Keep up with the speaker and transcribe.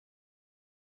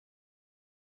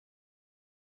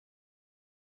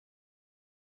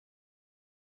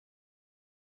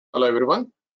Hello everyone,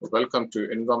 welcome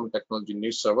to Environment Technology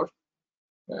NewsHour.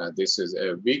 This is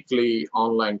a weekly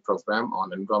online program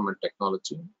on environment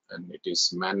technology and it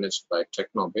is managed by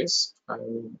TechnoBase,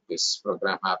 and this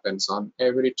program happens on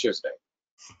every Tuesday.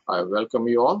 I welcome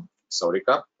you all.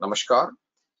 Sawadee Namaskar.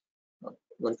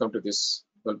 Welcome to this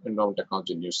Environment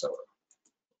Technology NewsHour.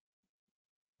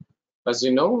 As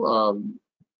you know,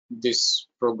 this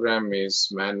program is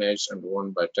managed and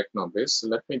owned by TechnoBase. So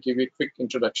let me give you a quick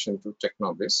introduction to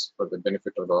TechnoBase for the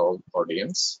benefit of our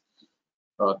audience.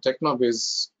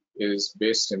 TechnoBase is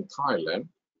based in Thailand,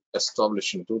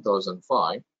 established in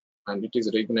 2005, and it is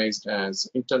recognized as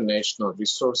International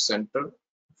Resource Center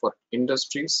for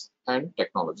Industries and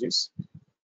Technologies.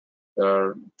 There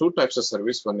are two types of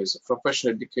service. One is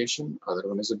professional education, other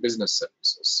one is a business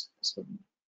services. So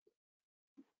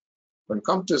when it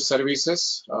comes to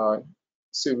services,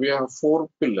 see, we have four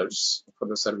pillars for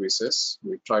the services.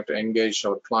 We try to engage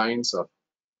our clients or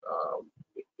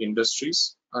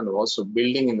industries, and also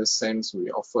building in the sense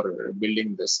we offer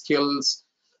building the skills,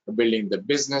 building the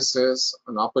businesses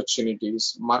and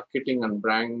opportunities. Marketing and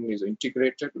branding is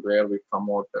integrated, where we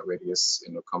promote various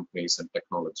companies and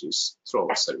technologies through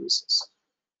our services.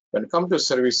 When it comes to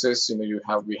services, we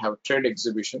have trade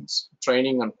exhibitions,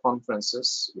 training and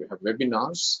conferences. We have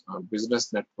webinars,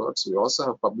 business networks. We also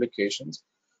have publications.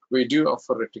 We do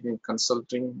offer technical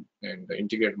consulting and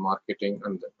integrated marketing,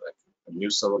 and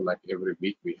NewsHour, like every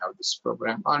week we have this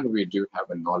program, and we do have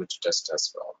a knowledge test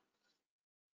as well.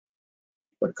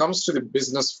 When it comes to the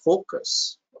business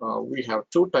focus, we have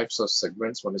two types of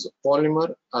segments. One is a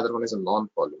polymer, other one is a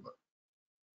non-polymer.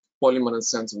 Polymer in the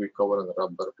sense we cover the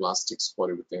rubber, plastics,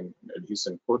 polyurethane,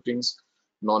 adhesive coatings.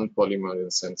 Non-polymer in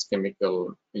the sense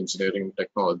chemical, engineering,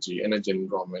 technology, energy,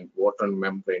 environment, water and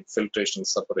membrane, filtration,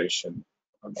 separation,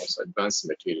 and also advanced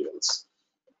materials.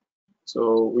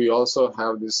 So we also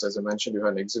have this, as I mentioned, we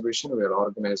have an exhibition. We are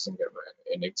organizing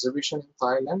an exhibition in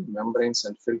Thailand, Membranes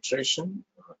and Filtration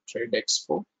Trade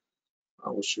Expo,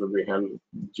 which will be held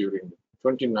during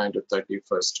 29 to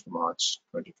 31st March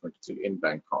 2023 in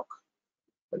Bangkok.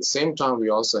 At the same time, we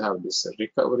also have this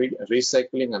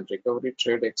recycling and recovery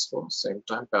trade expo, same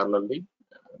time parallelly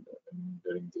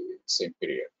during the same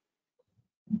period.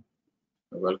 I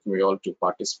welcome you all to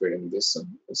participate in this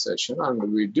session,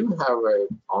 and we do have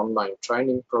online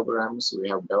training programs. We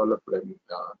have developed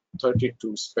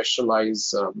 32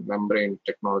 specialized membrane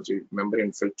technology,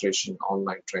 membrane filtration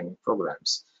online training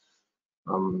programs.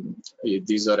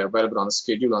 These are available on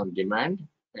schedule on demand,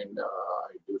 and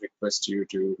I do request you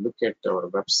to look at our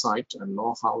website and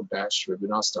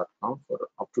knowhow-webinars.com for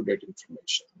up-to-date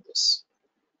information on this.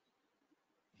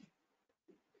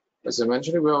 As I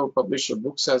mentioned, we have published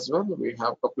books as well. We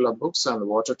have a couple of books on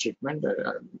water treatment,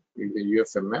 in the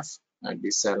UFMF and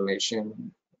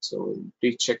desalination. So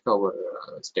please check our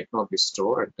TechnoBase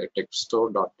store at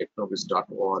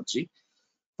techstore.technobase.org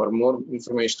for more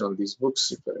information on these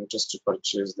books. If you're interested to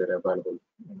purchase, they're available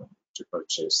to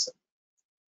purchase them.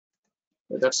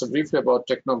 That's briefly about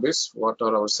TechnoBase. What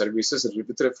are our services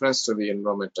with reference to the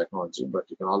environment technology, but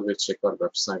you can always check our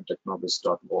website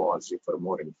technobase.org for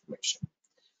more information.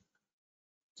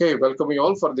 Okay, welcome you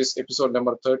all for this episode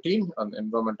number 13 on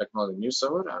Environment Technology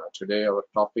NewsHour. Today our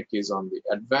topic is on the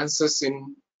advances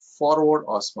in forward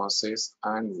osmosis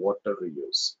and water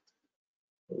reuse.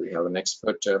 We have an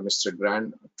expert, Mr.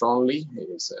 Grant Thornley. He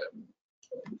is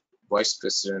Vice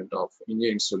President of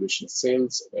Engineering Solution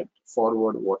Sales at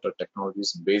Forward Water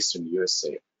Technologies based in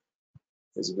USA.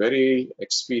 He's very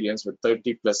experienced with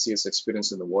 30+ years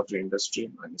experience in the water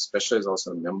industry, and he specializes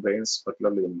also in membranes,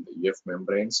 particularly in the EF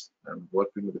membranes, and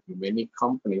working with many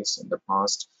companies in the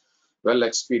past, well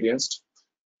experienced.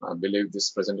 I believe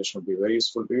this presentation will be very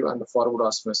useful to you, and the forward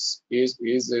osmosis is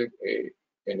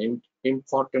an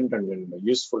important and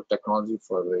useful technology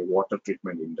for the water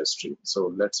treatment industry. So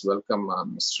let's welcome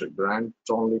Mr. Grant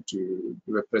Thornley to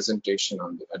give a presentation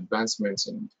on the advancements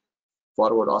in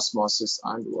forward osmosis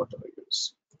and water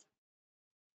reuse.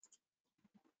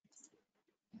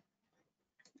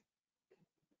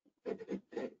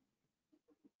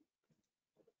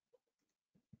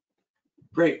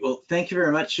 Great. Well, thank you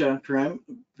very much, Karim.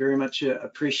 Very much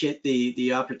appreciate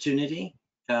the opportunity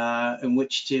in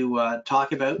which to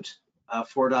talk about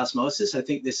forward osmosis. I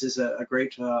think this is a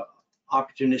great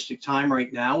opportunistic time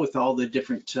right now with all the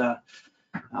different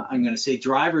I'm going to say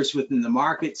drivers within the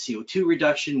market: CO2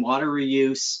 reduction, water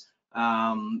reuse,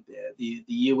 the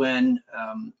UN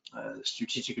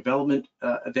strategic development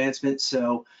advancements.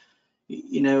 So,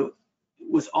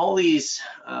 with all these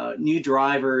new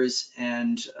drivers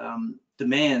and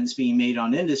demands being made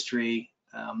on industry,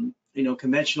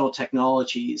 conventional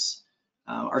technologies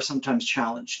are sometimes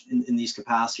challenged in these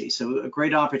capacities. So a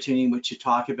great opportunity in which to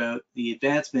talk about the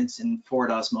advancements in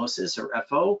forward osmosis, or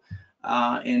FO,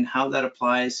 and how that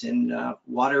applies in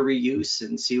water reuse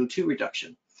and CO2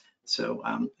 reduction. So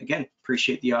again,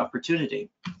 appreciate the opportunity.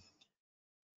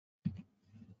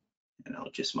 And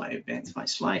I'll just advance my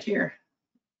slide here.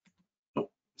 Oh,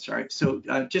 sorry. So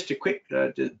just a quick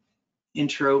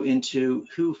intro into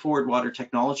who Forward Water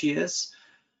Technology is.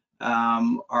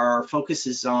 Our focus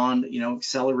is on,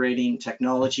 accelerating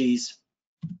technologies.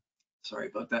 Sorry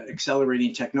about that.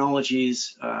 Accelerating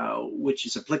technologies, which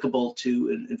is applicable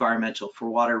to environmental for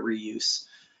water reuse.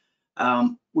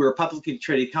 We're a publicly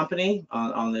traded company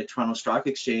on the Toronto Stock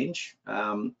Exchange.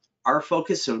 Our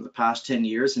focus over the past 10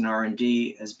 years in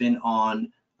R&D has been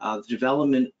on the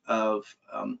development of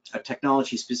a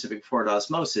technology specific for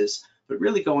osmosis, but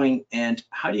really going and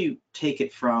how do you take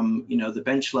it from the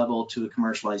bench level to a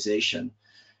commercialization.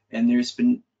 And there's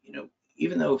been,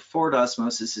 even though forward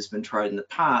osmosis has been tried in the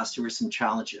past, there were some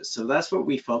challenges. So that's what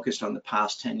we focused on the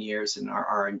past 10 years in our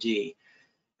R&D.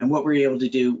 And what we were able to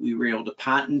do, we were able to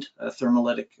patent a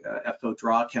thermolytic FO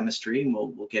draw chemistry, and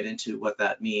we'll get into what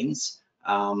that means.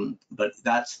 But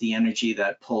that's the energy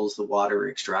that pulls the water,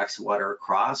 extracts the water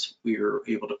across. We were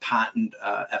able to patent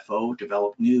FO,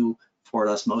 develop new forward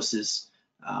osmosis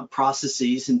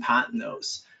processes and patent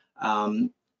those.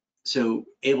 So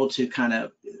able to kind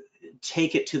of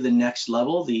take it to the next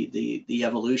level, the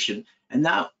evolution. And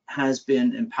that has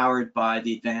been empowered by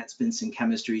the advancements in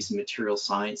chemistries and material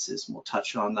sciences, and we'll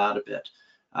touch on that a bit.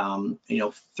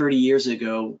 30 years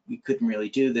ago, we couldn't really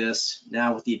do this.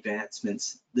 Now with the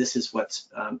advancements, this is what's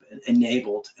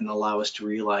enabled and allow us to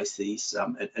realize these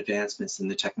advancements in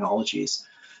the technologies.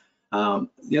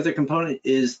 The other component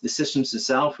is the systems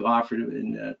itself. We offer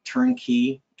in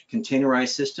turnkey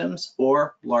containerized systems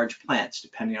or large plants,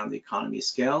 depending on the economy of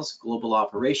scales, global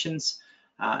operations.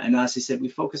 And as I said, we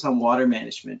focus on water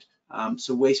management.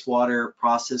 So wastewater,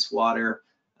 processed water,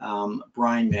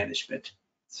 brine management.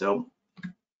 So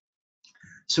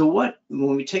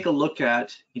when we take a look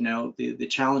at, the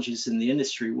challenges in the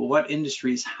industry, well, what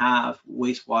industries have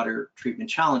wastewater treatment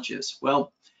challenges?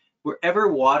 Well,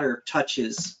 wherever water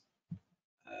touches,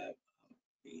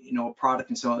 a product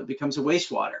and so on, it becomes a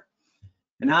wastewater.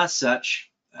 And as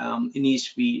such, it needs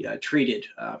to be treated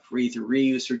for either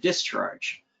reuse or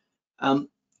discharge. When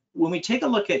we take a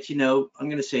look at, I'm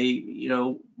going to say,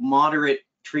 moderate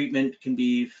treatment can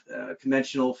be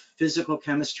conventional physical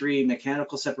chemistry,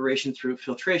 mechanical separation through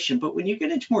filtration. But when you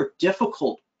get into more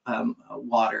difficult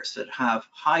waters that have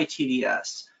high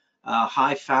TDS,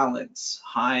 high phthalate,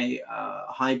 high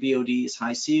BODs,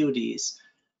 high CODs,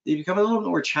 they become a little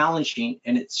more challenging,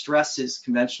 and it stresses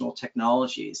conventional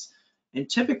technologies. And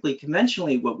typically,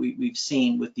 conventionally, what we've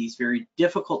seen with these very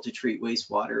difficult to treat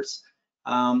wastewaters,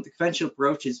 the conventional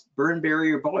approach is burn,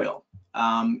 bury, or boil.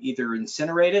 Either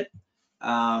incinerate it,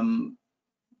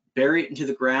 bury it into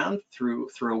the ground through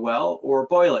a well, or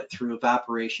boil it through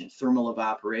evaporation, thermal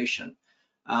evaporation.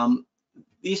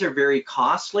 These are very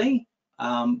costly,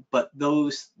 but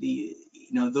those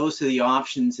are the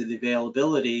options and the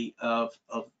availability of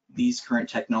these current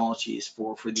technologies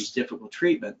for these difficult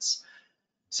treatments.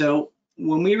 So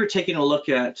when we were taking a look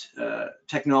at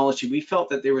technology, we felt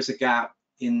that there was a gap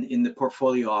in the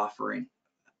portfolio offering.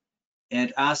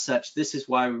 And as such, this is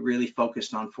why we really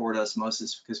focused on forward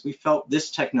osmosis, because we felt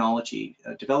this technology,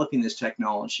 developing this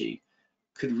technology,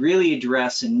 could really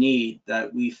address a need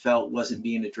that we felt wasn't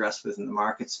being addressed within the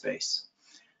market space.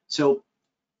 So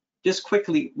just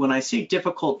quickly, when I say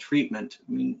difficult treatment,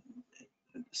 I mean,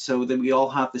 so that we all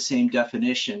have the same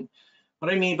definition,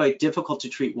 what I mean by difficult to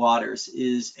treat waters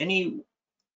is any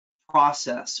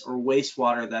process or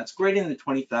wastewater that's greater than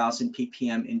 20,000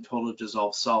 ppm in total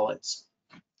dissolved solids,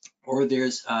 or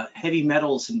there's heavy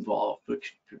metals involved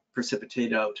which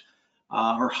precipitate out,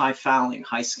 or high fouling,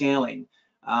 high scaling.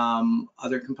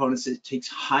 Other components, it takes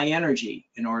high energy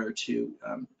in order to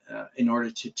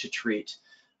treat.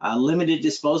 Limited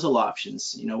disposal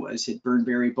options. As I said, burn,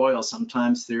 bury, boil.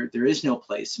 Sometimes there is no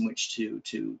place in which to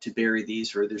bury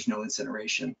these, or there's no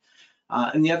incineration.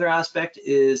 And the other aspect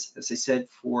is, as I said,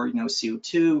 for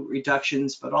CO2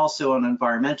 reductions, but also on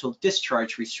environmental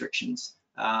discharge restrictions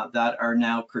that are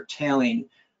now curtailing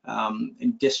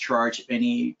and discharge of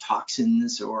any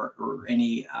toxins or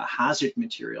any hazard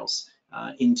materials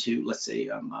into, let's say,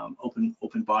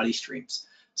 open body streams.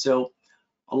 So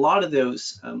a lot of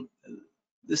those,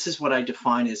 this is what I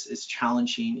define as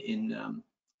challenging in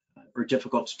or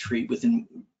difficult to treat within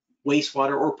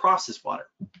wastewater or processed water.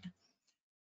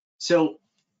 So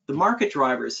The market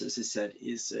drivers, as I said,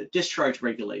 is discharge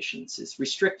regulations. It's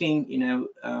restricting,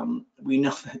 we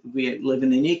know that we live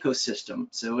in an ecosystem.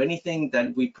 So anything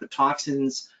that we put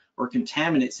toxins or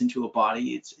contaminants into a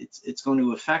body, it's going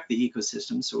to affect the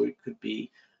ecosystem. So it could be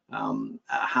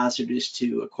hazardous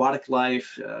to aquatic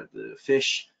life, the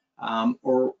fish,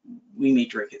 or we may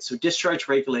drink it. So discharge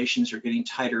regulations are getting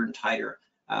tighter and tighter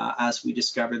as we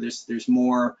discover there's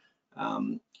more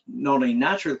not only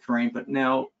naturally occurring, but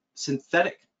now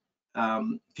synthetic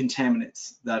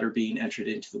contaminants that are being entered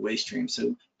into the waste stream.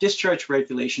 So discharge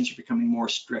regulations are becoming more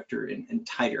stricter and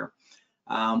tighter,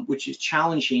 which is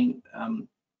challenging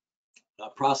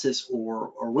process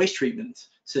or waste treatment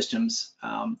systems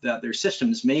that their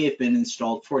systems may have been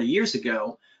installed 40 years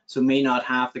ago, so may not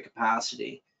have the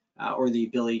capacity or the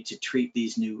ability to treat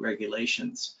these new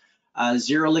regulations.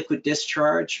 Zero liquid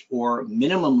discharge or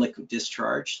minimum liquid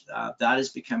discharge, that is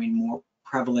becoming more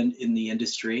prevalent in the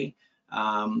industry.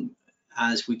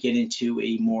 As we get into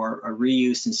a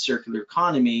reuse and circular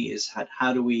economy, is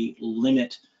how do we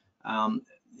limit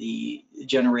the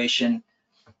generation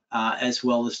as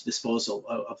well as disposal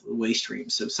of the waste stream.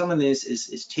 So some of this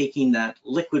is taking that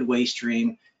liquid waste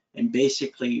stream and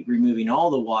basically removing all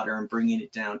the water and bringing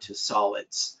it down to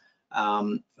solids.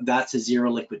 That's a zero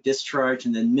liquid discharge,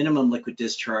 and then minimum liquid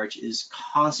discharge is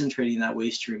concentrating that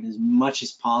waste stream as much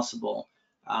as possible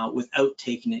without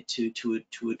taking it to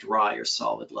a dry or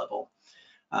solid level.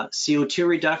 CO2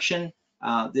 reduction,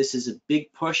 this is a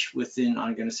big push within,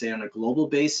 I'm going to say on a global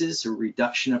basis, a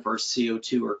reduction of our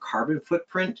CO2 or carbon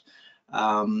footprint.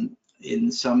 In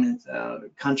some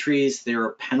countries, there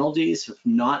are penalties of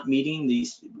not meeting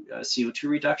these CO2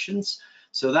 reductions.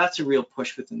 So that's a real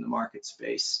push within the market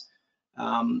space.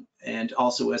 And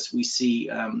also as we see,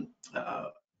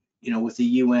 with the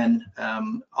UN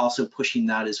also pushing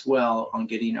that as well on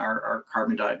getting our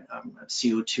carbon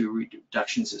CO2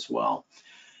 reductions as well.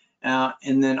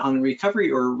 And then on the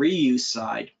recovery or reuse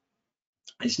side,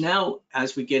 it's now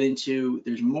as we get into,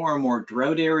 there's more and more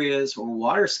drought areas or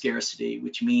water scarcity,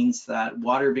 which means that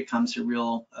water becomes a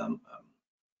real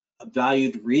a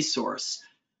valued resource.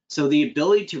 So the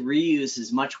ability to reuse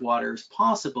as much water as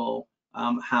possible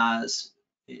has,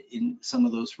 in some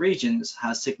of those regions,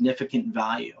 has significant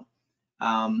value.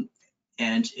 And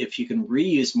if you can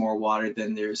reuse more water,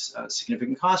 then there's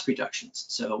significant cost reductions.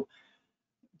 So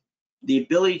the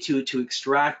ability to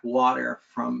extract water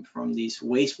from these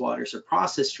wastewaters or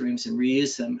process streams and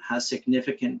reuse them has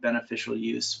significant beneficial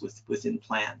use within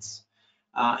plants.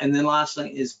 And then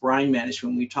lastly is brine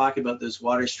management. When we talk about those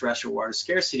water stress or water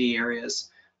scarcity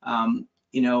areas, a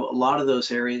lot of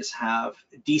those areas have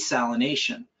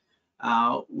desalination,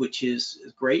 which is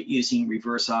great using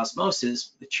reverse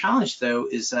osmosis. The challenge though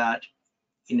is that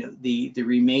the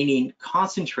remaining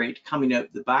concentrate coming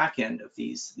out the back end of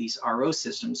these RO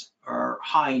systems are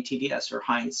high in TDS or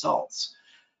high in salts.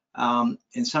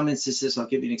 In some instances, I'll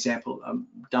give you an example,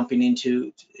 dumping in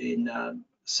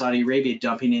Saudi Arabia,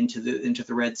 dumping into the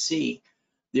Red Sea.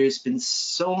 There's been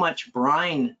so much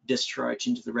brine discharge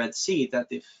into the Red Sea that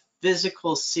the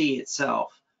physical sea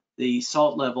itself, the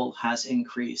salt level has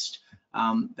increased.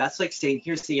 That's like saying,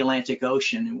 here's the Atlantic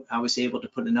Ocean, and I was able to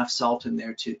put enough salt in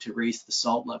there to raise the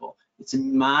salt level. It's a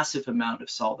massive amount of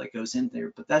salt that goes in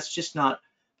there, but that's just not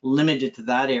limited to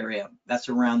that area. That's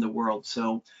around the world.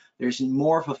 So there's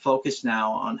more of a focus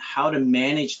now on how to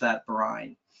manage that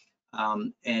brine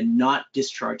and not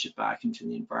discharge it back into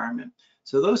the environment.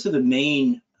 So those are the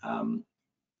main,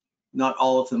 not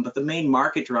all of them, but the main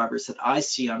market drivers that I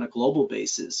see on a global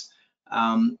basis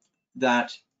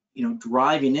that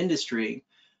driving industry,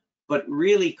 but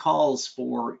really calls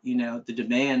for the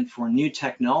demand for new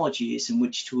technologies in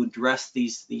which to address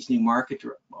these new market,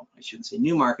 well, I shouldn't say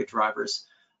new market drivers,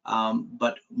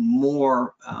 but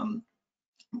more of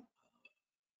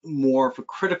a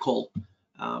critical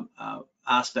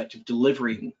aspect of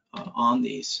delivering on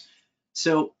these.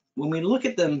 So when we look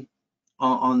at them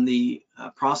on the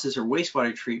process or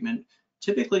wastewater treatment,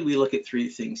 typically we look at three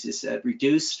things: is that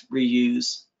reduce,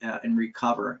 reuse, and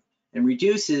recover. And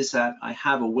reduce is that I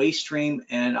have a waste stream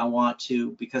and I want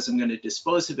to, because I'm going to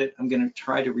dispose of it, I'm going to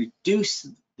try to reduce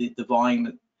the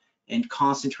volume and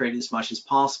concentrate as much as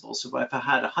possible. So if I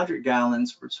had 100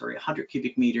 gallons, or sorry, 100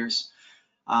 cubic meters,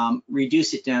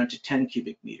 reduce it down to 10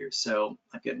 cubic meters. So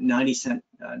I get 90%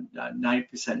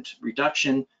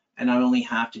 reduction, and I only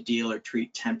have to deal or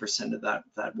treat 10% of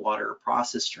that water or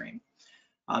process stream.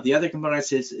 The other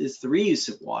component is the reuse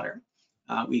of water.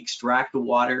 We extract the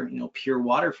water, pure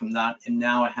water from that, and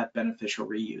now I have beneficial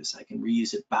reuse. I can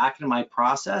reuse it back into my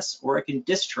process, or I can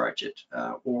discharge it,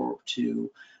 or to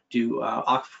do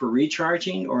aquifer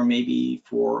recharging, or maybe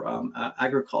for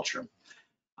agriculture.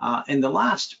 And the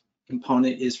last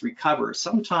component is recover.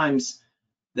 Sometimes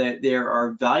there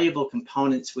are valuable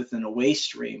components within a waste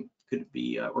stream, could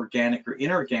be organic or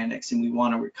inorganics, and we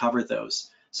want to recover those.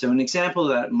 So an example of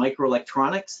that,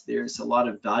 microelectronics, there's a lot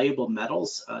of valuable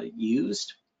metals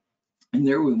used, and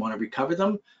there we want to recover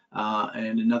them.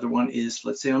 And another one is,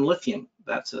 let's say, on lithium.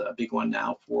 That's a big one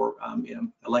now for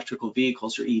electrical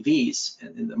vehicles or EVs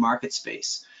in the market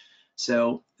space.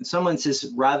 So someone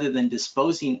says, rather than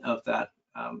disposing of that,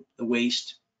 the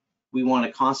waste, we want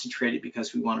to concentrate it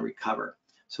because we want to recover.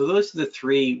 So those are the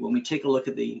three, when we take a look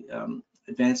at the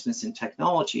advancements in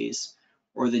technologies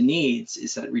or the needs,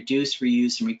 is that reduce,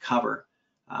 reuse, and recover.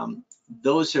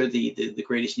 Those are the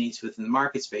greatest needs within the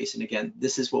market space. And again,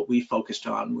 this is what we focused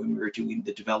on when we were doing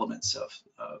the developments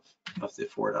of the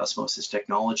forward osmosis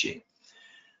technology.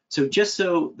 So just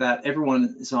so that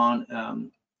everyone is on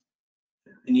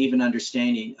an even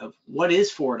understanding of what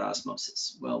is forward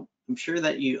osmosis. Well, I'm sure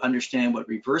that you understand what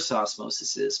reverse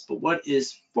osmosis is, but what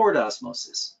is forward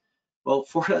osmosis? Well,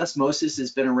 forward osmosis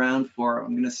has been around for,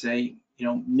 I'm going to say,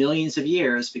 millions of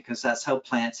years, because that's how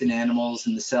plants and animals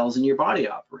and the cells in your body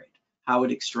operate, how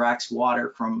it extracts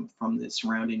water from the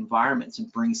surrounding environments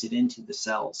and brings it into the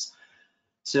cells.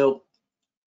 So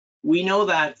we know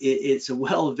that it's a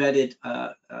well-vetted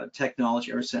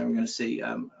technology, or so I'm going to say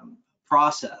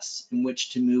process in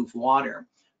which to move water.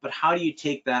 But how do you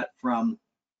take that from,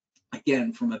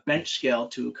 again, from a bench scale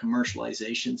to a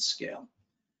commercialization scale?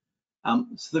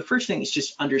 So the first thing is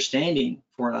just understanding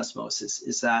forward osmosis.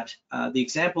 Is that the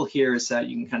example here is that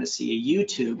you can kind of see a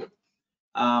U-tube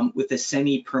with a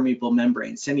semi-permeable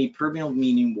membrane. Semi-permeable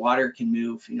meaning water can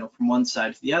move, from one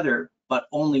side to the other, but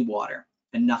only water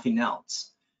and nothing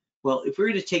else. Well, if we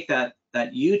were to take that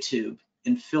U-tube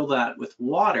and fill that with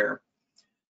water,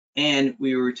 and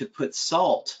we were to put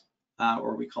salt,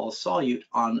 or we call a solute,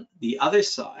 on the other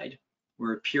side,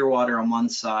 where pure water on one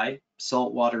side,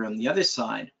 salt water on the other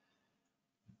side,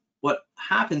 what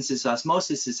happens is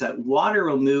osmosis is that water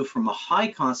will move from a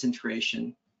high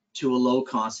concentration to a low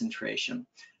concentration.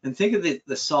 And think of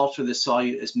the salt or the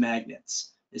solute as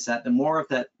magnets. Is that the more of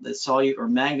the solute or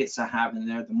magnets I have in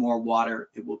there, the more water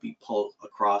it will be pulled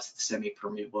across the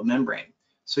semi-permeable membrane.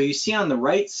 So you see on the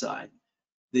right side,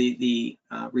 the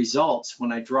results,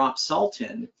 when I drop salt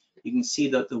in, you can see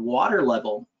that the water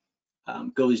level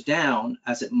goes down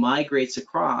as it migrates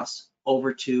across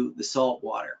over to the salt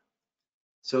water.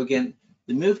 So again,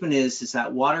 the movement is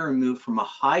that water will move from a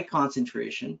high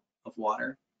concentration of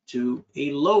water to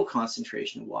a low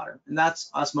concentration of water, and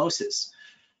that's osmosis.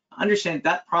 Understand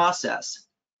that process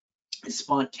is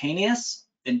spontaneous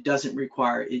and doesn't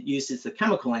require, it uses the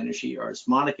chemical energy or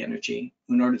osmotic energy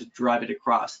in order to drive it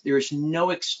across. There is no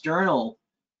external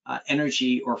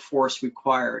energy or force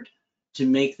required to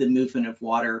make the movement of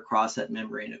water across that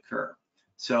membrane occur.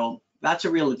 So that's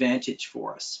a real advantage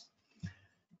for us.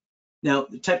 Now,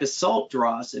 the type of salt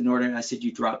draws, in order, I said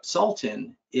you drop salt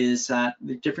in, is that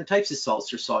the different types of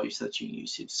salts or solutes that you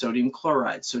use. Sodium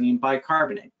chloride, sodium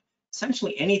bicarbonate,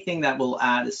 essentially anything that will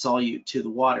add a solute to the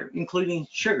water, including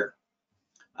sugar,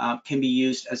 can be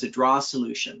used as a draw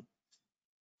solution.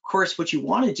 Of course, what you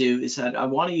want to do is that I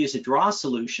want to use a draw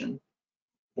solution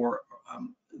or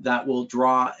that will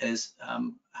draw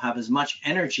have as much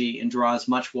energy and draw as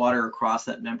much water across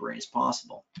that membrane as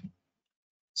possible.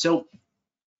 So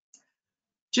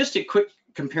just a quick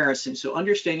comparison. So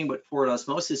understanding what forward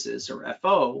osmosis is, or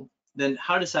FO, then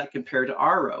how does that compare to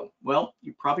RO? Well,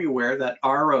 you're probably aware that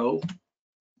RO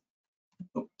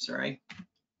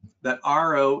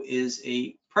is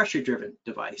a pressure-driven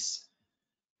device,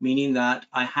 meaning that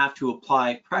I have to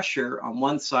apply pressure on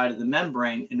one side of the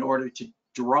membrane in order to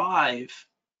drive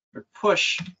or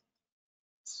push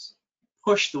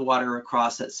the water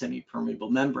across that semi-permeable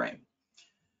membrane.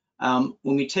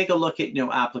 When we take a look at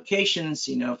applications,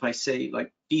 if I say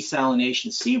like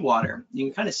desalination seawater, you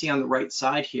can kind of see on the right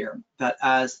side here that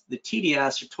as the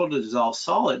TDS, or total dissolved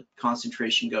solid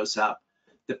concentration, goes up,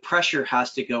 the pressure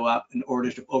has to go up in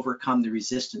order to overcome the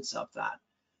resistance of that.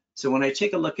 So when I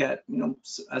take a look at,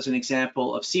 as an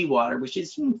example of seawater, which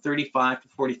is 35 to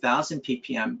 40,000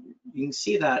 ppm, you can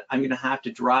see that I'm going to have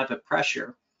to drive a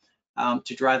pressure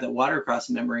to drive that water across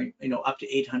the membrane, up to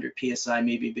 800 psi,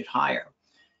 maybe a bit higher.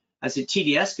 As the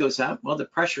TDS goes up, well, the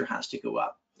pressure has to go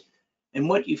up. And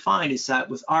what you find is that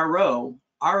with RO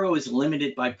is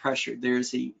limited by pressure.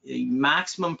 There's a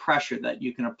maximum pressure that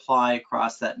you can apply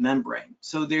across that membrane.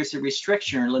 So there's a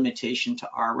restriction or limitation to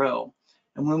RO.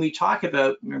 And when we talk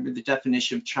about, remember the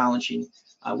definition of challenging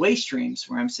waste streams,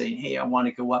 where I'm saying, hey, I want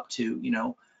to go up to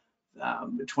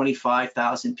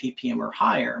 25,000 ppm or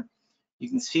higher, you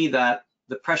can see that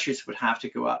the pressures would have to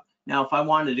go up. Now, if I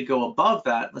wanted to go above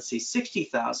that, let's say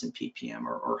 60,000 ppm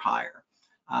or higher,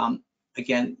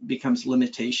 again, becomes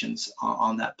limitations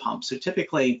on that pump. So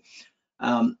typically,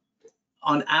 on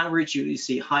average, you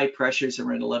see high pressures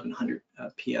around 1100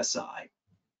 PSI.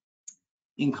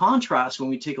 In contrast, when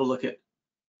we take a look at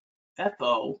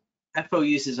FO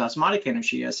uses osmotic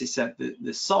energy, as I said,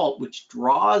 the salt, which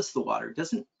draws the water,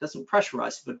 doesn't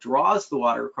pressurize it, but draws the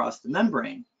water across the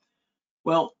membrane.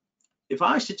 Well, if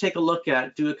I was to take a look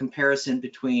at, do a comparison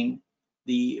between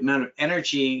the amount of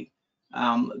energy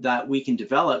that we can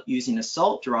develop using a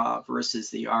salt draw versus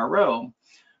the RO,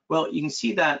 well, you can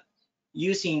see that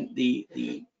using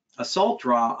a salt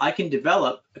draw, I can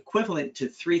develop equivalent to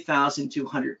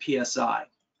 3,200 PSI.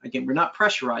 Again, we're not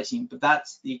pressurizing, but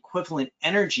that's the equivalent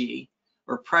energy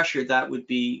or pressure that would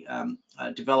be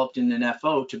developed in an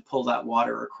FO to pull that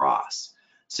water across.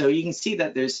 So you can see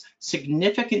that there's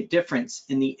significant difference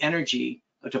in the energy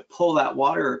to pull that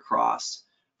water across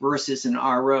versus an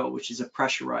RO, which is a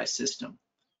pressurized system.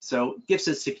 So it gives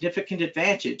us significant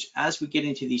advantage as we get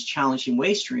into these challenging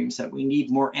waste streams that we need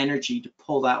more energy to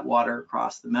pull that water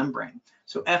across the membrane.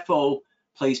 So FO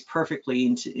plays perfectly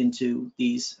into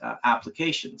these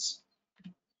applications.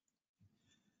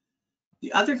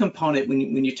 The other component,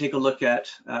 when you take a look at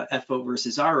FO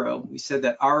versus RO, we said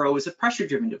that RO is a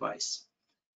pressure-driven device.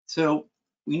 So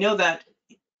we know that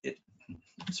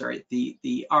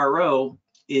the RO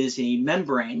is a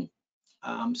membrane,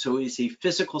 so it's a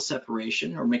physical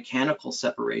separation or mechanical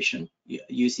separation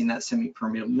using that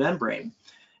semi-permeable membrane.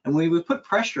 And when we put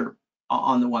pressure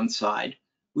on the one side,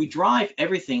 we drive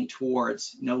everything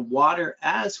towards water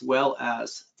as well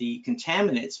as the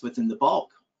contaminants within the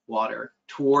bulk water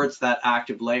towards that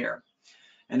active layer.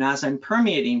 And as I'm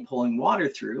permeating, pulling water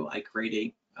through, I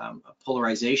create a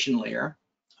polarization layer,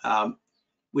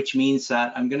 which means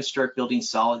that I'm going to start building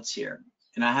solids here.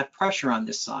 And I have pressure on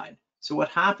this side. So what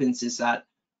happens is that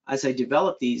as I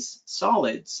develop these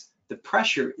solids, the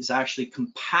pressure is actually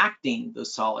compacting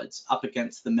those solids up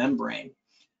against the membrane.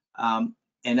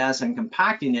 And as I'm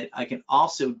compacting it, I can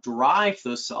also drive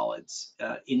those solids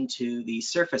into the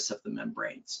surface of the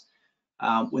membranes.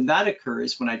 When that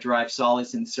occurs, when I drive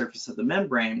solids in the surface of the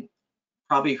membrane,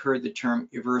 probably heard the term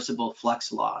irreversible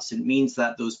flux loss. It means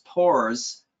that those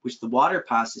pores which the water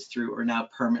passes through are now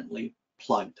permanently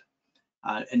plugged.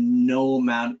 And no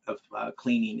amount of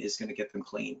cleaning is going to get them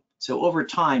clean. So over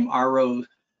time, RO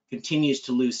continues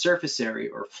to lose surface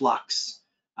area or flux,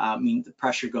 meaning the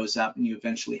pressure goes up and you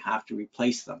eventually have to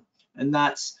replace them. And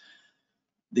that's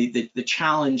the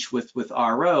challenge with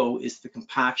RO is the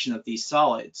compaction of these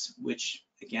solids, which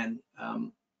again,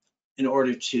 in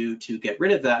order to get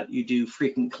rid of that, you do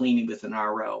frequent cleaning with an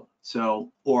RO.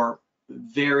 So, or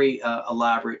very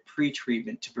elaborate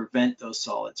pre-treatment to prevent those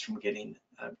solids from getting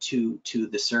to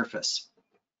the surface.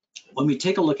 When we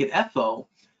take a look at FO,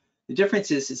 the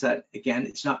difference is that, again,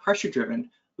 it's not pressure driven,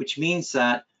 which means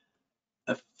that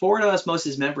a forward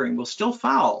osmosis membrane will still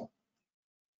foul,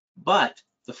 but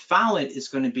the foulant is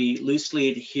going to be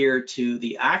loosely adhered to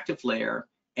the active layer,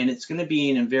 and it's going to be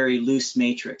in a very loose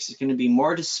matrix. It's going to be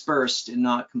more dispersed and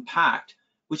not compact,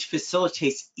 which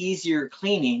facilitates easier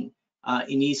cleaning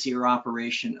and easier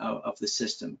operation of the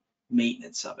system,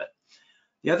 maintenance of it.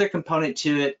 The other component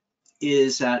to it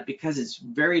is that because it's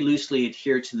very loosely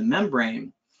adhered to the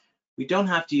membrane, we don't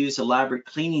have to use elaborate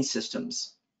cleaning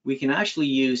systems. We can actually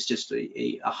use just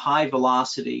a high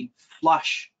velocity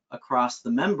flush across the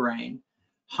membrane,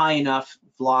 high enough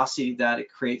velocity that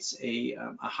it creates a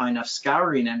high enough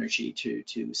scouring energy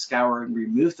to scour and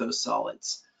remove those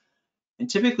solids. And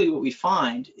typically what we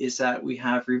find is that we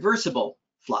have reversible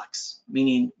flux,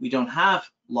 meaning we don't have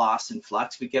loss in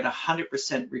flux. We get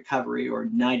 100% recovery or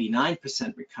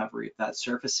 99% recovery of that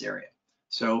surface area.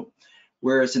 So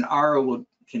whereas an RO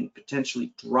can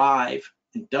potentially drive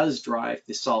and does drive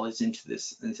the solids into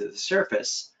the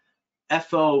surface,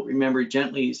 FO, remember,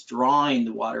 gently is drawing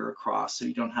the water across, so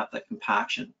you don't have that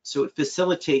compaction. So it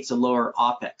facilitates a lower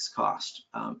OPEX cost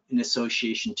in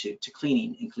association to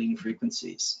cleaning and cleaning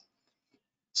frequencies.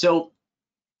 So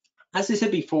as I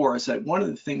said before, is that one of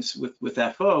the things with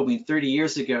FO, I mean, 30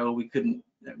 years ago, we couldn't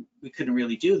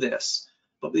really do this,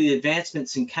 but with the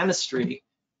advancements in chemistry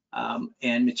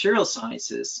and material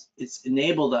sciences, it's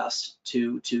enabled us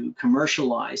to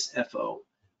commercialize FO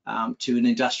to an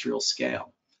industrial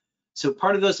scale. So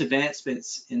part of those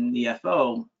advancements in the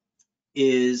FO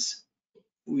is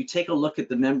we take a look at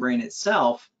the membrane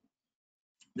itself.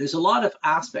 There's a lot of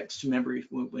aspects to membrane,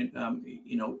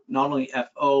 not only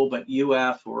FO, but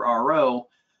UF or RO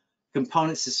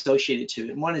components associated to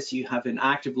it. And one is you have an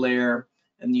active layer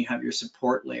and you have your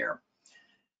support layer.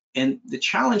 And the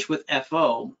challenge with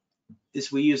FO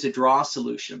is we use a draw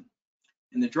solution.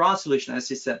 And the draw solution,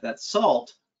 as I said, that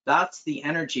salt, that's the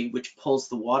energy which pulls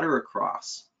the water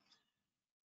across.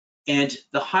 And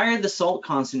the higher the salt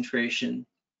concentration,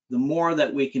 the more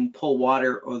that we can pull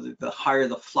water, or the higher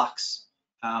the flux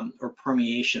or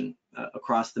permeation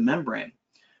across the membrane.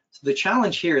 So the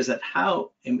challenge here is that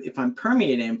if I'm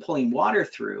permeating and pulling water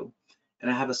through, and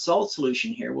I have a salt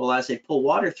solution here, well, as I pull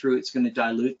water through, it's going to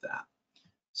dilute that.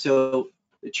 So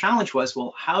the challenge was,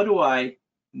 well, how do I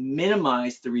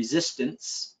minimize the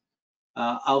resistance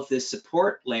of this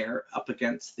support layer up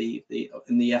against in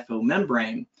the FO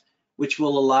membrane, which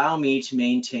will allow me to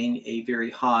maintain a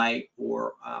very high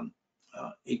or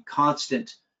a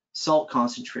constant salt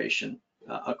concentration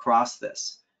across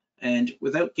this. And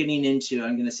without getting into,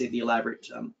 I'm going to say, the elaborate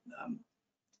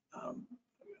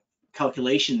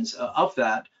calculations of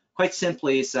that, quite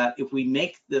simply is that if we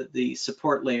make the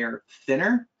support layer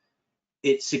thinner,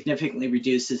 it significantly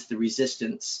reduces the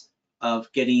resistance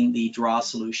of getting the draw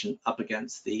solution up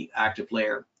against the active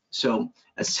layer. So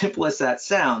as simple as that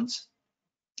sounds,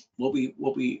 what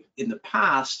we in the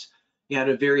past, we had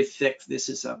a very thick, this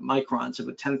is microns,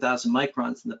 about 10,000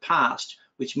 microns in the past,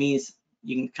 which means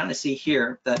you can kind of see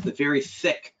here that the very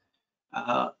thick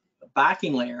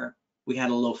backing layer, we had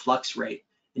a low flux rate.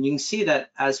 And you can see that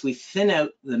as we thin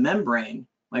out the membrane,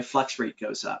 my flux rate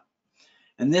goes up.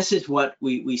 And this is what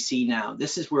we see now.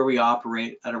 This is where we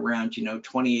operate at around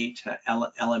 28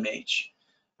 LMH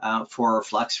for our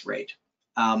flux rate.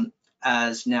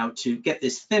 As now to get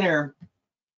this thinner,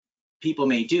 people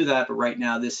may do that, but right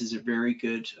now this is a very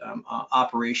good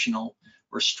operational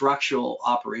or structural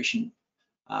operation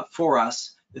for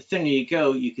us. The thinner you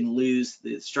go, you can lose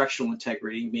the structural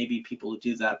integrity. Maybe people will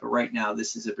do that, but right now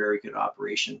this is a very good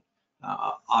operating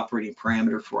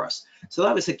parameter for us. So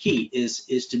that was the key,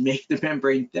 is to make the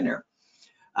membrane thinner.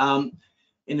 And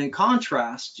in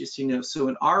contrast, just so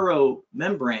an RO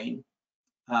membrane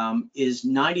is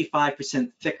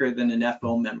 95% thicker than an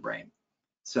FO membrane.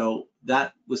 So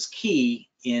that was key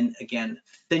in, again,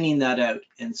 thinning that out.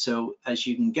 And so, as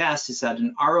you can guess, is that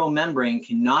an RO membrane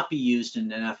cannot be used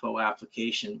in an FO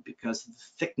application because of the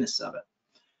thickness of it.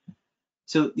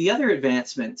 So the other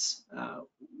advancements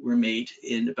were made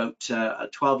in about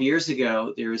 12 years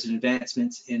ago. There was an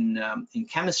advancement in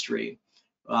chemistry,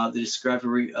 the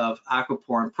discovery of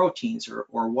aquaporin proteins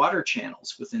or water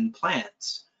channels within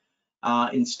plants.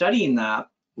 In studying that,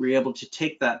 we were able to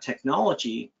take that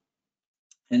technology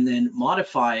and then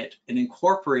modify it and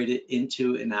incorporate it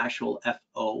into an actual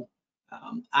FO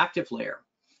active layer.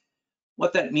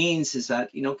 What that means is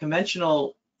that,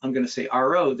 conventional, I'm going to say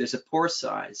RO, there's a pore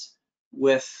size.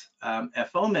 With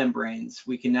FO membranes,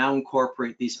 we can now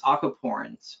incorporate these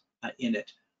aquaporins in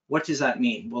it. What does that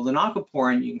mean? Well, an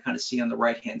aquaporin, you can kind of see on the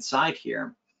right-hand side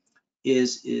here,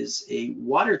 is a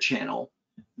water channel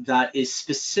that is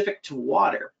specific to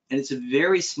water. And it's a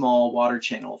very small water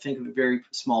channel. Think of a very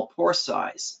small pore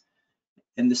size.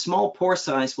 And the small pore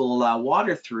size will allow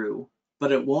water through,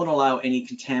 but it won't allow any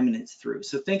contaminants through.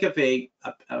 So think of a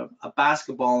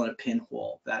basketball in a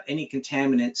pinhole, that any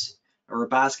contaminants or a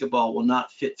basketball will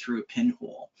not fit through a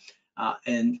pinhole.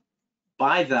 And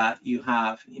by that, you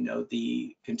have,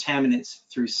 the contaminants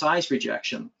through size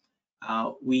rejection.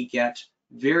 We get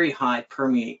very high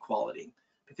permeate quality,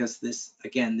 because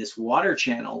this water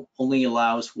channel only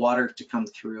allows water to come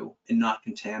through and not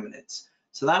contaminants.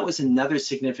 So that was another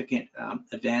significant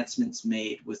advancements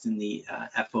made within the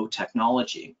FO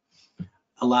technology.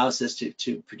 Allows us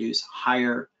to produce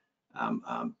higher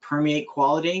permeate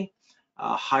quality,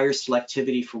 higher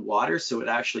selectivity for water, so it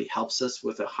actually helps us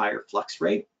with a higher flux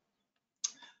rate.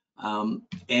 And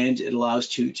it allows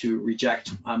to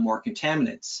reject more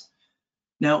contaminants.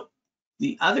 Now,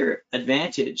 the other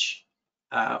advantage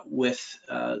with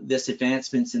this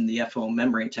advancements in the FO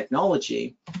membrane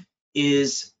technology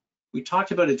is, we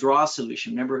talked about a draw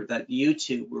solution. Remember that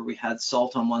U-tube where we had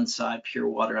salt on one side, pure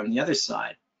water on the other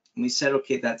side. And we said,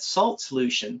 okay, that salt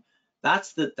solution,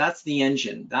 that's the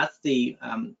engine, that's the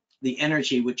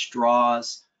energy which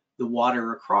draws the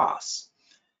water across.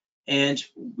 And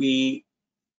we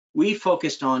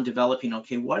focused on developing,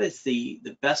 okay, what is the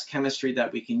best chemistry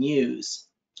that we can use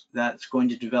that's going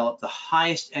to develop the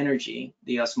highest energy,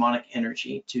 the osmotic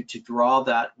energy, to draw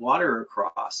that water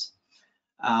across.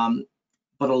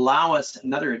 But allow us,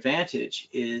 another advantage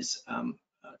is, a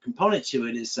component to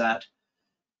it is that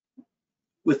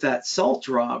with that salt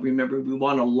draw, remember, we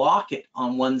want to lock it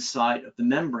on one side of the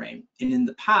membrane. And in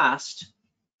the past,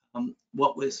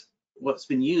 what's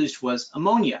been used was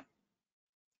ammonia.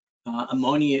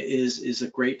 Ammonia is a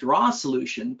great draw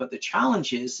solution, but the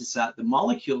challenge is that the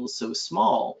molecule is so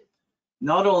small,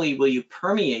 not only will you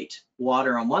permeate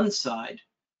water on one side,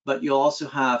 but you'll also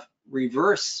have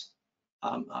reverse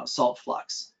salt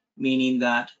flux, meaning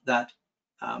that the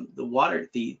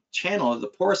channel or the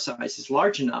pore size is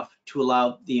large enough to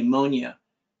allow the ammonia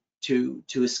to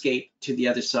escape to the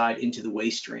other side into the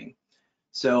waste stream.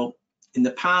 So in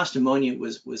the past, ammonia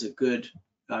was a good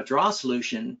draw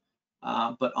solution,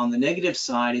 but on the negative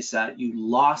side is that you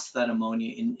lost that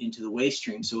ammonia into the waste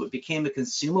stream, so it became a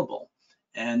consumable.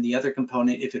 And the other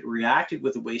component, if it reacted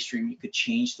with the waste stream, you could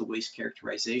change the waste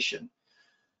characterization.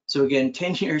 So again,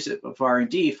 10 years of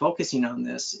R&D focusing on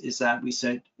this is that we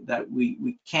said that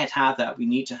we can't have that. We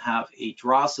need to have a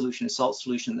draw solution, a salt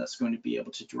solution that's going to be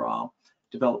able to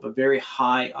develop a very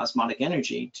high osmotic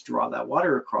energy to draw that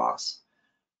water across,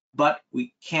 but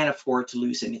we can't afford to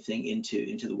lose anything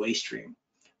into the waste stream.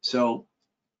 So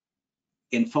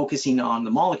in focusing on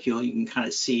the molecule, you can kind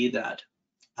of see that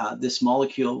this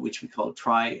molecule, which we call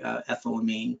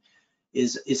triethylamine,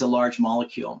 is a large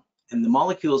molecule. And the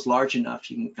molecule is large enough,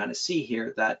 you can kind of see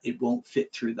here, that it won't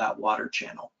fit through that water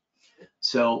channel.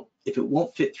 So if it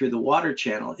won't fit through the water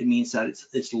channel, it means that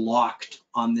it's locked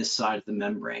on this side of the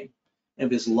membrane. And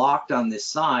if it's locked on this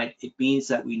side, it means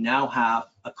that we now have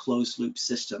a closed loop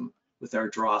system with our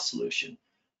draw solution.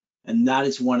 And that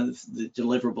is one of the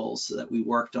deliverables that we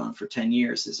worked on for 10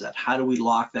 years, is that how do we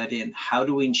lock that in? How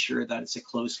do we ensure that it's a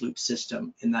closed loop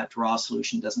system and that draw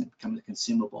solution doesn't become a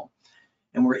consumable?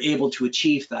 And we're able to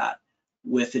achieve that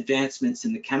with advancements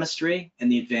in the chemistry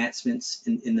and the advancements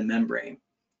in the membrane.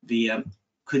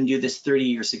 Couldn't do this 30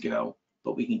 years ago,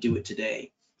 but we can do it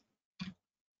today.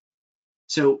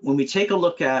 So when we take a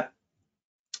look at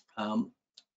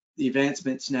the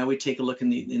advancements, now we take a look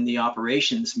in the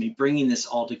operations, bringing this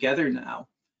all together now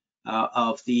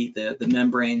of the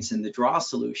membranes and the draw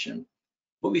solution.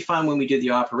 What we find when we do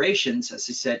the operations, as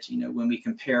I said, when we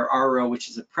compare RO, which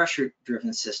is a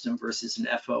pressure-driven system, versus an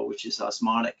FO, which is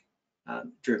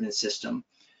osmotic-driven system,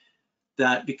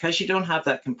 that because you don't have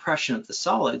that compression of the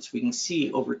solids, we can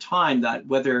see over time that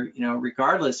whether,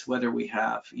 regardless whether we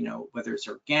have, whether it's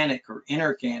organic or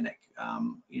inorganic,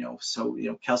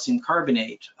 calcium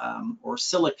carbonate or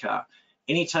silica,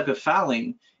 any type of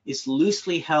fouling is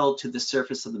loosely held to the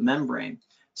surface of the membrane.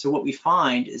 So what we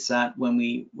find is that when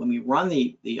we run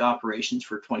the operations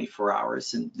for 24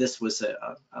 hours, and this was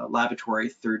a laboratory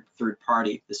third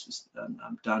party, this was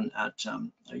done at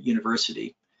a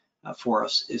university for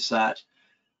us, is that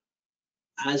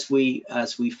as we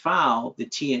foul, the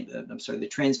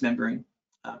transmembrane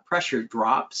pressure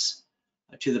drops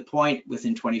to the point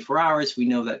within 24 hours, we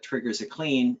know that triggers a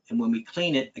clean, and when we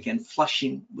clean it, again,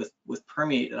 flushing with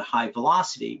permeate at a high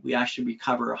velocity, we actually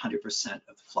recover 100%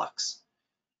 of the flux.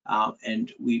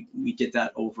 And we did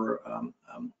that over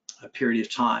a period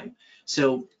of time.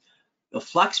 So the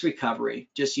flux recovery,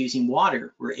 just using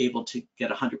water, we're able to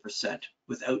get 100%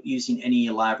 without using any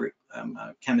elaborate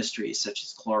chemistries such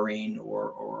as chlorine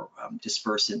or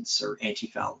dispersants or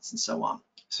antifoulants and so on.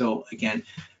 So again,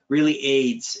 really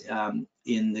aids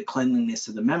in the cleanliness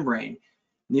of the membrane.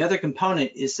 And the other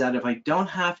component is that if I don't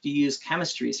have to use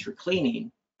chemistries for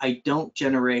cleaning, I don't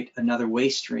generate another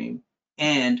waste stream,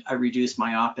 and I reduce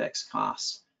my OPEX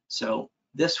costs. So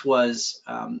this was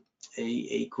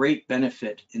a great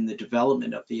benefit in the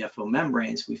development of the FO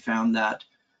membranes. We found that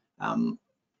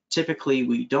typically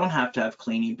we don't have to have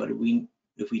cleaning, but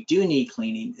if we do need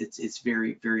cleaning, it's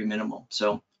very, very minimal.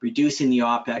 So reducing the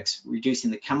OPEX,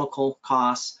 reducing the chemical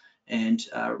costs, and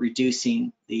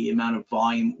reducing the amount of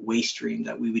volume waste stream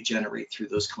that we would generate through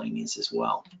those cleanings as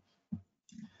well.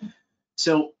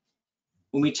 So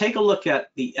when we take a look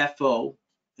at the FO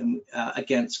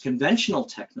against conventional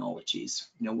technologies,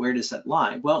 where does that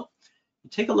lie? Well,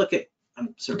 take a look at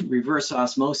reverse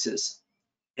osmosis.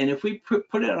 And if we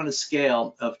put it on a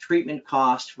scale of treatment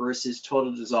cost versus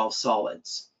total dissolved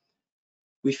solids,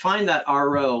 we find that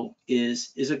RO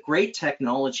is a great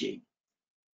technology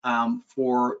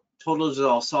for total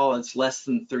dissolved solids less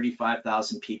than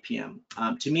 35,000 ppm.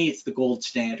 To me, it's the gold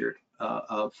standard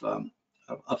of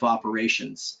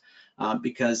operations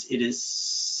because it is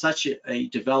such a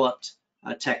developed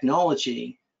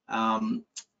technology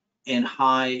and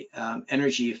high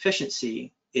energy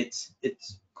efficiency. It's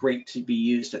great to be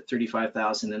used at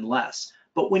 35,000 and less.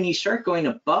 But when you start going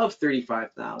above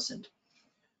 35,000,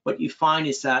 what you find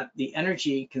is that the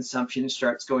energy consumption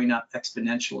starts going up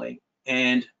exponentially.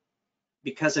 And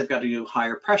because I've got to do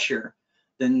higher pressure,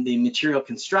 then the material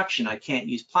construction, I can't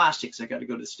use plastics, I got to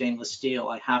go to stainless steel,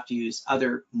 I have to use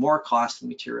other more costly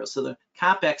materials. So the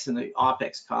CapEx and the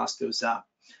OpEx cost goes up.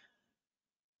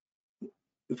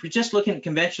 If we're just looking at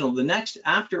conventional, the next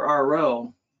after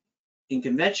RO in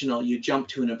conventional, you jump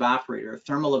to an evaporator, a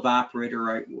thermal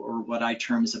evaporator, or what I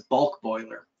term as a bulk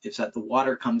boiler. It's that the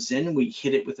water comes in, we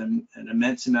hit it with an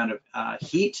immense amount of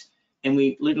heat, and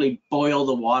we literally boil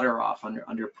the water off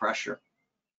under pressure.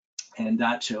 And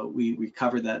that we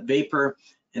recover that vapor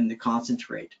and the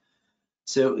concentrate.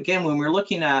 So again, when we're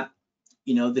looking at,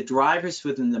 the drivers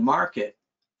within the market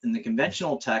and the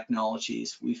conventional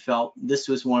technologies, we felt this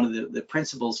was one of the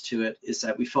principles to it, is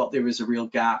that we felt there was a real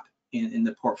gap in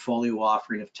the portfolio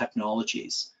offering of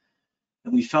technologies.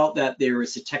 And we felt that there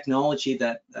was a technology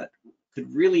that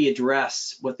could really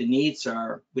address what the needs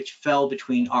are, which fell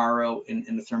between RO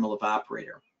and the thermal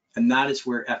evaporator. And that is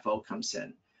where FO comes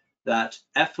in. That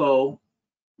FO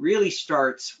really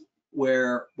starts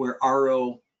where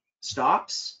RO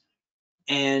stops,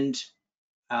 and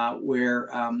where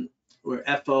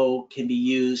FO can be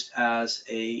used as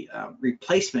a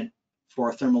replacement for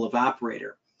a thermal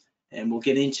evaporator. And we'll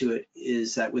get into it,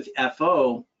 is that with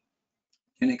FO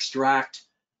can extract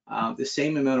the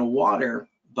same amount of water,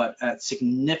 but at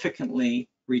significantly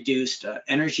reduced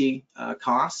energy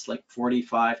costs, like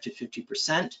 45 to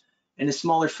 50%, and a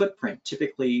smaller footprint,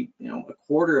 typically a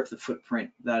quarter of the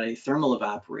footprint that a thermal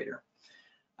evaporator.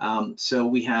 So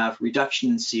we have reduction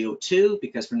in CO2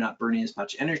 because we're not burning as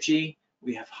much energy.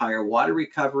 We have higher water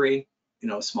recovery,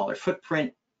 a smaller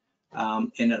footprint,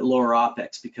 and a lower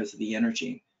OPEX because of the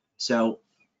energy. So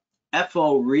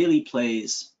FO really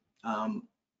plays, I'm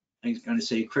going to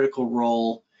say, a critical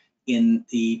role in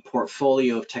the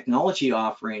portfolio of technology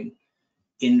offering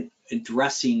in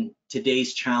addressing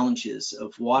today's challenges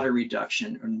of water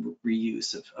reduction and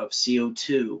reuse of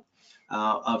CO2,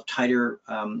 of tighter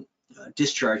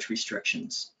discharge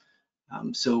restrictions.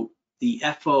 So the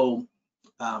FO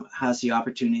has the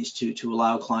opportunities to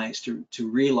allow clients to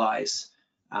realize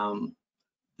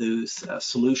those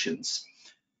solutions.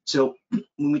 So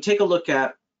when we take a look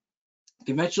at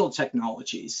conventional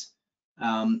technologies,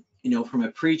 from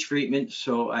a pre-treatment,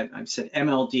 so I've said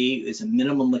MLD is a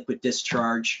minimum liquid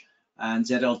discharge, and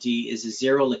ZLD is a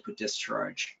zero liquid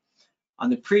discharge. On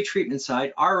the pre-treatment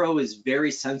side, RO is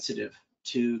very sensitive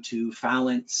to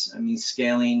phthalate,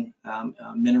 scaling,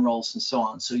 minerals, and so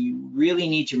on. So you really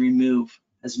need to remove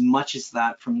as much as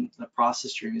that from the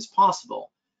process stream as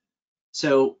possible.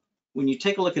 So when you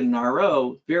take a look at an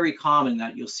RO, very common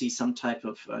that you'll see some type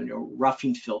of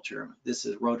roughing filter. This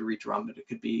is a rotary drum, but it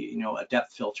could be a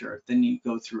depth filter. Then you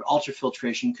go through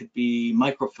ultrafiltration, could be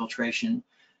microfiltration,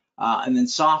 and then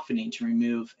softening to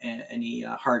remove any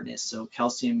hardness, so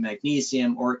calcium,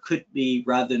 magnesium, or it could be,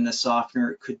 rather than a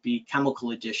softener, it could be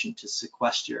chemical addition to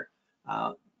sequester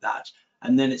that,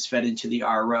 and then it's fed into the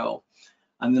RO.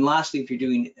 And then lastly, if you're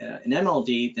doing an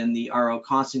MLD, then the RO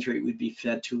concentrate would be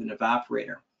fed to an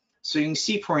evaporator. So you can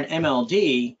see for an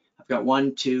MLD, I've got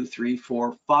 1, 2, 3,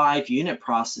 4, 5 unit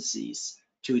processes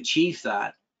to achieve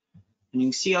that. And you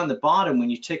can see on the bottom, when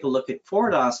you take a look at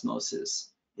forward osmosis,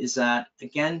 is that,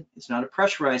 again, it's not a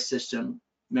pressurized system.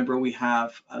 Remember, we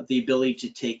have the ability to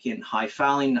take in high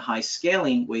fouling and high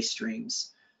scaling waste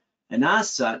streams. And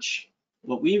as such,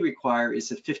 what we require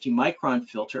is a 50 micron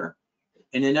filter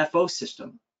and an FO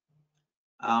system.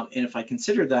 And if I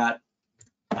consider that,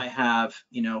 I have,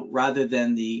 rather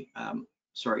than the,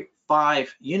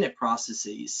 5 unit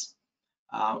processes,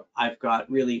 I've got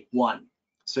really 1.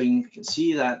 So you can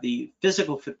see that the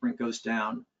physical footprint goes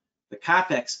down, the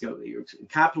CapEx your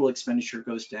capital expenditure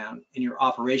goes down, and your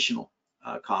operational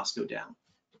costs go down.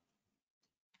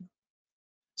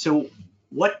 So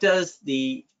what does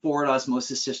the forward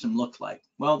osmosis system look like?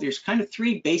 Well, there's kind of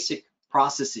 3 basic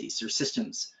processes or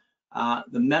systems: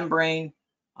 the membrane,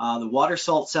 the water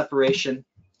salt separation,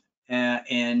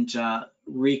 and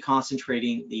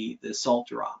reconcentrating the salt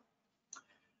draw.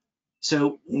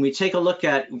 So when we take a look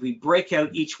at, if we break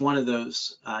out each one of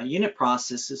those unit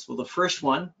processes, well, the first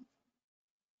one,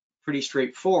 pretty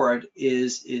straightforward,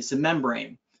 is the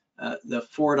membrane, the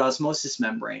forward osmosis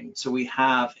membrane. So we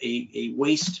have a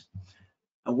waste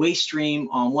stream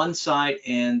on one side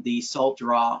and the salt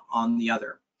draw on the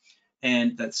other.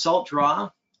 And that salt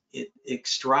draw, it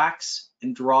extracts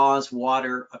and draws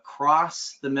water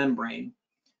across the membrane.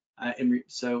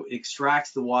 So it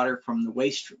extracts the water from the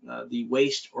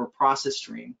waste or process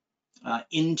stream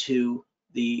into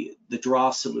the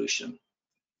draw solution.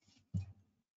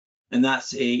 And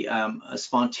that's a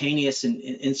spontaneous and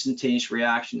instantaneous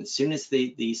reaction. As soon as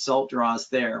the salt draw is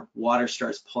there, water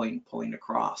starts pulling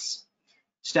across.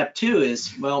 Step 2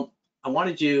 is, well, I want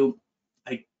to do,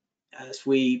 as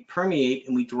we permeate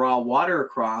and we draw water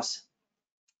across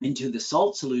into the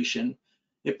salt solution,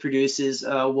 it produces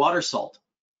water salt.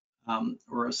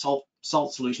 Or a salt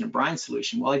solution, a brine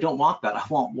solution. Well, I don't want that. I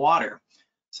want water.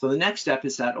 So the next step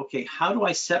is that, okay, how do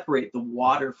I separate the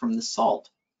water from the salt?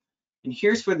 And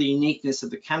here's where the uniqueness of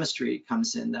the chemistry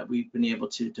comes in that we've been able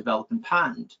to develop and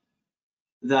patent,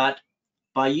 that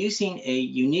by using a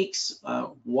unique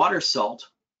water salt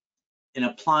and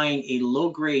applying a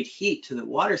low-grade heat to the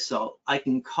water salt, I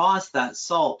can cause that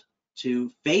salt to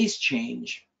phase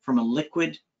change from a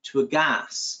liquid to a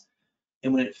gas.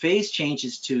 And when it phase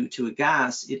changes to a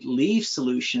gas, it leaves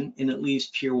solution and it leaves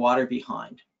pure water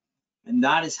behind. And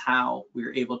that is how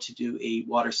we're able to do a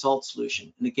water salt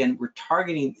solution. And again, we're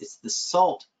targeting, it's the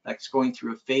salt that's going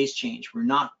through a phase change. We're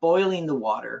not boiling the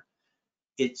water.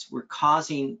 We're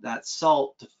causing that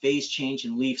salt to phase change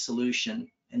and leave solution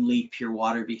and leave pure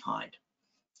water behind.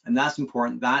 And that's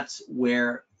important. That's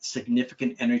where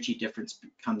significant energy difference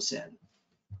comes in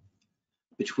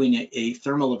between a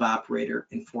thermal evaporator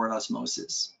and forward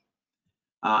osmosis.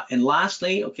 And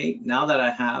lastly, okay, now that I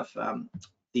have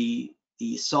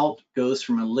the salt goes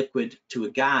from a liquid to a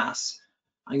gas,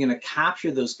 I'm going to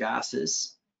capture those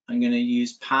gases. I'm going to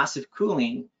use passive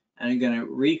cooling, and I'm going to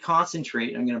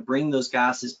reconcentrate. I'm going to bring those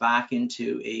gases back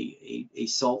into a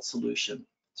salt solution.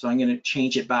 So I'm going to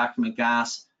change it back from a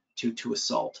gas to a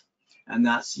salt. And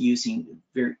that's using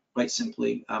quite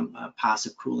simply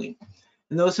passive cooling.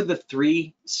 And those are the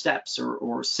three steps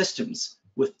or systems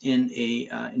within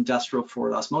a industrial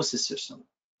forward osmosis system: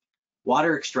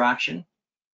 water extraction,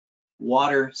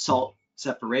 water salt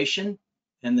separation,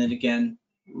 and then again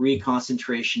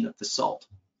reconcentration of the salt.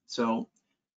 So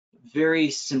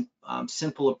very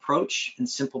simple approach and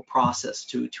simple process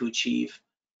to achieve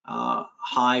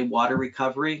high water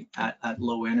recovery at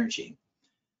low energy.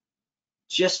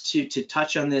 Just to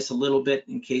touch on this a little bit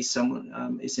in case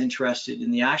someone is interested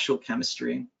in the actual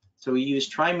chemistry. So we use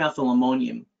trimethyl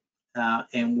ammonium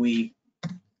and we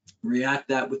react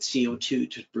that with CO2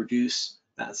 to produce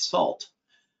that salt.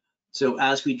 So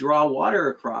as we draw water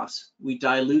across, we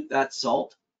dilute that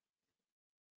salt.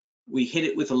 We hit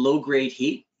it with a low grade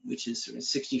heat, which is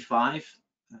 60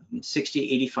 to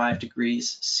 85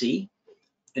 degrees C.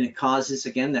 And it causes,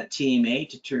 again, that TMA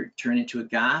to turn into a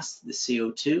gas. The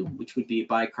CO2, which would be a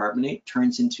bicarbonate,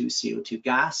 turns into CO2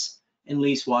 gas and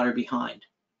leaves water behind.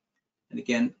 And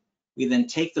again, we then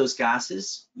take those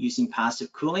gases using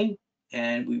passive cooling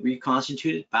and we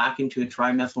reconstitute it back into a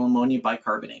trimethyl ammonium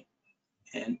bicarbonate.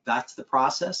 And that's the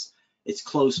process. It's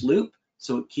closed loop,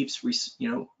 so it keeps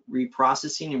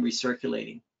reprocessing and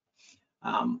recirculating.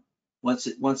 Once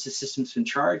the system's been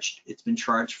charged, it's been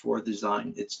charged for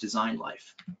its design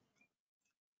life.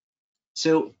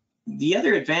 So the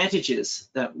other advantages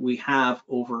that we have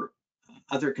over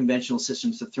other conventional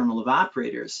systems of thermal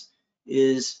evaporators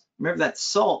is, remember that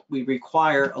salt, we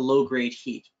require a low grade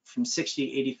heat from 60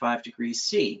 to 85 degrees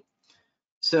C.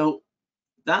 So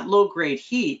that low grade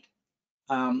heat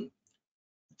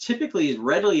typically is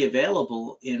readily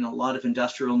available in a lot of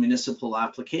industrial municipal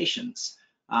applications.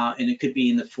 And it could be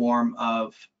in the form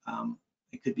of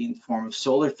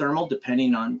solar thermal,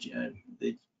 depending on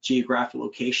the geographic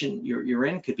location you're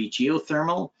in. It could be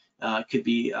geothermal, it could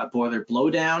be a boiler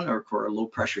blowdown or low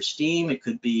pressure steam. It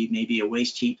could be maybe a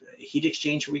waste heat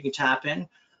exchanger we can tap in,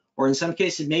 or in some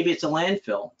cases maybe it's a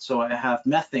landfill. So I have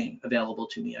methane available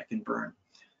to me I can burn.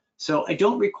 So I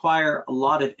don't require a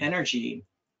lot of energy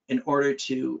in order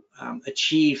to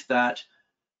achieve that,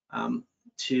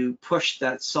 to push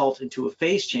that salt into a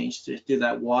phase change, to do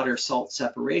that water salt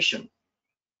separation.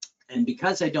 And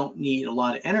because I don't need a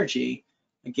lot of energy,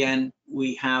 again,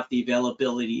 we have the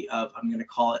availability of, I'm going to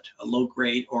call it a low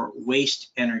grade or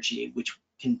waste energy, which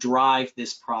can drive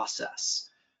this process.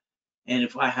 And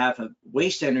if I have a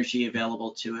waste energy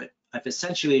available to it, I've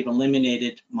essentially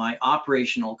eliminated my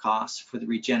operational costs for the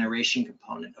regeneration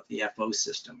component of the FO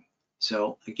system.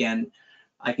 So again,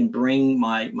 I can bring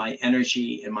my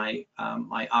energy and my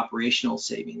operational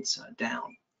savings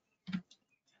down.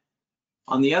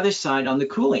 On the other side, on the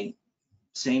cooling,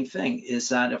 same thing, is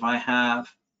that if I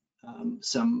have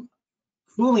some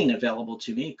cooling available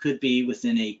to me, it could be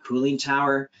within a cooling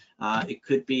tower, it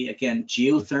could be, again,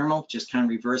 geothermal, just kind of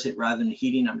reverse it. Rather than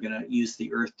heating, I'm going to use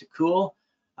the earth to cool.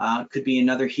 It could be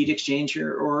another heat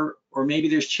exchanger, or maybe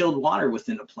there's chilled water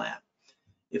within a plant.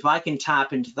 If I can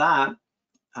tap into that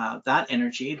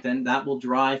energy, then that will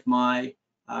drive my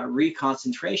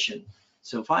reconcentration.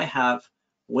 So if I have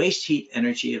waste heat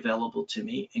energy available to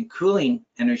me and cooling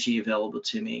energy available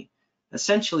to me,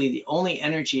 essentially the only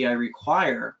energy I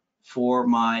require for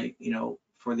my,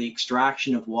 for the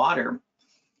extraction of water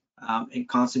and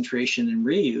concentration and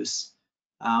reuse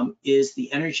is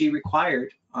the energy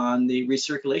required on the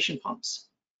recirculation pumps.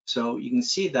 So you can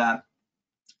see that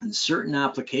in certain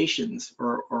applications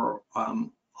or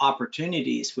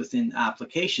opportunities within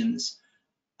applications,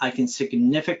 I can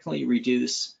significantly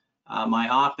reduce my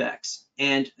OPEX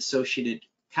and associated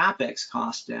CAPEX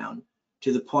costs down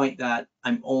to the point that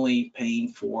I'm only paying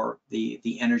for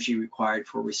the energy required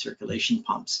for recirculation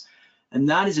pumps. And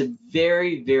that is a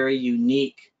very, very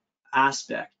unique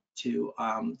aspect to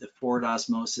the forward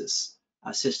osmosis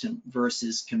system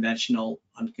versus conventional,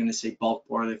 I'm going to say bulk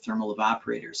boiler thermal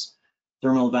evaporators.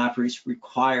 Thermal evaporators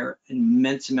require an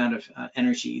immense amount of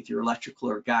energy, either electrical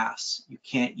or gas. You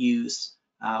can't use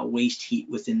waste heat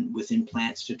within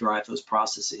plants to drive those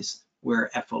processes,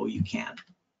 where FO you can.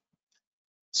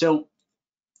 So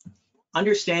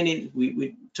understanding,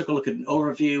 we took a look at an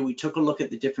overview, we took a look at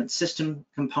the different system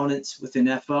components within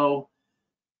FO.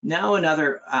 Now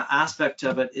another aspect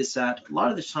of it is that a lot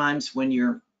of the times when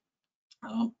you're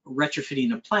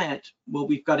retrofitting a plant, well,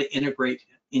 we've got to integrate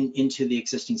into the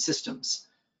existing systems.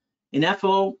 In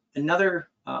FO, another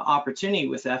opportunity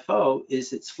with FO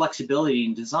is its flexibility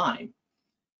in design,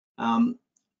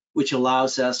 which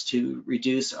allows us to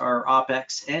reduce our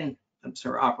OPEX and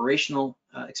operational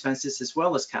expenses as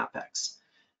well as CAPEX.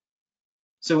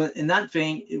 So in that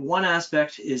vein, one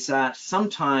aspect is that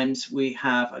sometimes we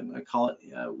have, I call it,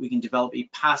 we can develop a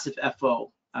passive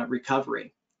FO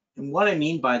recovery. And what I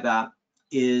mean by that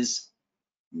is,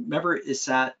 remember, is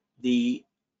that the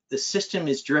system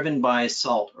is driven by a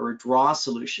salt or a draw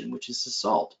solution, which is a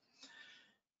salt.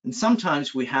 And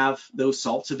sometimes we have those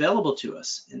salts available to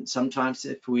us. And sometimes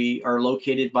if we are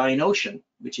located by an ocean,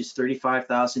 which is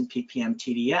 35,000 ppm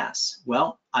TDS,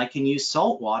 well, I can use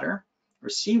salt water or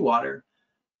seawater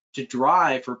to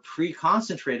drive or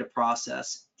pre-concentrate a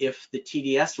process if the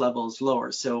TDS level is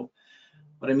lower. So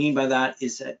what I mean by that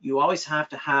is that you always have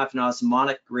to have an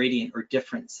osmotic gradient or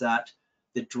difference, that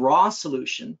the draw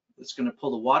solution that's going to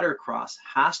pull the water across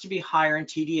has to be higher in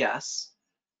TDS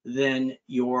than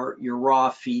your raw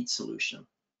feed solution.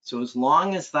 So as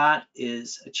long as that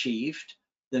is achieved,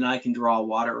 then I can draw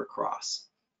water across.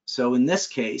 So in this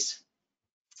case,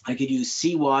 I could use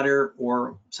seawater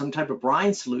or some type of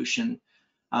brine solution.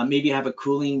 Maybe have a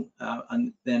cooling,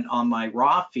 then on my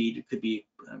raw feed, it could be,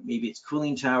 maybe it's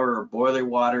cooling tower or boiler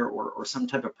water or some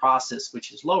type of process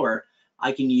which is lower.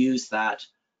 I can use that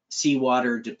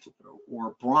seawater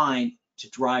or brine to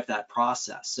drive that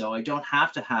process. So I don't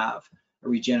have to have a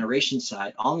regeneration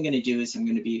side. All I'm going to do is I'm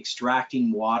going to be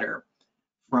extracting water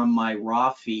from my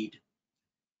raw feed.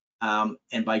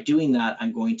 And by doing that,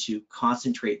 I'm going to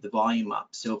concentrate the volume up.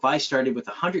 So if I started with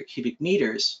 100 cubic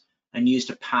meters and used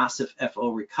a passive FO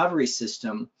recovery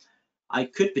system, I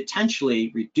could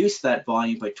potentially reduce that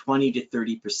volume by 20 to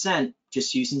 30%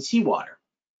 just using seawater.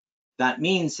 That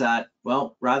means that,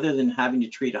 well, rather than having to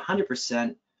treat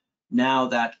 100%, now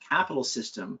that capital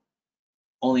system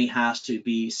only has to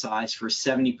be sized for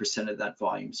 70% of that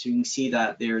volume. So you can see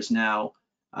that there's now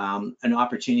an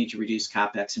opportunity to reduce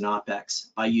CAPEX and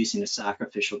OPEX by using a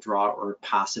sacrificial draw or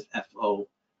passive FO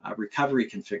recovery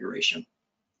configuration.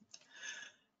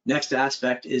 Next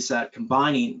aspect is that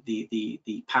combining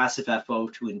the passive FO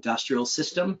to industrial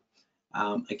system.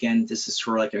 Again, this is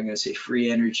for, like, I'm going to say,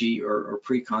 free energy or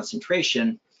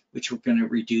pre-concentration, which we're going to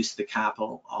reduce the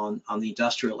capital on the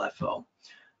industrial FO.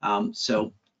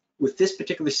 So with this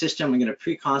particular system, I'm going to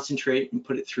pre-concentrate and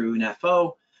put it through an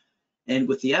FO. And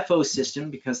with the FO system,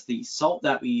 because the salt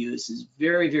that we use is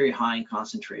very, very high in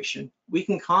concentration, we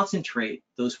can concentrate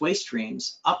those waste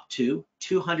streams up to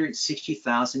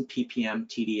 260,000 ppm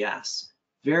TDS,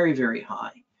 very, very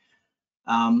high.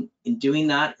 In doing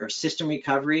that, our system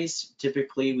recoveries,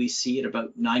 typically we see at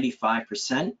about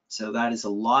 95%. So that is a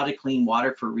lot of clean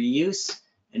water for reuse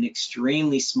and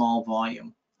extremely small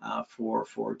volume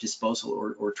for disposal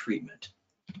or treatment.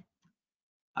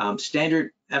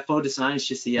 Standard FO design is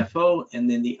just the FO, and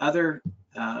then the other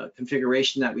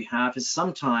configuration that we have is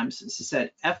sometimes, as I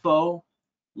said, FO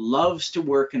loves to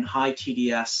work in high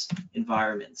TDS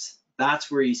environments. That's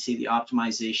where you see the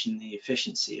optimization and the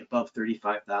efficiency above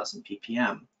 35,000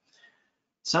 ppm.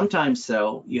 Sometimes,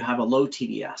 though, you have a low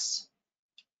TDS.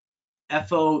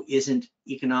 FO isn't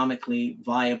economically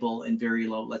viable and very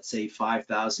low, let's say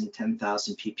 5,000,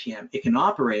 10,000 ppm. It can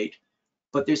operate,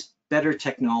 but there's better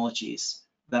technologies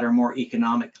that are more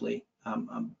economically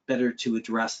better to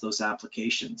address those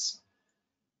applications.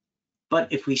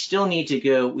 But if we still need to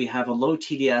go, we have a low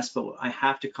TDS, but I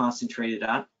have to concentrate it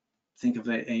up. Think of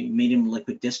a medium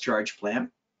liquid discharge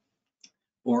plant,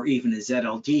 or even a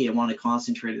ZLD, I want to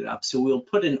concentrate it up. So we'll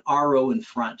put an RO in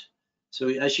front. So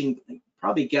as you can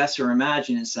probably guess or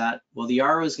imagine is that, well, the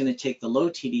RO is going to take the low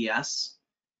TDS,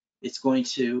 it's going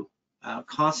to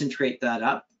concentrate that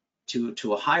up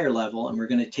to a higher level, and we're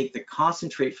going to take the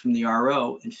concentrate from the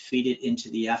RO and feed it into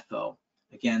the FO.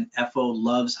 Again, FO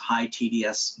loves high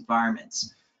TDS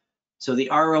environments. So the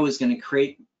RO is going to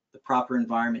create the proper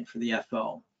environment for the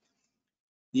FO.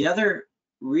 The other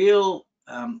real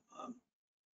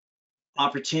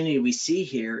opportunity we see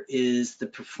here is the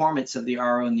performance of the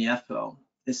RO and the FO,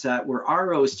 is that where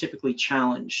RO is typically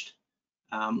challenged,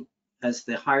 as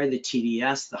the higher the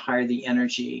TDS, the higher the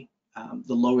energy,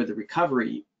 the lower the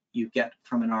recovery you get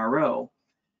from an RO,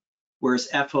 whereas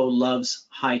FO loves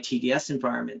high TDS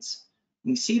environments.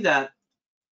 You can see that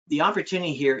the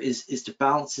opportunity here is to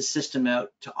balance the system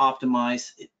out to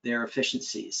optimize their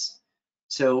efficiencies.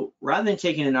 So rather than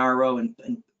taking an RO and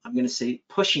I'm going to say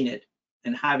pushing it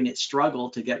and having it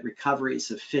struggle to get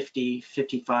recoveries of 50,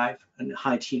 55 and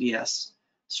high TDS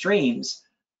streams,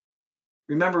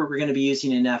 remember we're going to be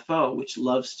using an FO which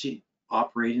loves to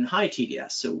operate in high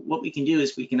TDS. So what we can do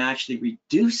is we can actually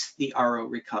reduce the RO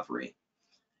recovery.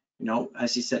 You know,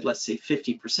 as you said, let's say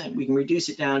 50%, we can reduce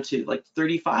it down to like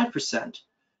 35%.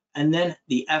 And then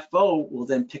the FO will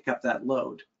then pick up that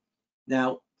load.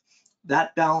 Now,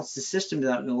 that balances the system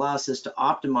out and allows us to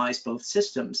optimize both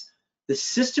systems. The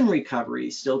system recovery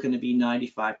is still going to be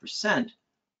 95%,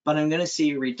 but I'm going to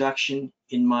see a reduction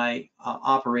in my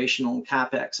operational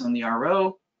CapEx on the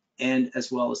RO and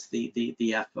as well as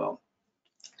the FO.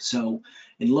 So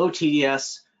in low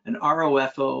TDS, an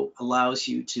ROFO allows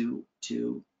you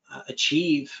to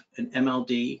achieve an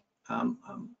MLD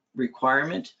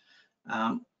requirement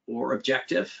or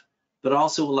objective, but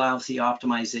also allows the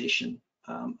optimization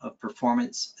of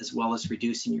performance as well as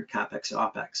reducing your CapEx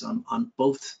OpEx on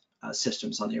both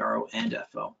systems, on the RO and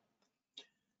FO.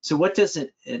 So what does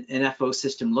an FO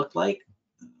system look like?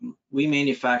 We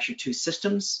manufacture two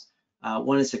systems.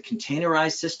 One is a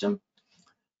containerized system,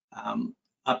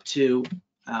 up to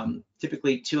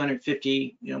typically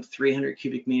 250, 300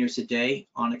 cubic meters a day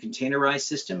on a containerized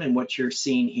system. And what you're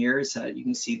seeing here is that you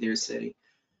can see there's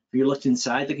if you looked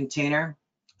inside the container,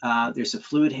 there's a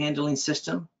fluid handling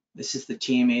system. This is the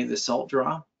TMA, the salt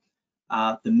draw,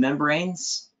 the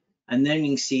membranes, and then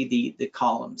you can see the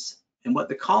columns. And what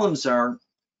the columns are,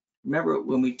 remember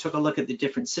when we took a look at the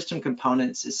different system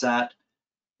components, is that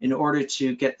in order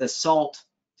to get the salt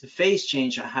to phase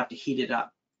change, I have to heat it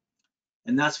up.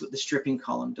 And that's what the stripping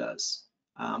column does.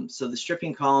 So the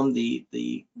stripping column,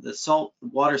 the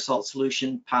water salt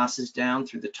solution passes down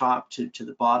through the top to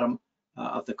the bottom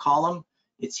of the column.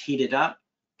 It's heated up,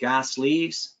 gas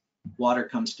leaves, water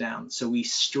comes down. So we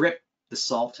strip the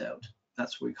salt out.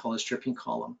 That's what we call a stripping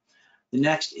column. The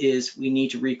next is we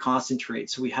need to reconcentrate.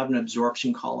 So we have an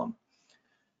absorption column.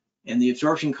 And the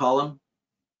absorption column,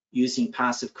 using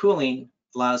passive cooling,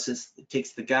 allows us, it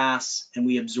takes the gas and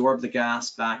we absorb the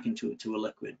gas back into a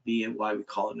liquid, via why we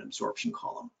call it an absorption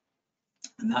column.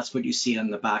 And that's what you see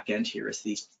on the back end here, is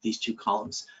these two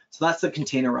columns. So that's the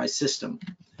containerized system.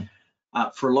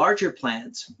 For larger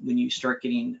plants, when you start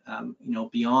getting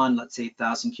beyond, let's say,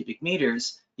 1,000 cubic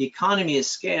meters, the economy of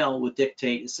scale would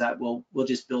dictate is that we'll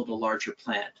just build a larger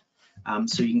plant.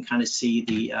 So you can kind of see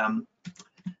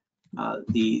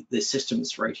the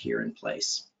systems right here in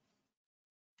place.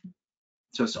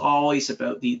 So it's always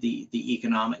about the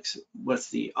economics. What's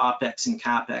the OpEx and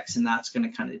CapEx, and that's going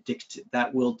to kind of dictate,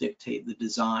 that will dictate the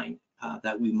design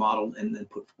that we model and then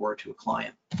put forward to a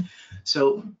client.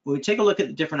 So when we take a look at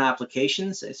the different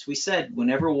applications, as we said,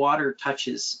 whenever water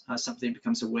touches something, it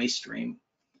becomes a waste stream.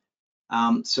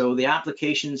 So the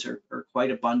applications are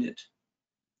quite abundant.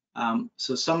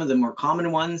 So some of the more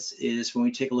common ones is when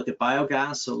we take a look at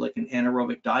biogas, so like an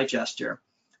anaerobic digester.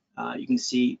 You can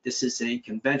see this is a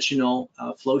conventional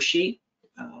flow sheet.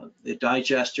 The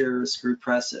digester, screw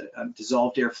press,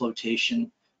 dissolved air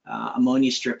flotation,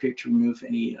 ammonia stripper to remove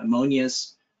any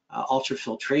ammonias,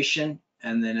 ultrafiltration,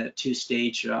 and then a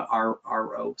two-stage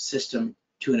RO system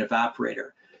to an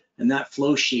evaporator. And that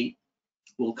flow sheet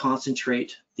will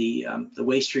concentrate the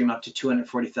waste stream up to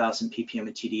 240,000 ppm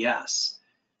of TDS.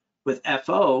 With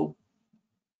FO,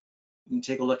 you can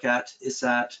take a look at is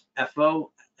that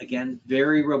FO, again,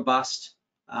 very robust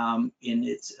in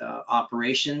its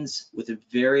operations with a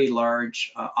very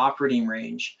large operating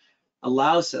range,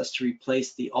 allows us to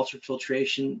replace the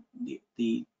ultrafiltration,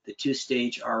 the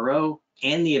two-stage RO,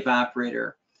 and the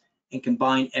evaporator, and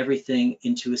combine everything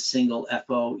into a single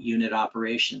FO unit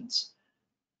operations.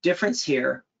 Difference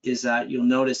here is that you'll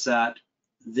notice that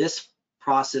this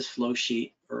process flow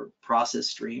sheet or process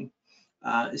stream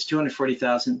is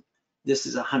 240,000. This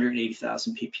is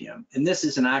 180,000 ppm. And this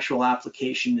is an actual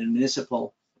application in a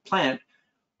municipal plant,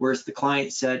 whereas the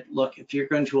client said, look, if you're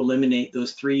going to eliminate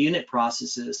those 3 unit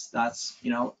processes, that's,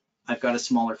 I've got a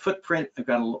smaller footprint, I've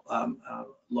got a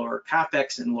lower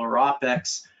CapEx and lower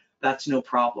OpEx, that's no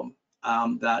problem.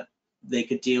 That they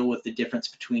could deal with the difference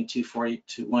between 240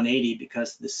 to 180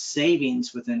 because the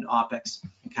savings within OPEX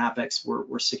and CAPEX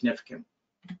were significant.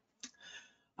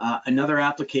 Another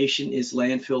application is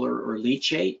landfill or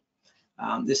leachate.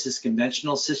 This is a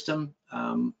conventional system.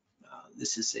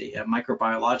 This is a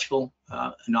microbiological,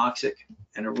 anoxic,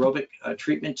 and aerobic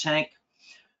treatment tank.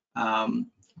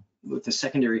 With the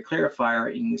secondary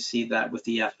clarifier, you can see that with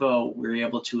the FO, we're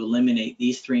able to eliminate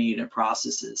these 3-unit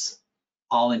processes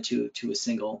all into a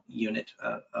single unit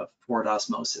of forward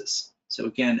osmosis. So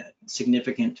again,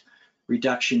 significant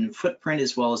reduction in footprint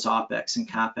as well as OPEX and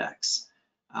CAPEX.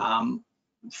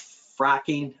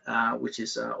 Fracking, which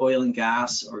is oil and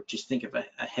gas, or just think of a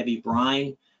heavy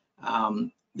brine.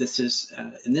 This is,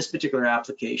 in this particular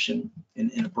application,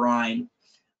 in a brine,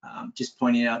 just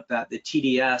pointing out that the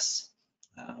TDS,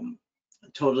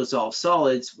 total dissolved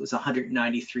solids, was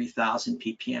 193,000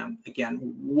 ppm. Again,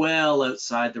 well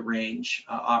outside the range,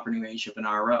 operating range of an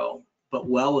RO, but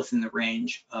well within the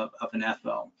range of an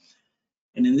FO.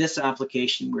 And in this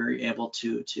application, we're able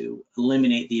to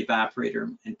eliminate the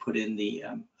evaporator and put in the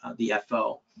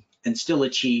FO and still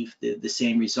achieve the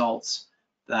same results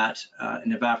that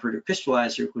an evaporator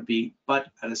crystallizer would be, but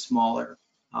at a smaller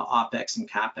OPEX and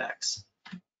CAPEX.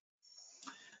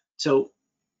 So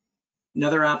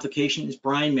another application is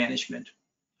brine management.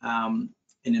 And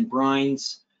in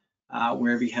brines,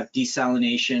 wherever you have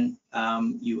desalination,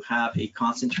 you have a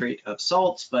concentrate of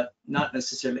salts, but not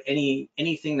necessarily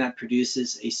anything that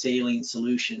produces a saline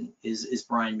solution is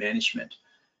brine management.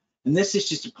 And this is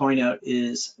just to point out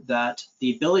is that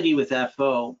the ability with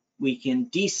FO, we can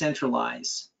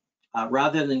decentralize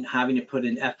rather than having to put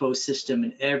an FO system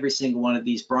in every single one of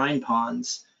these brine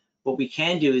ponds. What we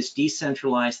can do is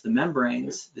decentralize the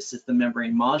membranes. This is the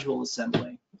membrane module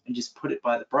assembly, and just put it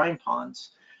by the brine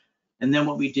ponds. And then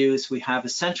what we do is we have a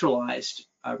centralized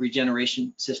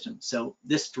regeneration system. So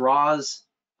this draws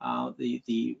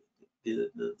the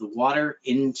water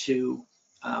into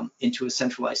a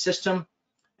centralized system,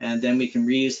 and then we can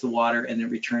reuse the water, and it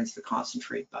returns the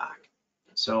concentrate back.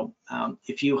 So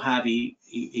if you have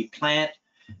a plant,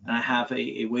 and I have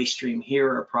a waste stream here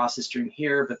or a process stream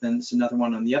here, but then there's another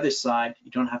one on the other side,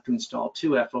 you don't have to install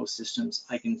 2 FO systems.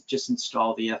 I can just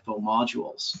install the FO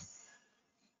modules.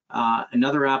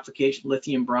 Another application,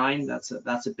 lithium brine, that's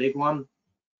a big one.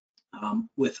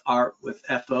 With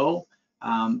FO,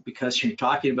 because you're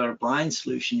talking about a brine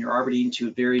solution, you're already into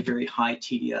a very, very high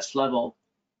TDS level.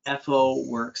 FO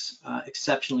works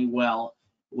exceptionally well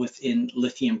within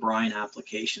lithium brine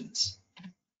applications.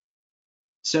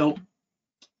 So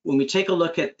when we take a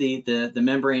look at the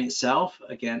membrane itself,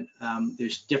 again,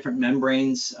 there's different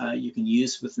membranes you can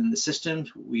use within the system.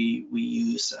 We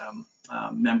use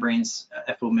membranes,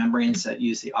 FO membranes that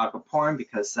use the aquaporin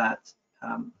because that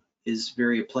is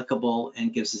very applicable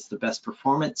and gives us the best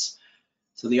performance.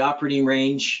 So the operating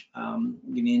range,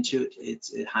 getting into it,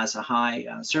 it has a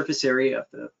high surface area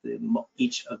of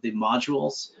each of the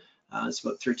modules. It's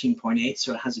about 13.8,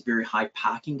 so it has a very high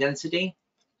packing density.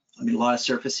 I mean, a lot of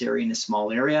surface area in a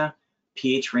small area.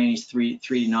 pH range 3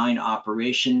 to 9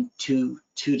 operation, 2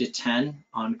 to 10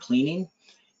 on cleaning.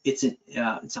 It's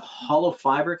a hollow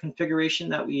fiber configuration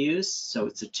that we use. So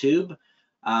it's a tube.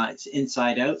 It's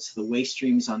inside out, so the waste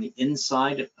stream is on the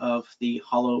inside of the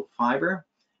hollow fiber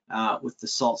with the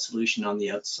salt solution on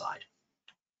the outside.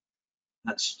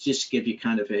 That's just to give you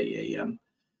kind of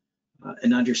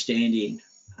an understanding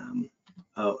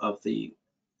of the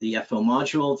FO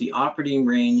module. The operating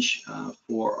range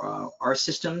for our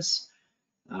systems,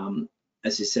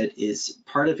 as I said, is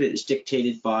part of it is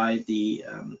dictated by the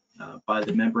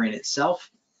membrane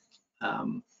itself.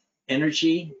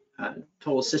 Energy,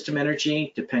 total system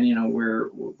energy, depending on where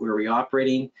we're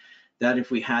operating. That if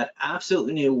we had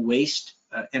absolutely no waste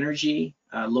energy,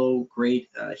 low grade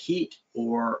heat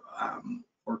or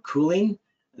cooling,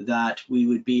 that we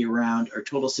would be around our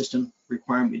total system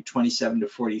requirement 27 to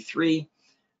 43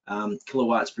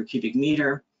 kilowatts per cubic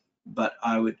meter. But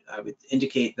I would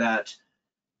indicate that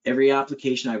every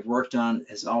application I've worked on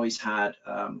has always had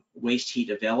waste heat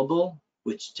available,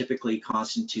 which typically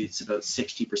constitutes about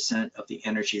 60% of the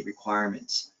energy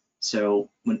requirements. So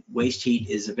when waste heat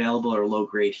is available or low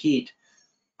grade heat,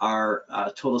 our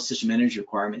total system energy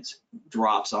requirements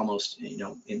drops almost,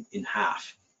 in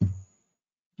half.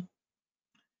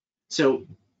 So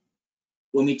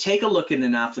when we take a look at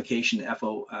an application,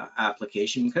 FO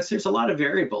application, because there's a lot of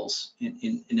variables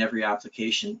in every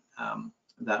application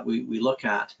that we look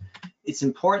at, it's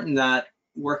important that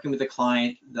working with a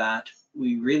client that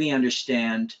we really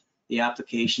understand the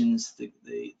applications,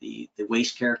 the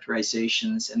waste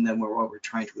characterizations, and then what we're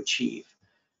trying to achieve.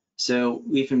 So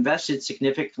we've invested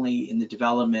significantly in the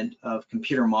development of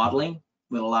computer modeling,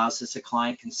 that allows us, a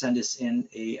client can send us in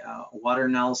a water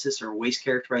analysis or waste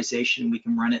characterization. We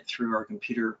can run it through our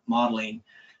computer modeling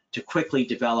to quickly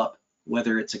develop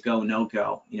whether it's a go, no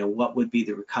go. You know, what would be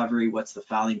the recovery, what's the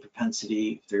fouling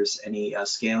propensity, if there's any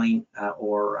scaling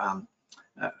or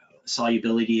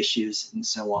solubility issues, and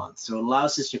so on. So it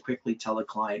allows us to quickly tell a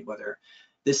client whether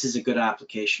this is a good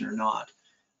application or not.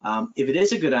 If it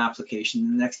is a good application,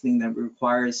 the next thing that we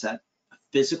require is that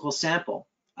physical sample.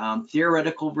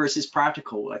 Theoretical versus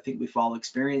practical, I think we've all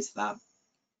experienced that,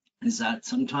 is that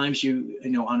sometimes you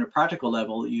know, on a practical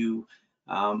level, you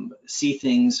see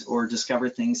things or discover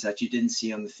things that you didn't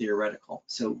see on the theoretical.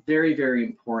 So very, very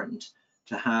important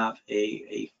to have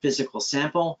a physical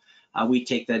sample. We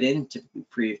take that in, typically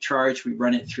free of charge. We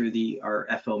run it through our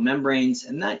FO membranes,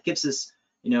 and that gives us,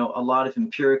 you know, a lot of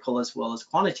empirical as well as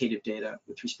quantitative data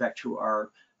with respect to our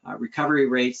recovery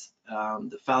rates,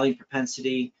 the fouling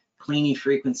propensity, cleaning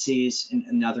frequencies,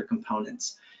 and other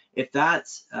components. If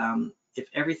that's if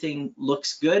everything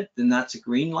looks good, then that's a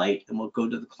green light, and we'll go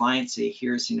to the client, say,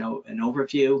 here's, you know, an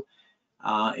overview.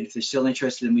 And if they're still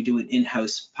interested, then we do an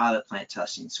in-house pilot plant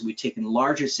testing. So we take in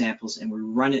larger samples and we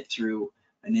run it through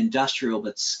an industrial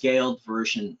but scaled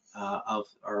version of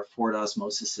our Ford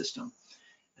Osmosis system.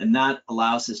 And that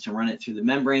allows us to run it through the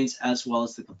membranes as well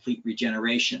as the complete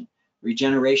regeneration.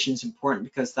 Regeneration is important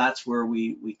because that's where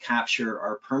we capture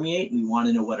our permeate. We want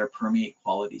to know what our permeate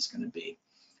quality is going to be.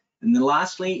 And then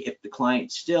lastly, if the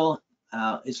client still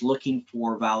is looking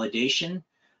for validation,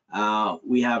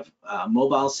 we have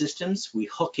mobile systems. We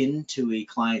hook into a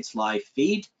client's live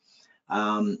feed,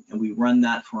 and we run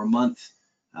that for a month,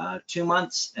 2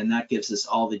 months, and that gives us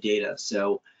all the data.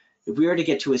 So if we were to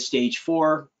get to a stage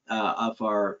 4 of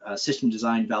our system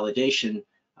design validation,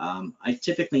 I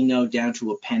typically know down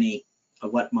to a penny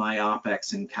of what my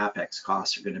OPEX and CAPEX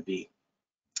costs are going to be.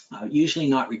 Usually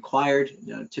not required.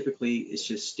 You know, typically it's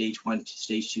just stage 1 to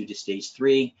stage 2 to stage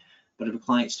 3. But if a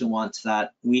client still wants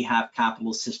that, we have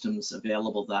capital systems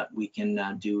available that we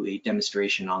can do a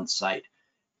demonstration on site.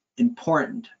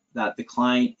 Important that the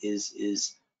client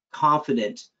is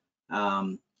confident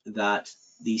that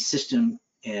the system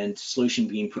and solution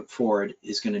being put forward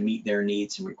is going to meet their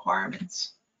needs and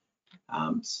requirements.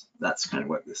 So that's kind of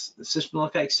what the system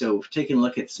looks like. So taking a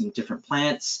look at some different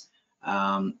plants.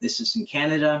 This is in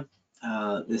Canada.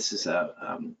 This is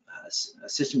a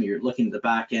system. You're looking at the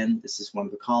back end. This is one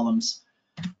of the columns.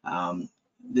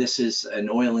 This is an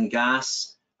oil and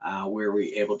gas where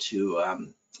we're able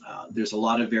to, there's a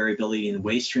lot of variability in the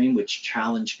waste stream, which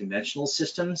challenge conventional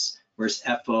systems, whereas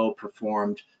FO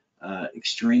performed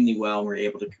extremely well. We're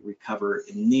able to recover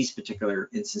in these particular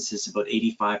instances about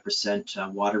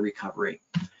 85% water recovery.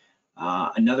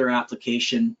 Another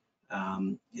application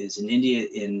is in India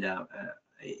in an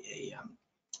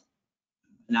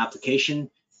application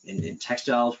in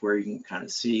textiles where you can kind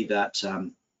of see that,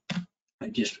 I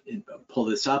just pull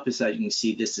this up, is that you can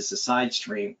see this is a side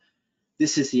stream.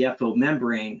 This is the FO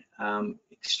membrane,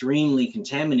 extremely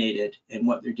contaminated, and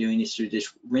what they're doing is they're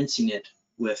just rinsing it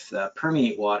with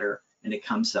permeate water, and it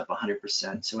comes up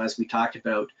 100%. So as we talked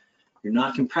about, you're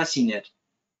not compressing it.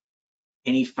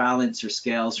 Any foulants or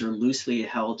scales are loosely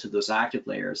held to those active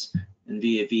layers, and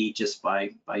via V, just by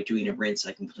doing a rinse,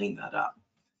 I can clean that up.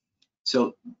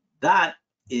 So that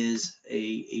is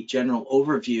a general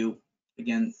overview.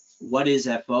 Again, what is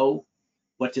FO?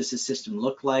 What does the system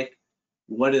look like?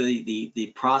 What are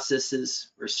the processes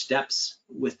or steps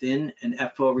within an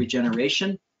FO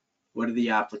regeneration? What are the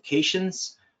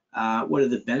applications? What are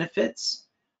the benefits?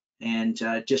 And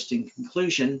just in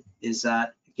conclusion is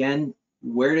that, again,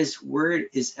 where is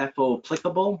FO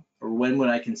applicable, or when would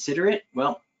I consider it?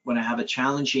 Well, when I have a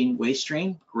challenging waste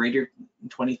stream greater than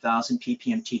 20,000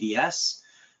 ppm TDS,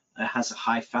 has a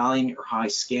high fouling or high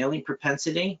scaling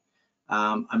propensity.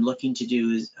 I'm looking to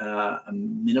do a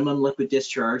minimum liquid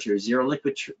discharge or zero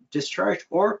liquid discharge,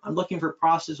 or I'm looking for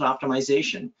process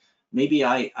optimization. Maybe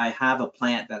I have a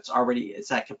plant that's already,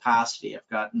 it's at capacity. I've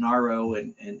got an RO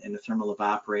and a thermal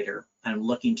evaporator, and I'm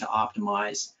looking to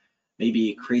optimize,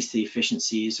 maybe increase the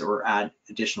efficiencies or add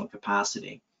additional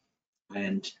capacity.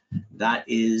 And that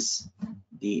is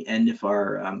the end of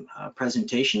our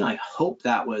presentation. I hope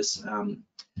that was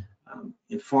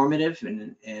informative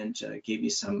and gave you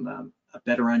some a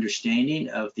better understanding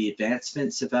of the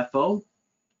advancements of FO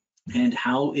and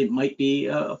how it might be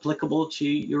applicable to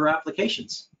your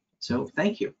applications. So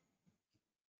thank you.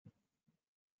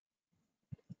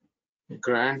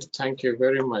 Grant, thank you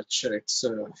very much. It's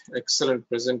an excellent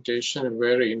presentation and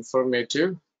very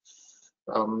informative.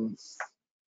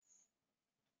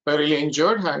 I really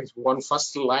enjoyed one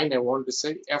first line I want to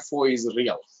say, FO is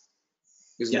real.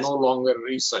 It's Yes. no longer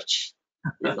research,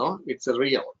 it's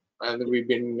real. And we've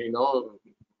been,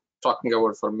 talking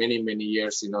about for many, many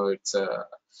years, it's a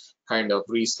kind of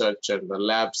research and the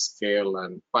lab scale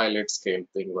and pilot scale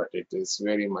thing, but it is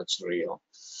very much real.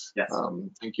 Yes.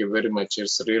 Thank you very much.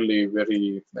 It's really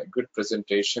very good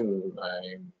presentation.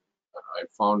 I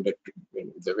found it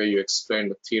the way you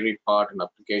explained the theory part and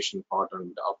application part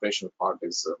and the operational part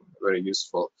is very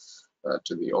useful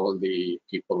to all the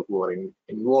people who are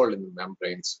involved in the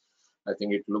membranes. I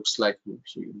think it looks like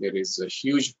there is a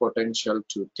huge potential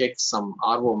to take some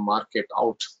RO market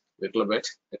out a little bit,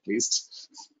 at least,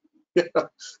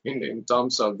 in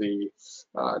terms of the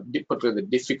particularly the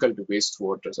difficult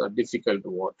wastewaters or difficult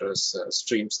waters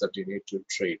streams that you need to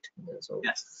treat. So,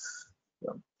 yes.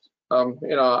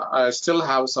 I still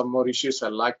have some more issues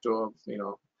I'd like to,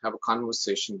 have a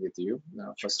conversation with you.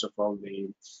 First of all,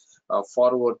 the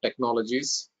forward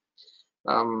technologies.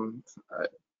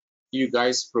 You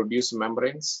guys produce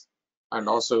membranes and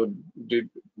also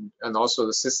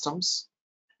the systems.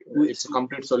 It's a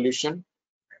complete solution.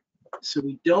 So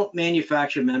we don't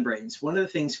manufacture membranes. One of the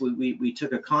things we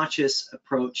took a conscious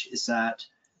approach is that,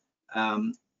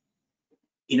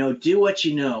 do what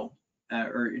you know,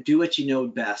 or do what you know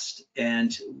best.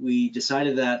 And we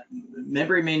decided that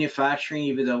membrane manufacturing,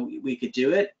 even though we could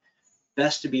do it,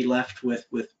 best to be left with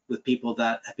people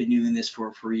that have been doing this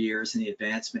for years and the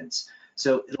advancements.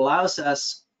 So it allows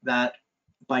us that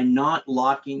by not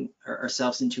locking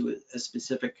ourselves into a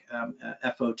specific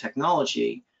FO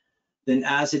technology, then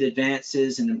as it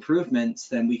advances and improvements,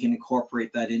 then we can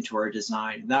incorporate that into our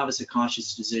design. And that was a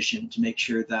conscious decision to make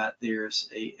sure that there's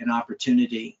an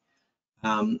opportunity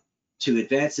to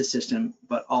advance the system,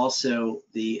 but also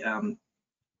the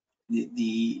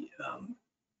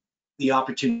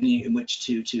opportunity in which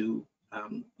to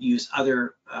use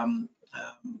other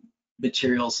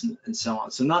materials and so on.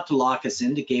 So not to lock us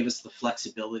in, it gave us the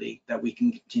flexibility that we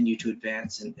can continue to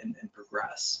advance and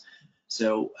progress.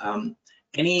 So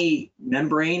any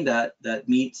membrane that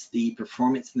meets the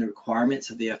performance and the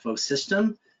requirements of the FO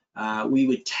system, we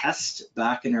would test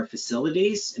back in our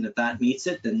facilities, and if that meets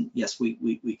it, then yes,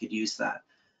 we could use that.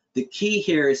 The key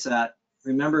here is that,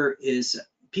 remember, is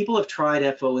people have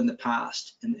tried FO in the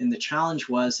past, and the challenge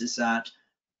is that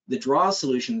the draw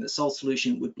solution, the salt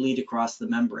solution, would bleed across the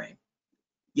membrane.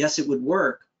 Yes, it would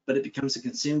work, but it becomes a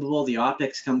consumable, the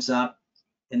optics comes up,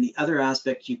 and the other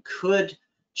aspect, you could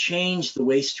change the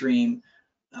waste stream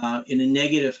in a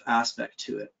negative aspect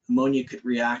to it. Ammonia could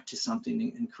react to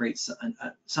something and create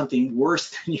something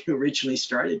worse than you originally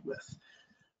started with.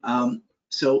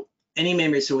 So any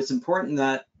membrane, so it's important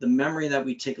that the membrane that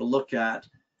we take a look at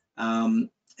and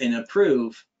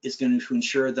approve is going to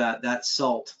ensure that that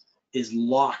salt is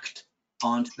locked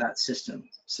onto that system.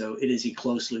 So it is a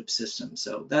closed loop system.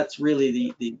 So that's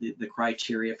really the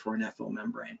criteria for an FO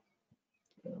membrane.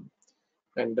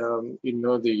 And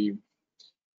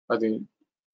I think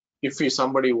if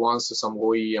somebody wants, some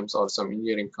OEMs or some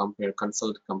engineering company or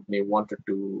consult company wanted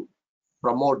to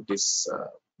promote this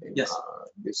yes.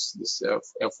 this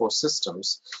FO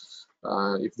systems,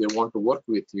 if they want to work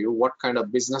with you, what kind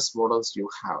of business models you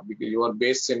have? Because you are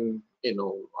based in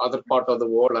other part of the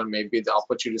world, and maybe the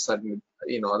opportunities are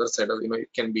in other side of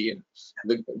it can be in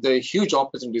the huge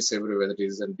opportunities everywhere. That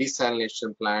is in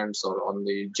desalination plants or on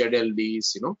the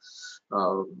ZLDs,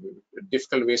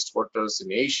 difficult wastewaters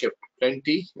in Asia,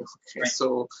 plenty. Okay. Right.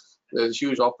 So the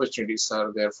huge opportunities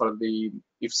are there for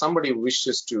if somebody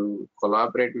wishes to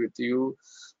collaborate with you.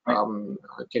 Can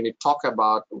you talk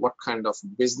about what kind of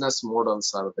business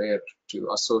models are there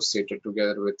to associate it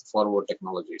together with forward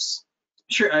technologies?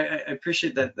 Sure, I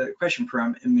appreciate that question,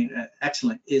 Param. I mean,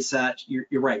 excellent. Is that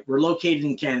you're right? We're located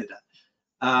in Canada,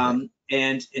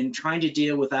 and in trying to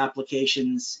deal with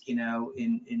applications,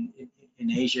 in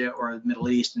Asia or the Middle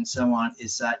East and so on,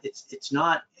 is that it's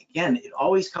not. Again, it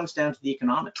always comes down to the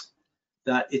economics.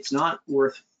 That it's not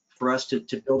worth for us to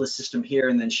build a system here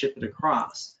and then ship it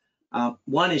across.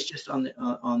 One is just on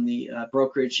the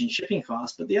brokerage and shipping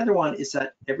costs, but the other one is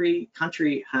that every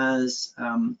country has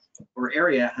or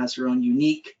area has their own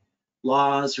unique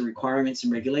laws or requirements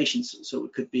and regulations. So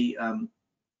it could be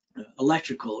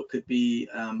electrical, it could be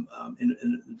an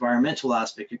environmental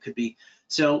aspect, it could be.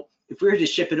 So if we were to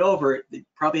ship it over, they'd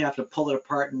probably have to pull it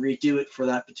apart and redo it for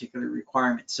that particular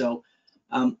requirement. So,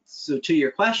 so to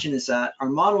your question is that our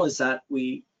model is that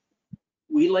we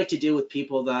like to deal with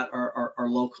people that are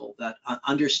local, that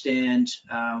understand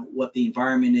what the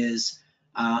environment is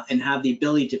and have the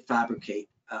ability to fabricate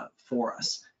for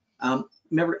us.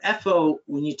 Remember, FO,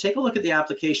 when you take a look at the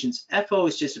applications, FO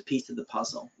is just a piece of the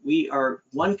puzzle. We are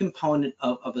one component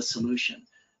of a solution.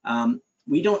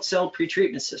 We don't sell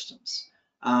pretreatment systems.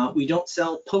 We don't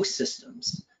sell post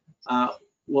systems.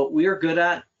 What we're good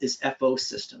at is FO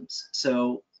systems.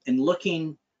 So in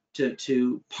looking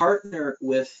to partner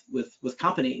with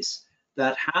companies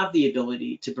that have the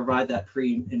ability to provide that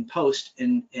pre and post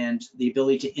and the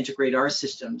ability to integrate our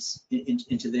systems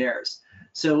into theirs.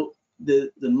 So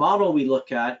the model we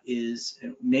look at is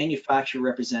a manufacturer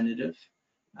representative,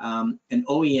 an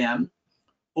OEM,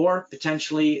 or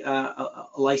potentially a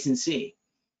licensee.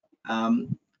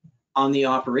 On the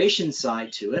operations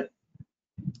side to it,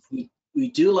 we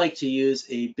do like to use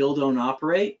a build, own,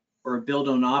 operate or a build,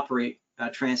 own, operate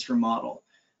transfer model.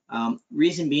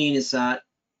 Reason being is that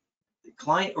the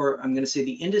client, or I'm going to say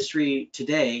the industry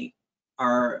today,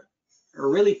 are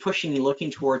really pushing and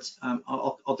looking towards,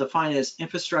 I'll define it as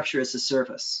infrastructure as a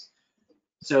service.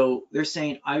 So they're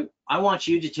saying, I want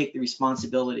you to take the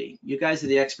responsibility. You guys are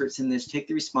the experts in this. Take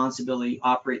the responsibility,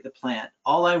 operate the plant.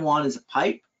 All I want is a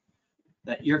pipe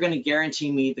that you're going to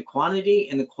guarantee me the quantity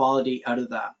and the quality out of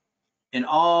that. And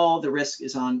all the risk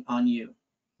is on you.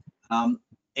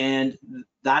 And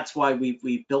that's why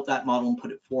we built that model and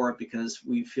put it forward, because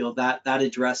we feel that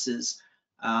addresses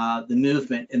the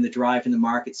movement and the drive in the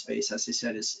market space. As I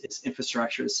said, is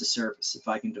infrastructure as a service, if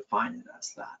I can define it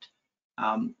as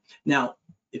that. Now,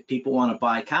 if people want to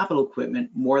buy capital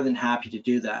equipment, more than happy to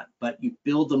do that. But you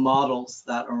build the models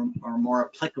that are more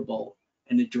applicable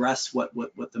and address what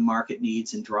the market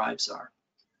needs and drives are.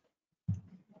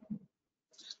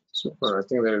 Super. I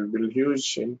think there will be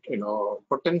huge,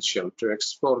 potential to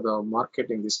explore the market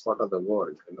in this part of the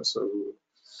world. So,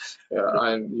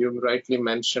 and you rightly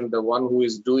mentioned the one who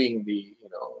is doing the,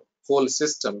 whole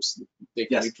systems. They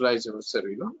can utilize your,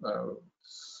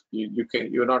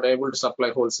 you're not able to supply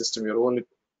whole system. You're only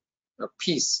a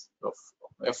piece of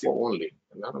FO only.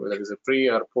 Whether it's a pre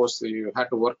or post, you had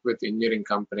to work with engineering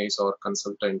companies or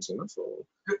consultants. So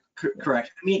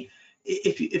correct. I mean,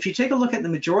 if you take a look at the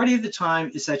majority of the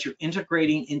time is that you're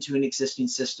integrating into an existing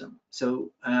system.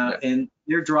 So and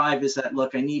your drive is that,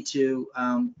 look, I need to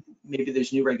maybe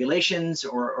there's new regulations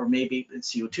or maybe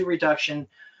it's CO2 reduction,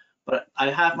 but I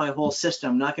have my whole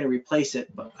system. I'm not going to replace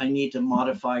it, but I need to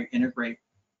modify or integrate.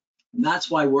 And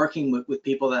that's why working with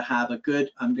people that have a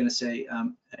good, I'm going to say,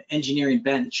 engineering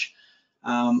bench,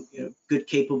 good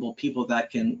capable people that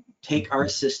can take our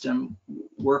system,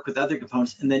 work with other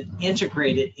components, and then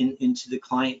integrate it into the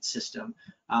client system.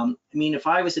 I mean, if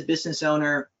I was a business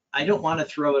owner, I don't want to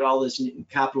throw out all this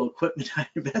capital equipment I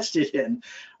invested in.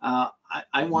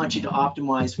 I want you to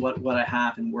optimize what I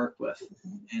have and work with.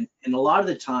 And a lot of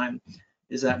the time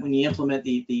is that when you implement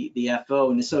the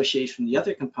FO in association with the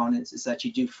other components, is that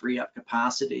you do free up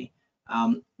capacity.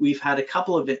 We've had a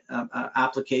couple of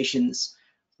applications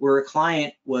where a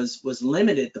client was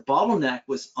limited. The bottleneck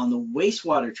was on the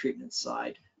wastewater treatment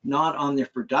side, not on their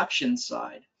production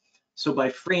side. So by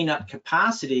freeing up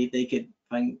capacity, they could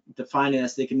define it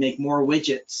as they can make more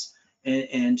widgets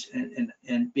and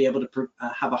be able to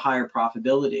have a higher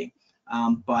profitability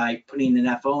by putting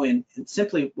an FO in. And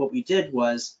simply what we did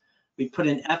was we put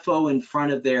an FO in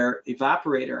front of their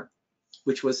evaporator,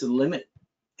 which was the limit.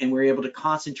 And we were able to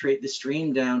concentrate the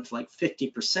stream down to like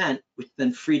 50%, which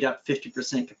then freed up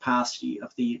 50% capacity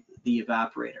of the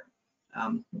evaporator.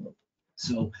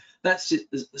 So that's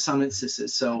just some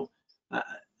instances. So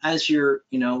as you're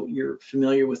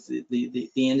familiar with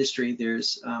the industry,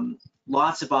 there's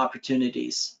lots of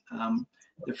opportunities.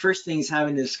 The first thing is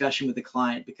having a discussion with the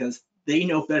client, because they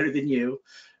know better than you.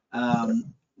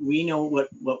 We know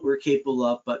what we're capable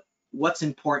of, but what's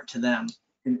important to them.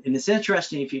 And it's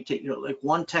interesting if you take, like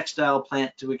one textile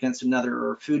plant to against another,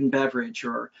 or food and beverage,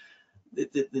 or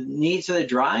the needs of the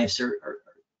drives are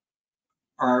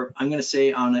I'm going to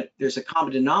say there's a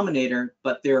common denominator,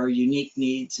 but there are unique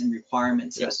needs and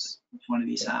requirements that each one of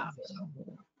these have.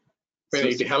 Well,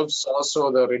 it helps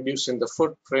also the reducing the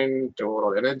footprint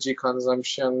or energy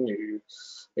consumption.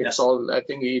 It's all, I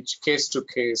think, each case to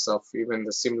case of even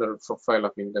the similar profile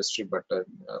of industry, but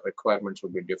requirements will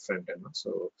be different.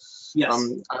 So,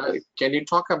 can you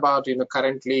talk about,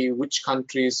 currently which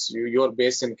countries you're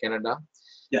based in Canada?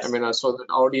 Yes. I mean, so that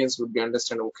audience would be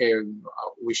understand. Okay,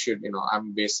 we should,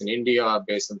 I'm based in India,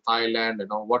 based in Thailand.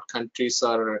 What countries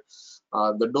are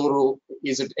the door?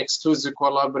 Is it exclusive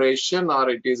collaboration, or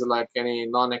it is like any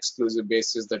non-exclusive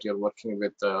basis that you're working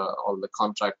with all the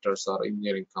contractors or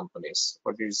engineering companies?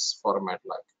 What is format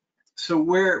like? So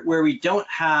where we don't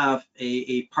have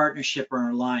a partnership or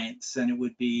an alliance, then it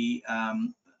would be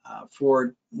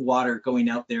Ford Water going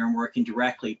out there and working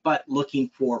directly, but looking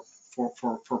for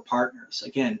for partners.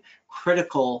 Again,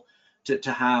 critical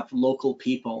to have local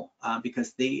people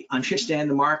because they understand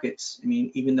the markets. I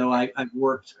mean, even though I've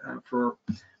worked for,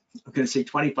 I'm going to say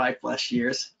 25 plus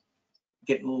years,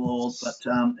 getting a little old, but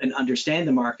and understand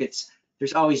the markets,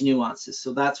 there's always nuances.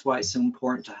 So that's why it's so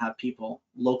important to have people,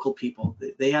 local people.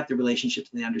 They have the relationships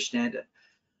and they understand it.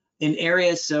 In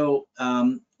areas, so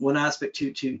one aspect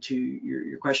to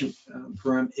your question,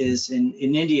 Param, is in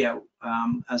India,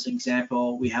 as an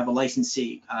example, we have a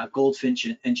licensee, Goldfinch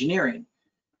Engineering.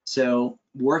 So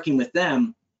working with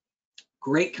them,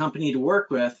 great company to work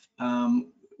with,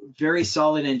 very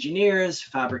solid engineers,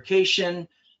 fabrication,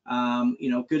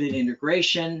 good at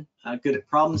integration, good at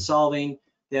problem solving.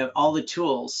 They have all the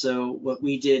tools. So what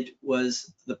we did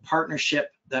was the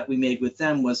partnership that we made with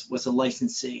them was a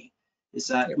licensee. Is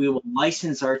that we will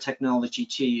license our technology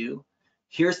to you.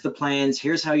 Here's the plans.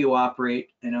 Here's how you operate.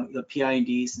 The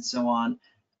PIDs and so on,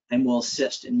 and we'll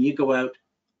assist. And you go out.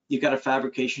 You got a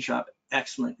fabrication shop.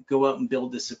 Excellent. Go out and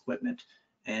build this equipment,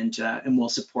 and we'll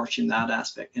support you in that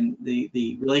aspect. And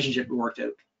the relationship worked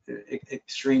out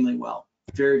extremely well.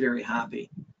 Very, very happy.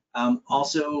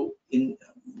 Also,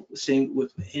 same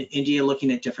with India, looking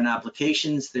at different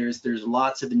applications. There's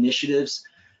lots of initiatives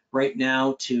right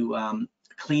now to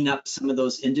clean up some of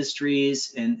those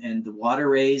industries and the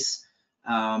waterways.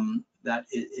 That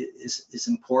is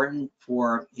important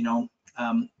for,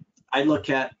 I look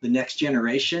at the next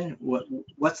generation.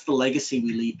 What's the legacy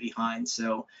we leave behind?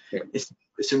 So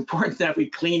it's important that we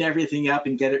clean everything up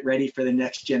and get it ready for the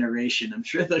next generation. I'm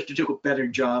sure they'll do a better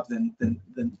job than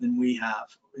we have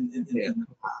in the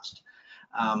past.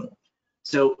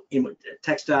 So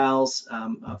textiles,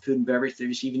 food and beverage,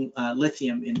 there's even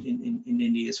lithium in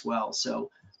India as well. So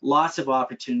lots of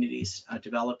opportunities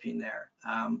developing there.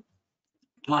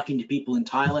 Talking to people in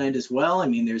Thailand as well. I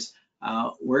mean, there's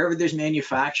wherever there's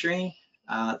manufacturing,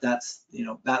 that's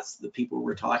the people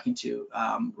we're talking to.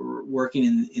 We're working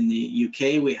in the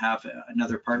UK. We have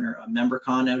another partner, a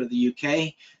MemberCon out of the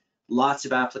UK. Lots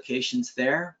of applications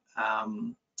there.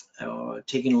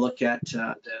 Taking a look at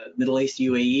the Middle East,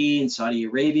 UAE, and Saudi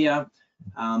Arabia.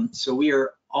 So we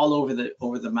are all over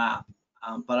the map.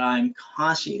 But I'm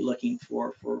constantly looking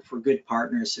for good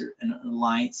partners and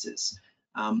alliances.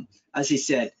 As I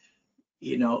said,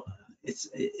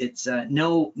 it's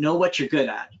know what you're good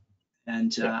at,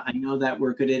 and I know that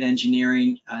we're good at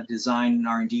engineering, design, and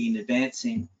R&D, and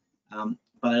advancing.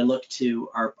 But I look to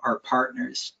our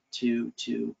partners to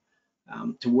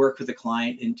work with the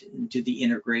client and do the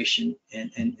integration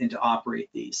and to operate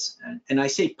these. And I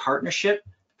say partnership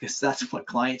because that's what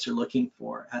clients are looking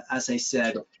for. As I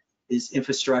said, is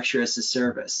infrastructure as a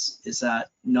service. Is that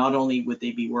not only would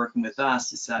they be working with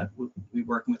us, is that we'll be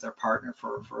working with our partner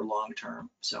for long term.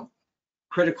 So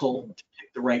critical to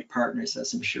pick the right partners,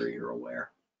 as I'm sure you're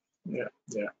aware. Yeah,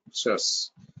 sure.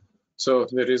 So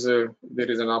there is an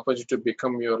opportunity to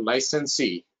become your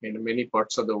licensee in many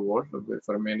parts of the world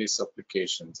for many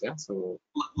applications. Yeah. So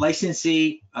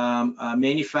licensee,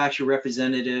 manufacturer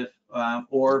representative,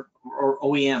 or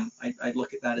OEM. I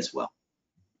look at that as well.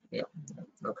 Yeah.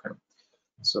 Okay.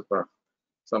 Super.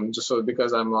 So I'm just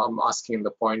because I'm asking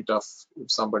the point of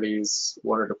if somebody is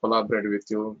wanted to collaborate with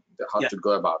you, how to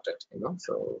go about it.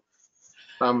 So.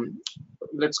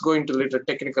 Let's go into little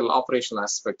technical operational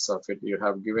aspects of it. You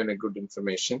have given a good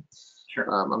information. Sure.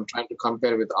 I'm trying to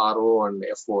compare with RO and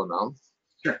FO now.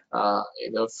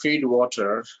 Sure. Feed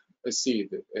water, see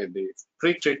the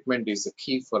pre-treatment is the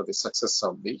key for the success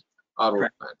of the RO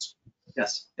Correct. plant.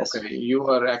 Yes. Okay. You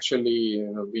are actually,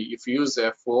 if you use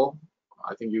FO,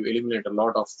 I think you eliminate a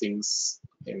lot of things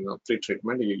in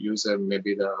pre-treatment. You use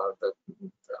maybe the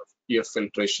UF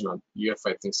filtration or UF,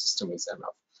 I think, system is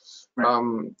enough.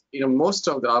 Right. Most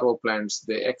of the RO plants,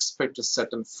 they expect a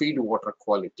certain feed water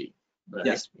quality, right?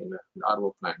 Yes. In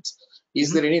RO plants.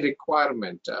 Is there any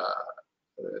requirement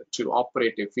to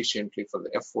operate efficiently for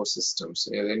the FO systems?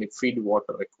 Any feed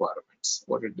water requirements?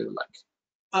 What it is like?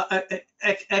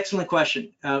 Excellent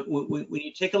question. When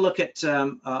you take a look at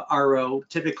RO,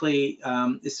 typically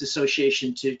it's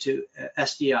association to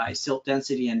SDI, silt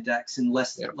density index, and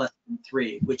less than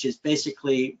 3, which is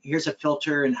basically here's a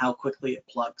filter and how quickly it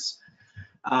plugs.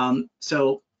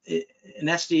 So an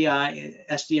SDI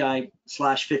 /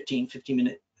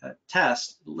 15-minute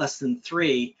test, less than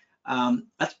 3,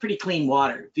 that's pretty clean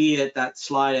water. Via that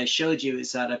slide I showed you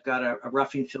is that I've got a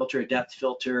roughing filter, a depth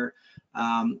filter,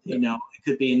 it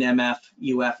could be an MF,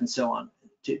 UF, and so on.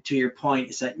 To your point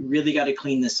is that you really got to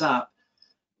clean this up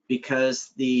because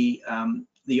the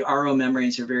RO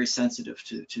membranes are very sensitive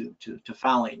to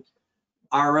fouling.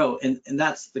 RO, and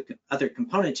that's the other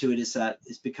component to it is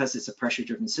because it's a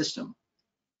pressure-driven system.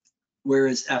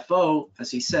 Whereas FO, as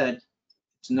he said,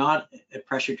 it's not a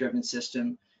pressure-driven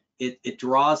system. It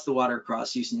draws the water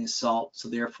across using the salt, so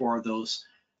therefore those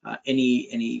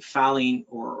any fouling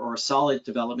or solid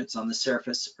developments on the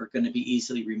surface are going to be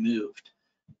easily removed.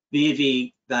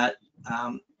 VV, that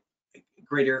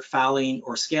greater fouling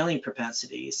or scaling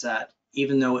propensities, that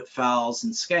even though it fouls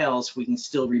and scales, we can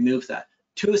still remove that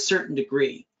to a certain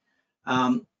degree.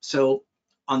 So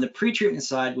on the pretreatment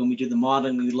side, when we do the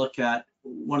modeling, we look at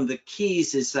one of the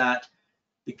keys is that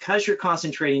because you're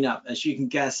concentrating up, as you can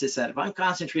guess, is that if I'm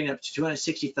concentrating up to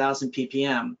 260,000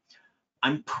 ppm,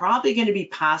 I'm probably going to be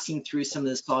passing through some of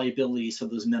the solubilities of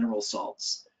those mineral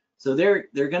salts. So they're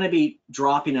going to be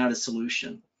dropping out of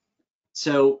solution.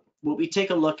 So what we take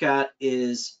a look at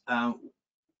is,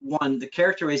 one, the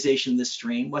characterization of the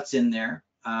stream, what's in there.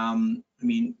 I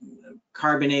mean,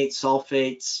 carbonate,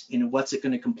 sulfates, what's it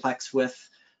going to complex with?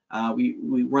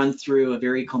 We run through a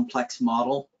very complex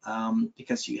model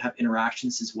because you have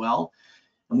interactions as well.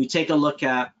 And we take a look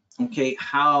at, okay,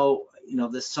 how,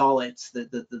 the solids,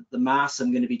 the mass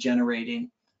I'm going to be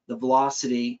generating, the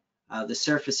velocity, the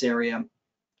surface area,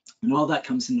 and all that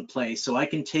comes into play. So I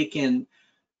can take in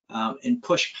and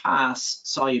push past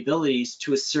solubilities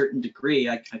to a certain degree.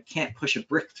 I can't push a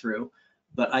brick through,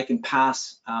 but I can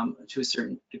pass to a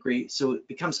certain degree. So it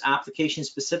becomes application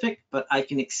specific, but I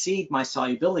can exceed my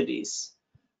solubilities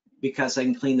because I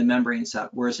can clean the membranes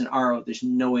up. Whereas in RO, there's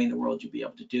no way in the world you'd be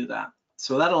able to do that.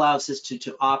 So that allows us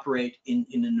to operate in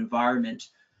an environment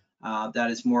that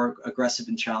is more aggressive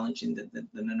and challenging than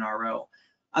an RO.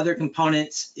 Other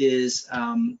components is,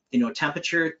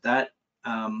 temperature. That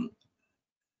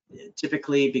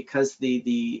typically, because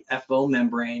the FO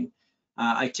membrane,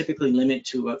 I typically limit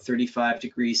to about 35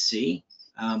 degrees C.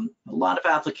 A lot of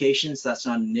applications, that's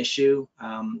not an issue.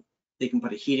 They can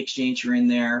put a heat exchanger in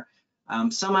there.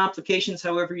 Some applications,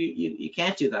 however, you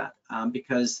can't do that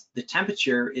because the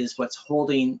temperature is what's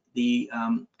holding the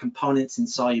components in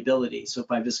solubility. So if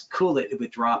I just cool it, it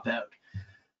would drop out.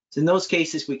 So in those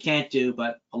cases, we can't do,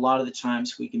 but a lot of the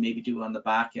times we can maybe do on the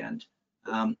back end.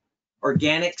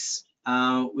 Organics,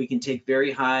 we can take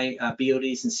very high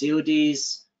BODs and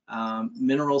CODs,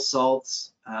 mineral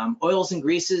salts, oils and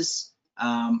greases.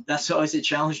 That's always a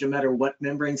challenge no matter what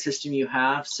membrane system you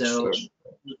have. So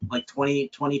Sure. like 20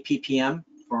 ppm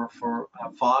for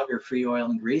fog or free oil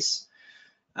and grease.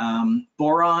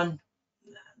 Boron,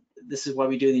 this is why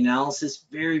we do the analysis.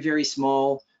 Very, very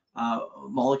small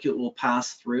molecule will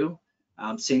pass through.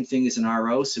 Same thing as an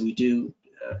RO, so we do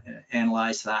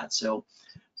analyze that. So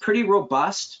pretty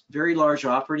robust, very large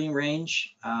operating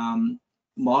range.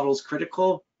 Model's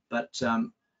critical, but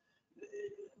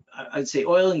I'd say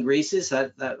oil and greases,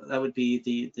 that would be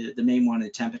the main one, the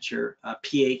temperature,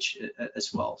 pH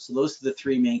as well. So those are the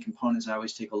three main components I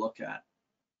always take a look at.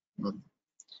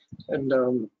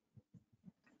 And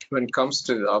when it comes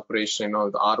to the operation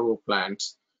of the RO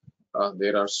plants,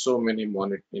 there are so many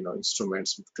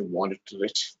instruments to monitor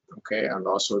it, okay, and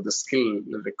also the skill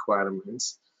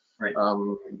requirements. Right.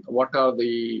 What are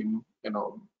the,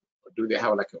 do they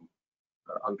have like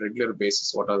on regular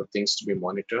basis, what are the things to be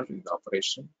monitored in the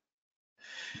operation?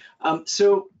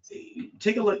 So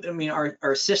take a look. I mean,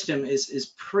 our system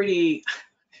is pretty,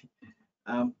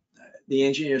 the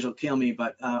engineers will kill me,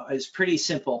 but it's pretty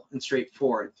simple and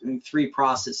straightforward. I mean, three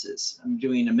processes. I'm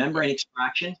doing a membrane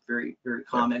extraction, very, very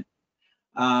common.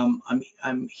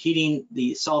 I'm heating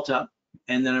the salt up,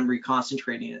 and then I'm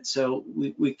reconcentrating it. So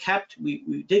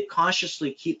we did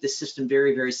consciously keep the system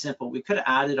very, very simple. We could have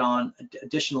added on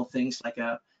additional things like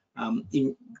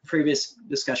in previous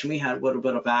discussion we had, what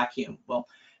about a vacuum? Well,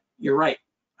 you're right.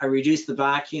 I reduced the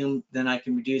vacuum, then I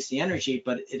can reduce the energy,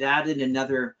 but it added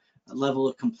another level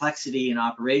of complexity in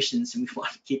operations, and we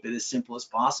want to keep it as simple as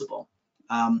possible.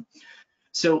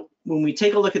 So when we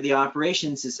take a look at the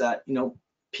operations, is that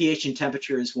pH and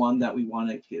temperature is one that we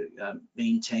want to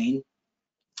maintain.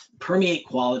 Permeate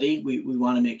quality, we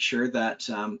want to make sure that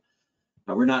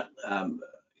we're not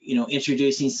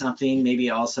introducing something, maybe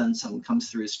all of a sudden something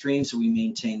comes through a stream, so we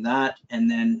maintain that, and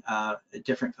then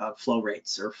different flow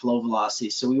rates or flow velocity.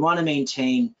 So we want to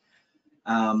maintain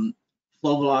flow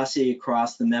velocity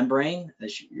across the membrane,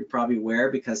 as you're probably aware,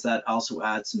 because that also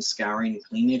adds some scouring and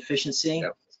cleaning efficiency.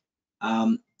 Yep.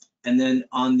 And then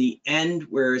on the end,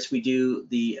 whereas we do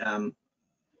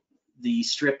the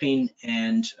stripping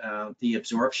and the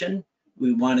absorption,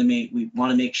 we want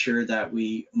to make sure that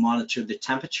we monitor the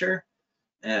temperature,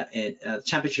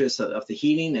 temperatures of the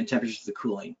heating and temperatures of the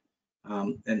cooling,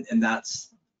 and that's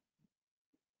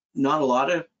not a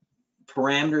lot of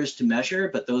parameters to measure,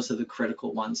 but those are the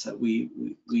critical ones that we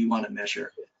want to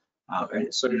measure.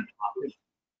 So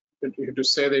to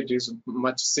say that it is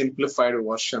much simplified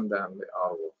version than the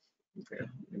RO, okay,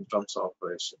 in terms of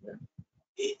operation.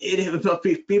 Yeah.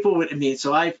 People would, I mean,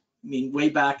 so I mean, way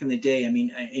back in the day, I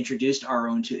mean, I introduced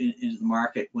RO into the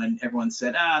market when everyone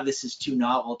said, this is too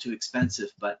novel, too expensive.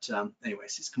 But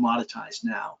anyways, it's commoditized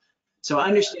now. So I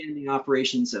understand the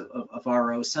operations of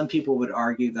RO. Some people would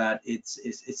argue that it's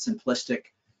simplistic.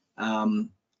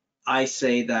 I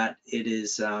say that it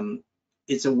is,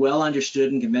 it's a well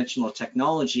understood and conventional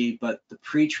technology, but the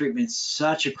pre-treatment is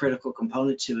such a critical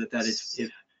component to it that if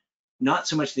not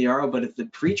so much the RO, but if the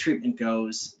pre-treatment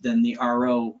goes, then the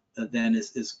RO then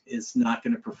is not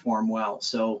going to perform well.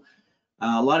 So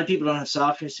a lot of people don't have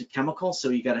software to chemical, so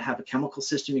you got to have a chemical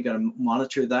system. You got to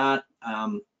monitor that.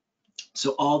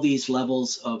 So all these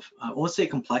levels of, I won't say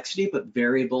complexity, but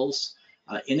variables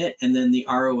in it. And then the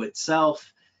RO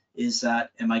itself is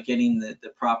that, am I getting the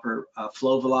proper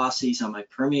flow velocities on my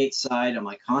permeate side, on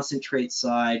my concentrate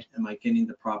side? Am I getting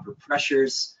the proper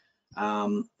pressures,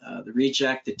 the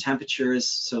reject, the temperatures?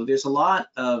 So there's a lot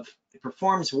of, it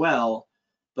performs well,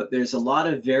 but there's a lot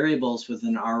of variables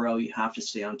within RO you have to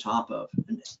stay on top of.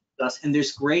 And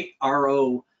there's great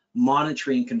RO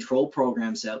monitoring control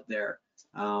programs out there.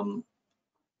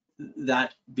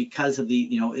 That because of the,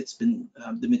 it's been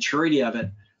the maturity of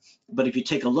it, but if you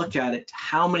take a look at it,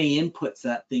 how many inputs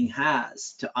that thing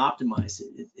has to optimize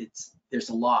it, there's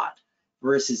a lot.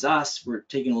 Versus us, we're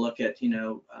taking a look at,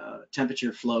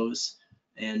 temperature flows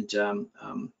and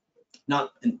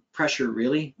not in pressure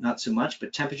really, not so much,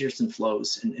 but temperatures and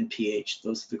flows and pH,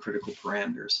 those are the critical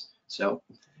parameters. So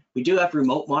we do have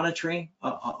remote monitoring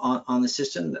on the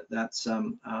system, that's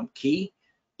key.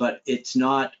 But it's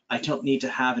not, I don't need to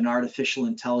have an artificial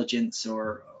intelligence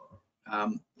or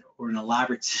an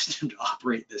elaborate system to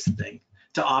operate this thing,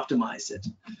 to optimize it.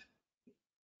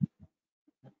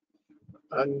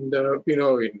 And,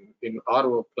 in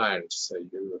RO plants,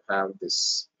 you have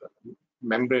this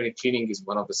membrane cleaning is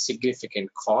one of the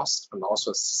significant costs, and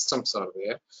also systems are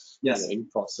there. Yes.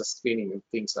 In-process cleaning and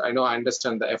things. I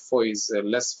understand the FO is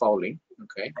less fouling,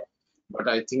 okay, but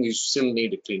I think you still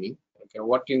need cleaning. Okay,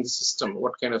 what in the system?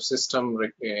 What kind of system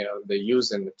they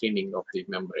use in the cleaning of the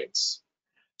membranes?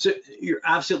 So you're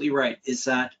absolutely right. Is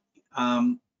that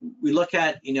we look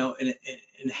at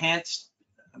enhanced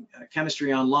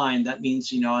chemistry online. That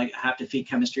means I have to feed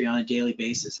chemistry on a daily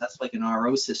basis. That's like an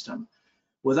RO system.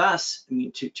 With us, I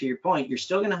mean, to your point, you're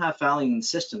still going to have fouling in the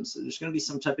system. So there's going to be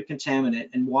some type of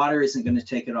contaminant, and water isn't going to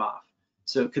take it off.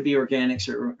 So it could be organics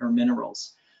or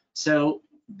minerals. So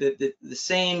the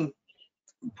same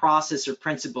process or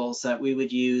principles that we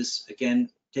would use, again,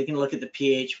 taking a look at the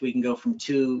pH, we can go from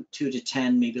 2 to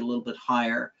 10, maybe a little bit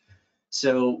higher.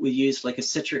 So we use like a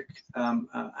citric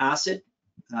acid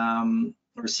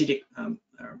or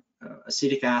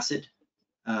acetic acid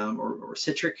or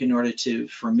citric in order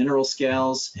for mineral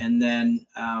scales, and then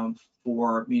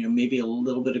for maybe a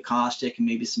little bit of caustic and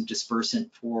maybe some dispersant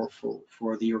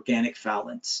for the organic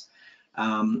foulants.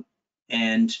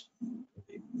 And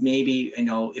maybe,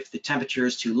 if the temperature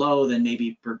is too low, then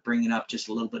maybe bring it up just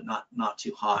a little bit, not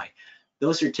too high.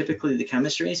 Those are typically the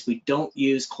chemistries. We don't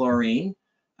use chlorine.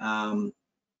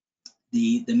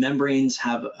 The membranes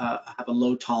have a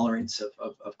low tolerance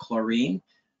of chlorine,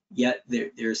 yet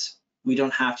we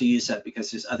don't have to use that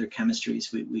because there's other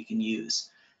chemistries we can use.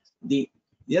 The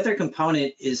other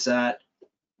component is that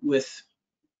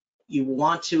you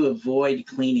want to avoid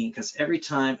cleaning, because every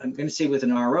time, I'm going to say with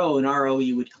an RO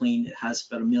you would clean, it has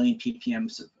about 1 million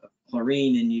ppm of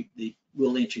chlorine, and they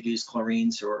will introduce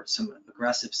chlorines or some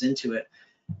aggressives into it.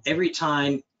 Every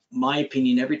time, my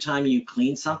opinion, every time you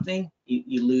clean something,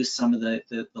 you lose some of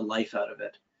the life out of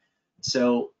it.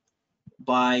 So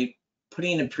by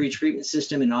putting in a pre-treatment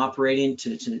system and operating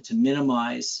to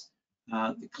minimize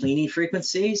the cleaning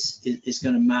frequencies is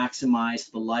going to maximize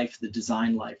the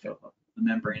design life of the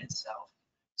membrane itself.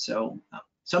 So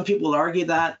some people argue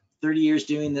that 30 years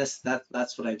doing this,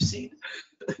 that's what I've seen.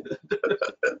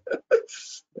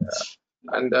 Yeah.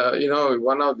 And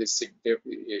one of the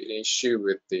issue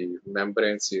with the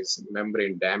membranes is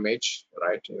membrane damage,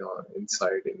 right?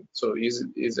 Inside. So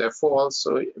is FO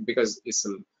also, because it's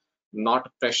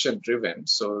not pressure driven,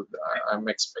 so I'm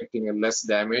expecting a less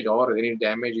damage, or any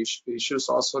damage issues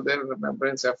also there in the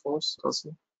membranes FOs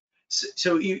also?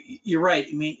 So you're right.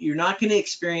 I mean, you're not going to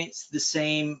experience the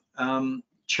same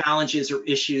challenges or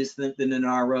issues than an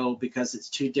RO, because it's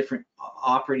two different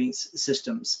operating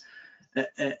systems.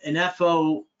 An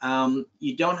FO,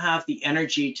 you don't have the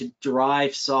energy to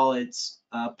drive solids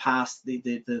past the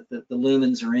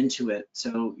lumens or into it,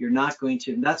 so you're not going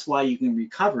to, and that's why you can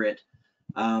recover it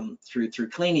through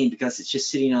cleaning, because it's just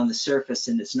sitting on the surface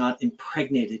and it's not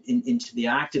impregnated into the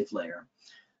active layer.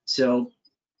 So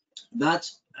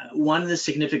that's one of the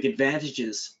significant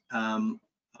advantages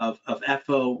of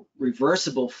FO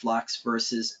reversible flux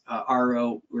versus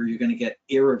RO, where you're going to get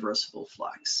irreversible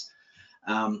flux.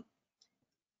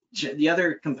 The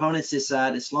other components is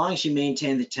that as long as you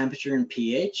maintain the temperature and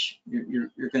pH,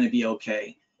 you're going to be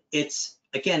okay. It's,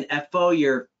 again, FO,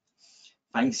 if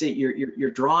I can say,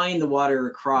 you're drawing the water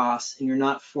across and you're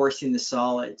not forcing the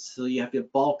solids. So you have your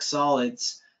bulk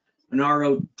solids. An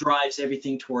RO drives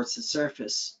everything towards the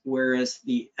surface, whereas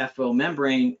the FO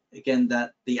membrane, again,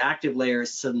 that the active layer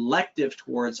is selective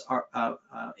towards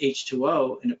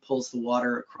H2O, and it pulls the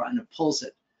water across, and it pulls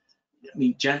it,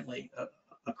 gently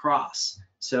across.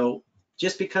 So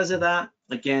just because of that,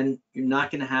 again, you're not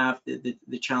going to have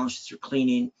the challenges through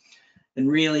cleaning.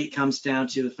 And really it comes down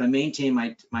to, if I maintain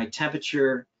my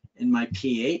temperature and my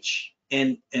pH,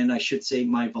 and I should say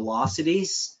my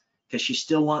velocities, because you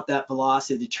still want that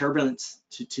velocity, the turbulence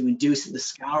to induce the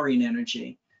scouring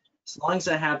energy. As long as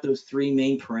I have those three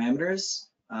main parameters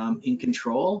in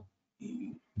control,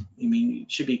 you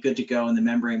should be good to go, and the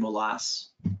membrane will last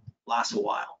a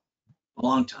while, a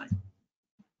long time.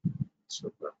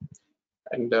 Super.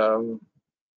 And a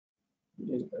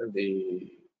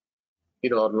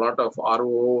lot of RO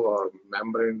or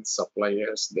membrane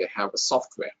suppliers, they have a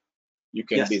software you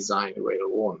can design your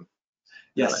own.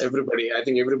 Yes. I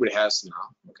think everybody has now.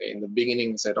 Okay, in the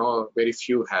beginning, said, oh, very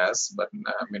few has, but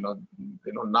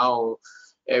now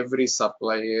every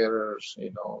supplier,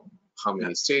 how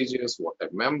many stages, what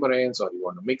type of membranes, or you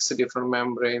want to mix the different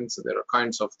membranes. There are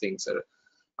kinds of things.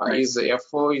 Is the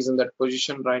FO is in that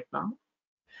position right now?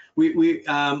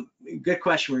 Good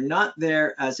question. We're not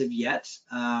there as of yet.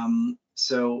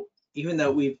 So even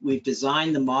though we've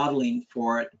designed the modeling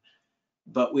for it,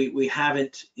 but we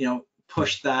haven't,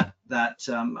 pushed that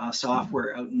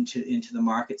software out into the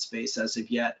market space as of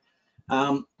yet.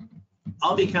 I'll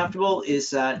be comfortable is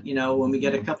that, when we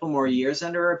get a couple more years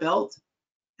under our belt,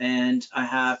 and I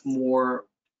have more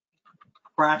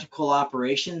practical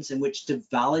operations in which to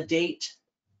validate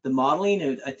the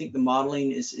modeling. I think the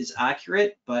modeling is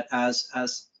accurate, but as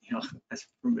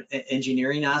from an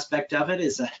engineering aspect of it,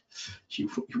 is that you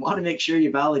want to make sure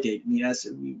you validate. As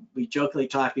we jokingly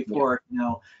talked before,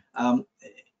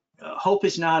 hope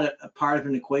is not a part of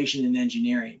an equation in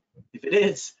engineering. If it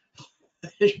is,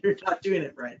 you're not doing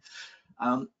it right.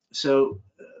 So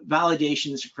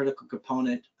validation is a critical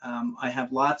component. I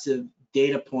have lots of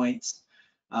data points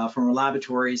from our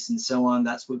laboratories and so on.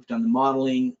 That's what we've done the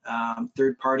modeling,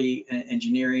 third-party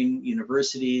engineering,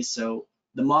 universities. So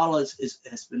the model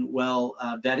has been well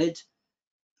vetted.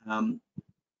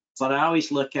 But I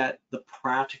always look at the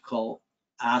practical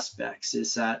aspects.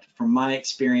 Is that, from my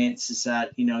experience, is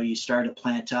that, you start a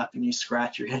plant up and you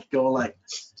scratch your head, go like,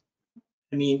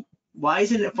 why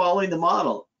isn't it following the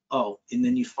model? Oh, and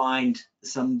then you find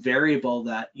some variable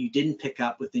that you didn't pick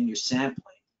up within your sampling.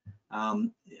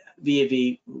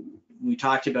 We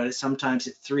talked about it, sometimes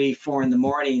at 3, 4 in the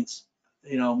mornings,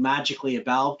 magically a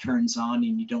valve turns on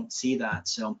and you don't see that.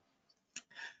 So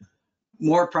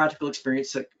more practical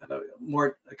experience, a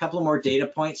couple of more data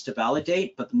points to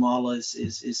validate, but the model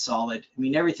is solid.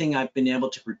 Everything I've been able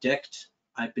to predict,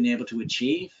 I've been able to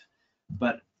achieve,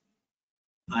 but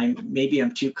maybe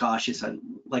I'm too cautious. I'd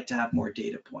like to have more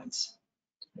data points.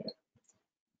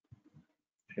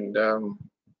 And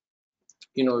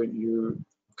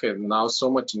now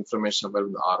so much information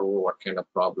about the RO, what kind of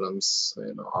problems,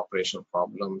 operational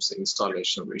problems,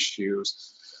 installation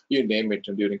issues, you name it,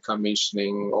 during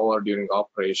commissioning or during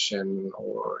operation,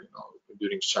 or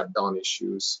during shutdown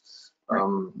issues.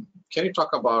 Can you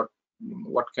talk about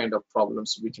what kind of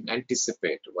problems we can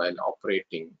anticipate while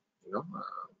operating,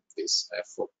 these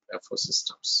FO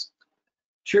systems?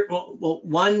 Sure. Well,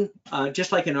 one,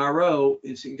 just like an RO,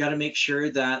 is you got to make sure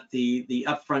that the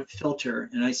upfront filter,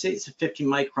 and I say it's a 50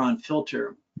 micron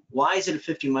filter. Why is it a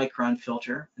 50 micron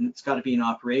filter? And it's got to be in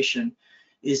operation.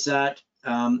 Is that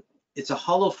it's a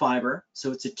hollow fiber,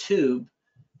 so it's a tube.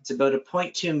 It's about a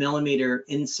 0.2 millimeter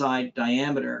inside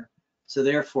diameter. So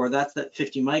therefore, that's that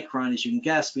 50 micron. As you can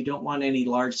guess, we don't want any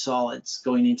large solids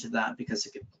going into that, because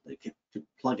it could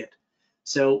plug it.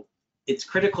 So it's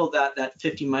critical that that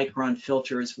 50 micron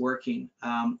filter is working.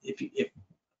 If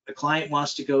a client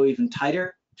wants to go even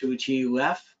tighter to a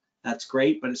GUF, that's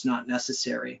great, but it's not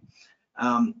necessary.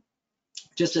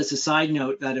 Just as a side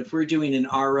note, that if we're doing an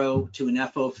RO to an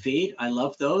FO feed, I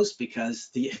love those, because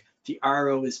the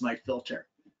RO is my filter.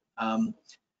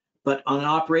 But on an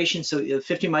operation, so the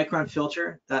 50 micron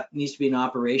filter, that needs to be in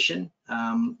operation,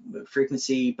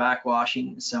 frequency,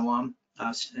 backwashing, and so on.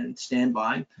 and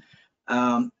standby.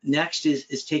 Next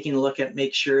is taking a look at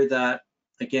make sure that,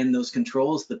 again, those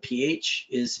controls, the pH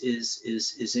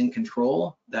is in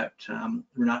control, that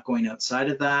we're not going outside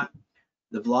of that.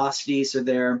 The velocities are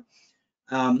there.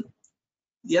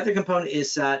 The other component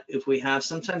is that if we have,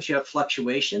 sometimes you have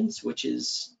fluctuations, which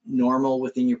is normal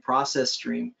within your process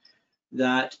stream,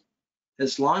 that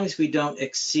as long as we don't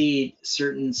exceed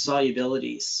certain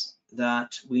solubilities,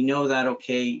 that we know that,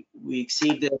 okay, we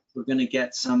exceed this, we're going to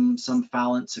get some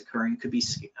foulants occurring, could be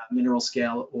mineral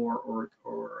scale or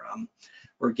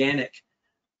organic.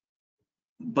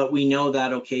 But we know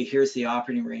that, okay, here's the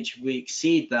operating range. If we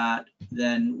exceed that,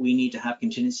 then we need to have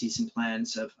contingencies and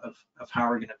plans of how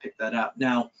we're going to pick that up.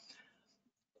 Now,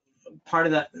 part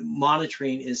of that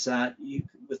monitoring is that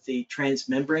with the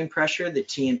transmembrane pressure, the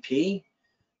TMP,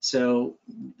 so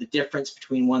the difference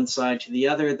between one side to the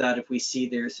other, that if we see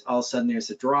there's all of a sudden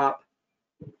there's a drop,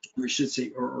 or should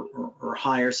say, or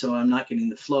higher, so I'm not getting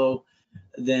the flow,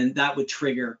 then that would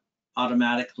trigger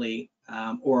automatically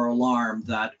or alarm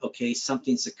that, okay,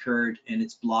 something's occurred and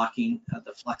it's blocking,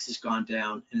 the flux has gone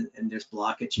down and there's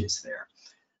blockages there.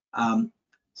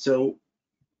 So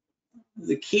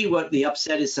the key, what the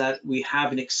upset is that we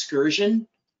have an excursion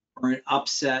or an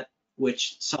upset,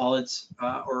 which solids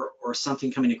or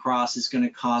something coming across is going to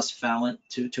cause foulant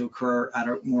to occur at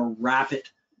a more rapid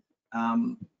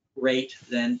rate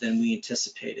than we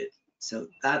anticipated. So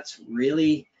that's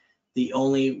really the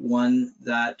only one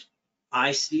that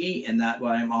I see, and that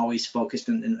what I'm always focused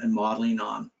on and modeling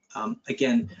on.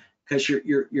 Again, because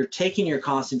you're taking your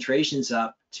concentrations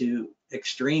up to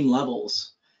extreme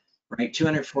levels, right?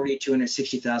 240,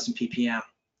 260,000 ppm.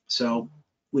 So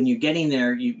when you're getting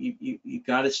there, you've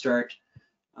got to start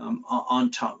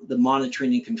on top the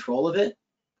monitoring and control of it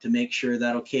to make sure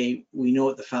that, okay, we know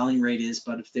what the fouling rate is,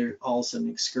 but if there's also an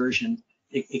excursion,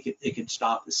 it could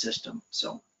stop the system.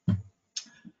 So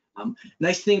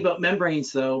nice thing about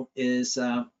membranes, though, is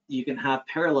you can have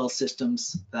parallel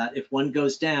systems that if one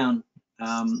goes down,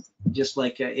 just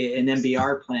like an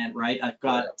MBR plant, right? I've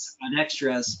got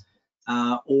extras,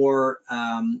 or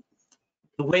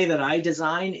the way that I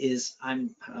design is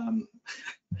I'm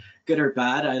good or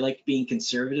bad. I like being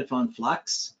conservative on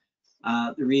flux.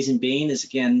 The reason being is,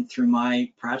 again, through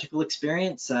my practical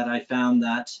experience, that I found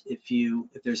that if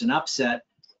there's an upset,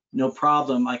 no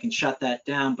problem, I can shut that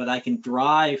down, but I can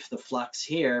drive the flux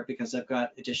here because I've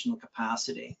got additional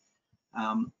capacity.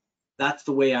 That's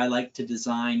the way I like to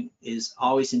design, is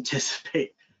always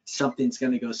anticipate something's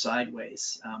going to go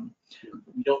sideways.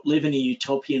 We don't live in a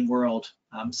utopian world.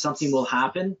 Something will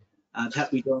happen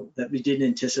that we didn't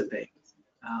anticipate.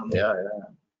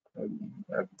 That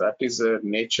is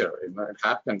nature. You know, it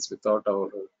happens without our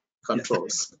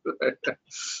controls.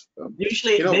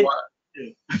 Usually, you know what?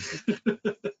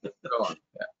 Go on.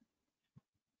 Yeah.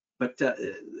 But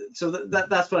so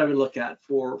that's what I would look at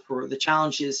for the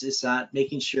challenges, is that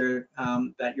making sure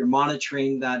that you're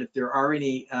monitoring that if there are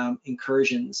any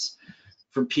incursions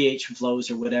from pH flows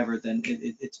or whatever, then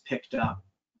it's picked up.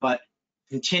 But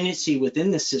contingency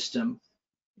within the system,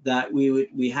 that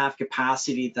we have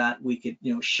capacity that we could,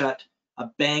 shut a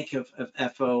bank of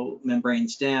FO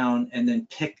membranes down and then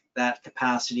pick that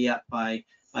capacity up by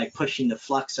pushing the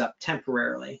flux up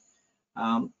temporarily,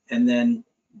 and then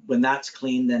when that's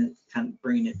clean, then kind of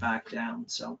bringing it back down.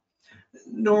 So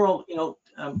normal,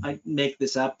 I make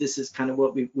this up. This is kind of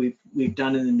what we've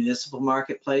done in the municipal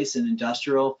marketplace and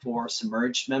industrial for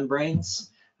submerged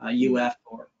membranes, UF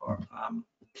or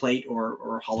plate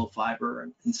or hollow fiber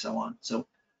and so on. So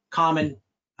common.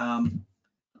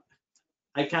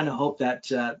 I kind of hope that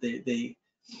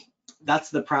that's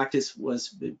the practice was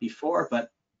before,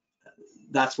 but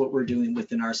that's what we're doing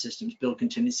within our systems, build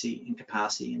contingency and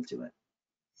capacity into it.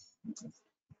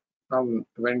 When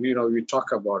we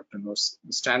talk about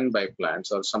standby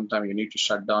plants, or sometimes you need to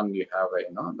shut down, you have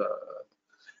the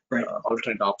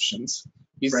alternate options.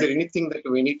 Is there anything that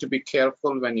we need to be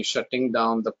careful when you're shutting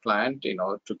down the plant,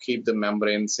 to keep the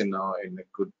membranes in a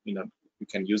good, you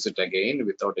can use it again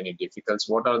without any difficulties?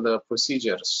 What are the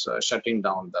procedures shutting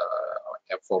down the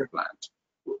FO plant?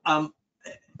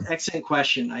 Excellent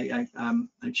question. I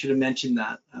should have mentioned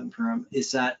that,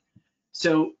 is that,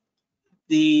 so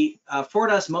the Ford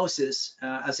Osmosis,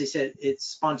 as I said, it's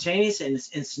spontaneous and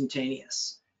it's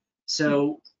instantaneous.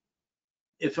 So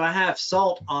if I have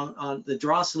salt on the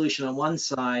draw solution on one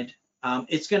side,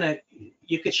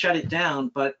 you could shut it down,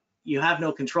 but you have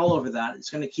no control over that.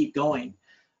 It's going to keep going.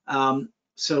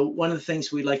 So one of the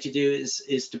things we like to do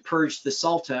is to purge the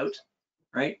salt out,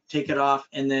 right? Take it off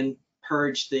and then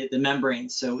purge the membrane,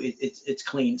 so it's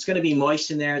clean. It's going to be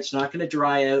moist in there. It's not going to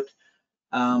dry out.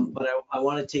 but I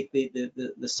want to take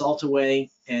the salt away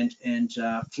and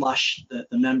flush the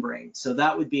membrane. So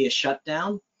that would be a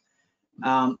shutdown.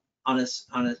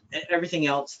 Everything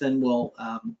else then will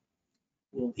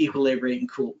equilibrate and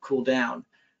cool down.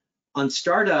 On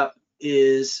startup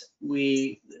is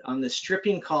on the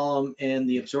stripping column and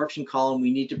the absorption column,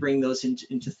 we need to bring those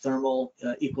into thermal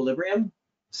equilibrium.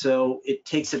 So it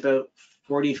takes about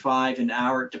 45 an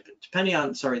hour, depending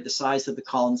on, the size of the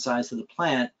column, size of the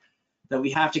plant, that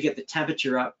we have to get the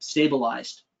temperature up,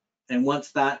 stabilized. And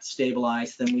once that's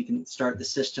stabilized, then we can start the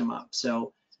system up.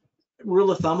 So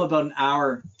rule of thumb, about an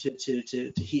hour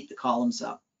to heat the columns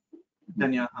up,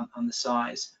 depending on the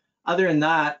size. Other than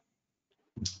that,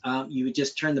 you would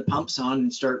just turn the pumps on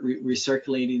and start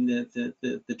recirculating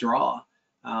the draw.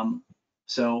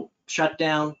 So shut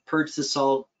down, purge the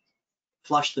salt,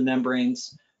 flush the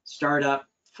membranes, start up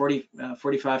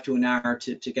 45 to an hour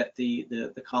to get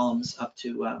the columns up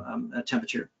to a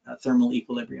temperature, thermal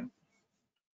equilibrium.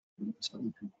 So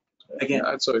again,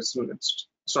 so it's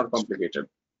not complicated.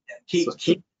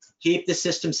 Keep the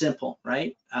system simple,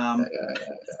 right?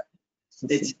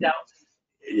 It's now,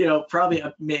 probably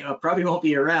won't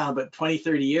be around, but 20,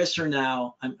 30 years from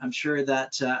now, I'm sure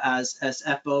that as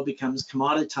FO becomes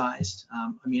commoditized,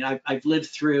 I mean, I've lived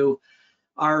through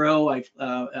RO,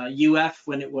 UF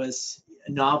when it was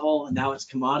novel, and now it's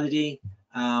commodity.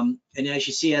 And as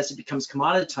you see, as it becomes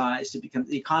commoditized, it becomes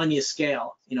the economy of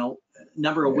scale,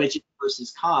 number of widgets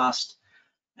versus cost.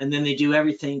 And then they do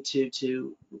everything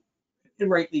to and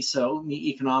rightly so, meet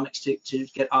economics to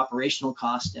get operational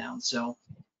costs down. So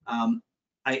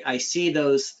I see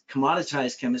those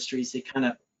commoditized chemistries, they kind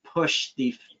of push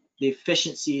the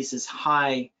efficiencies as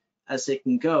high as they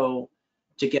can go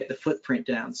to get the footprint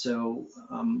down. So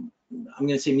I'm going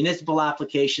to say municipal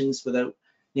applications without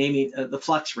naming the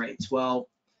flux rates. Well,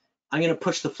 I'm going to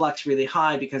push the flux really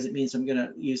high because it means I'm going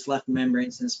to use less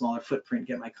membranes and a smaller footprint,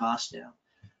 get my cost down.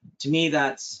 To me,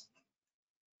 that's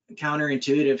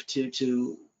counterintuitive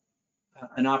to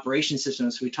an operation system,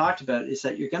 as we talked about, is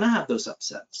that you're going to have those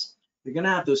upsets. You're going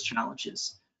to have those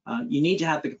challenges. You need to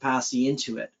have the capacity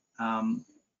into it.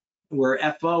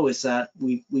 Where FO is that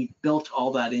we built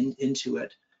all that into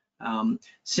it.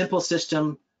 Simple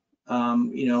system,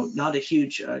 not a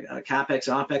huge capex,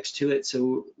 opex to it,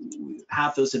 so we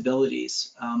have those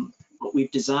abilities. But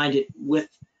we've designed it with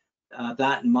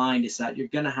that in mind, is that you're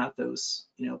going to have those,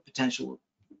 potential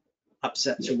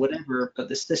upsets or whatever, but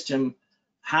the system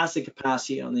has the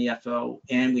capacity on the FO,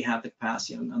 and we have the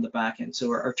capacity on the back end.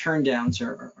 So our turndowns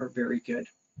are very good.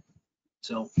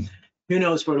 So who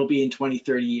knows what it'll be in 20,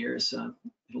 30 years.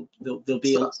 There'll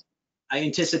be, I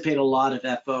anticipate a lot of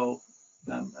FO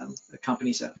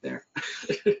companies out there.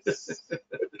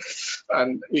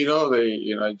 And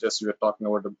just we were talking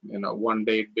about, one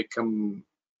day it become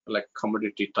like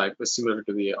commodity type, similar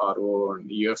to the RO and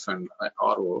EF and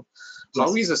RO. Yes.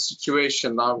 How is the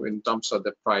situation now in terms of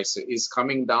the price? Is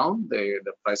coming down the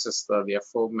prices, the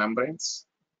FO membranes?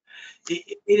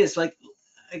 It is, like,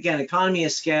 again, economy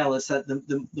of scale is that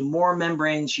the more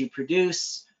membranes you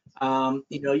produce, you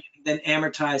can then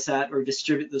amortize that or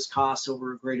distribute those costs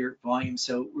over a greater volume.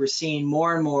 So we're seeing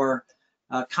more and more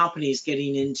companies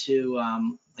getting into,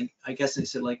 I guess I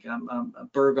said, like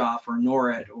Berghoff or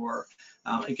Norit, or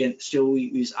again, still we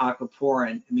use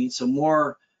aquaporin. I mean, so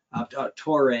more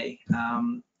Torre.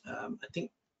 I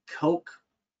think Coke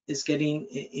is getting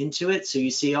into it. So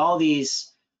you see all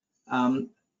these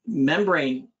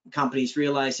membrane companies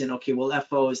realizing, okay, well,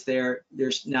 FO is there.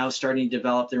 They're now starting to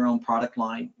develop their own product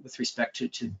line with respect to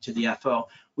the FO,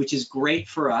 which is great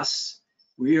for us.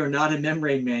 We are not a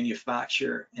membrane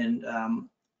manufacturer, and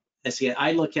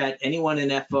I look at anyone in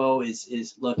FO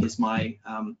is my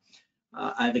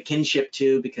I have a kinship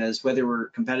to, because whether we're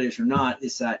competitors or not,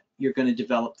 is that you're going to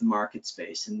develop the market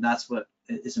space, and that's what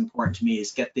is important to me,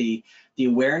 is get the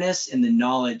awareness and the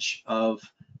knowledge of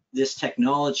this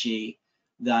technology,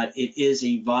 that it is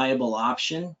a viable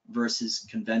option versus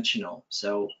conventional.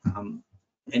 So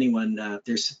anyone,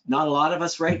 there's not a lot of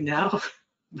us right now,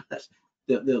 but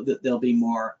there'll be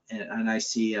more, and I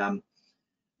see on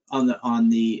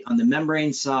the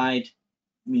membrane side,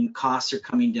 I mean, costs are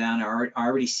coming down. I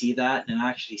already see that, and I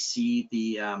actually see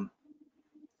the.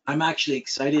 I'm actually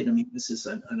excited. I mean, this is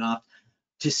enough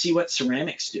to see what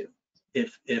ceramics do.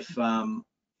 If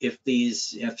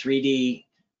these 3D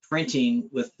printing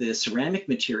with the ceramic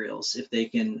materials, if they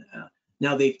can.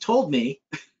 Now they've told me,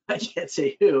 I can't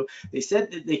say who. They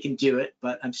said that they can do it,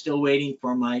 but I'm still waiting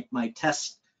for my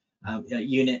test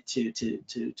unit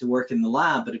to work in the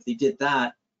lab. But if they did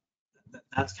that,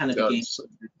 that's kind of a game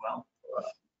changer as well.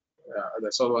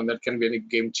 That's all, and that can be a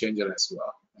game changer as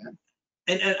well. Yeah.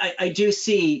 And I do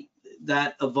see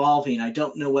that evolving. I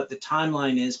don't know what the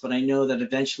timeline is, but I know that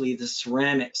eventually the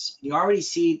ceramics, you already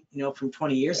see, from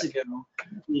 20 years ago,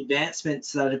 the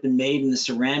advancements that have been made in the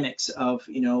ceramics of,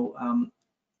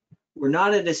 we're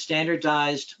not at a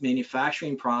standardized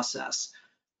manufacturing process,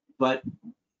 but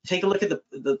take a look at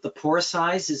the pore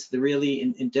size is really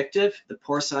indicative. The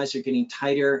pore size are getting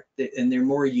tighter and they're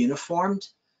more uniformed.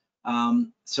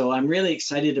 So I'm really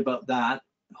excited about that.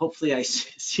 Hopefully I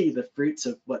see the fruits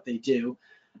of what they do.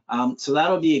 So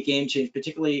that'll be a game change,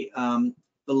 particularly the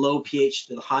low pH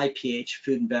to the high pH,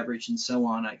 food and beverage and so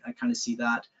on. I kind of see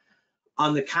that.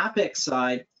 On the CapEx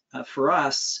side, for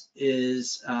us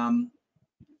is, I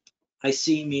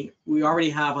mean, we already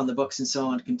have on the books and so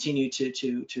on, continue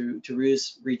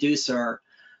to reduce our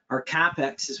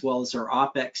CapEx as well as our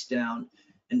OpEx down.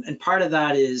 And part of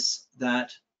that is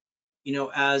that,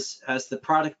 as the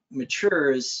product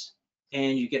matures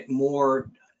and you get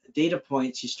more data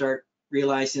points, you start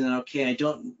realizing that, okay, I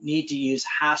don't need to use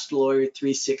Hastelloy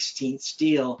 3/16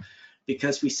 steel,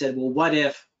 because we said, well, what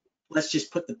if, let's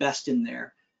just put the best in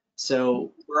there.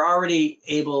 So we're already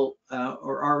able,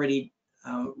 or already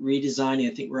redesigning,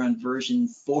 I think we're on version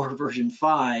 4, version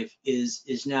 5,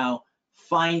 is now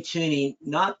fine tuning,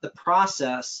 not the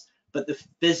process, but the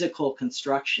physical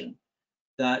construction.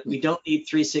 That we don't need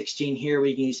 316 here,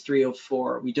 we can use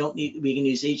 304. We can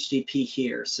use HDP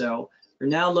here. So we're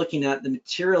now looking at the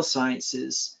material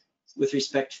sciences with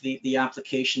respect to the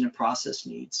application and process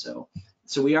needs.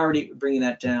 So we already bringing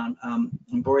that down.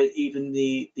 And even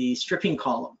the stripping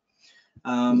column,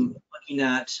 looking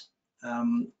at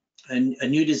a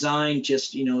new design,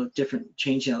 just different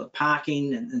changing of the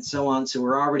packing and so on. So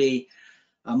we're already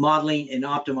modeling and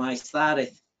optimize that.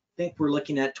 I think we're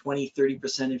looking at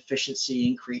 20-30% efficiency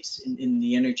increase in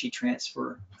the energy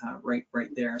transfer right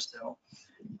there. So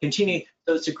continue.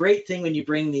 So it's a great thing when you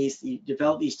bring you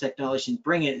develop these technologies and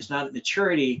bring it. It's not at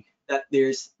maturity that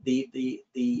there's the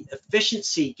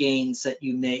efficiency gains that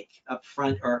you make up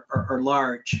front are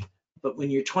large. But when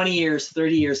you're 20 years,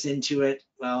 30 years into it,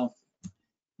 well,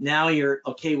 now you're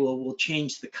okay. Well, we'll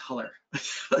change the color.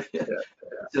 So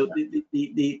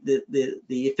the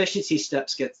efficiency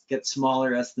steps get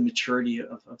smaller as the maturity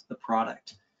of the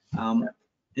product. And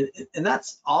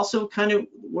that's also kind of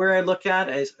where I look at.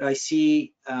 I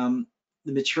see the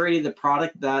maturity of the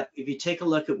product, that if you take a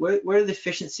look at where the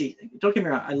efficiency, don't get me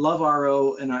wrong, I love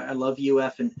RO and I love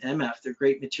UF and MF. They're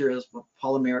great materials for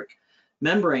polymeric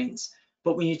membranes.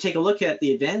 But when you take a look at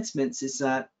the advancements, is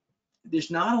that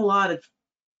there's not a lot of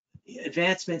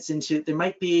advancements into, there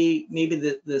might be maybe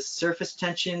the surface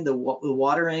tension, the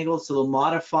water angle, so they'll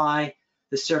modify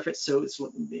the surface so it's a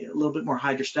little bit more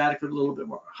hydrostatic or a little bit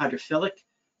more hydrophilic,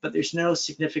 but there's no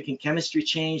significant chemistry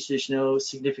change, there's no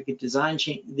significant design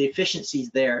change. The efficiency is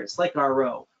there. It's like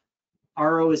RO.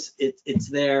 RO is it's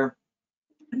there,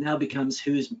 and now becomes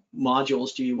whose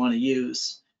modules do you want to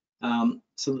use.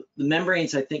 So the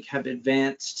membranes, I think, have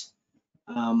advanced.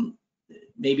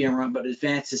 Maybe I'm wrong, but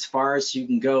advanced as far as you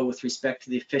can go with respect to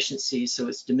the efficiency, so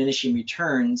it's diminishing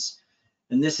returns.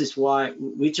 And this is why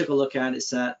we took a look at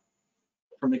is that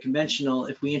from a conventional,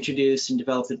 if we introduce and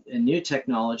develop a new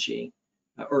technology,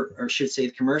 or should say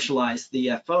commercialize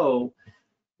the FO,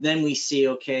 then we see,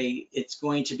 okay, it's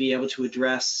going to be able to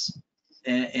address,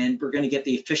 and we're going to get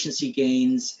the efficiency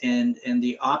gains and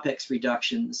the OpEx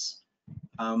reductions,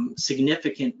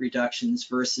 significant reductions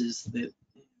versus the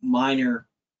minor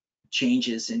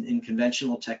changes in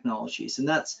conventional technologies. And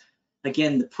that's,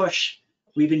 again, the push.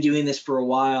 We've been doing this for a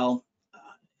while.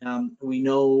 We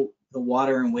know the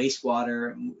water and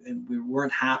wastewater, and we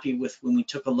weren't happy with when we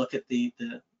took a look at the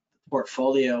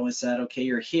portfolio, is that, okay,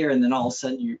 you're here, and then all of a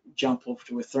sudden you jump over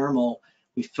to a thermal.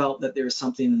 We felt that there was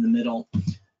something in the middle.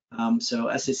 So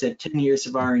as I said, 10 years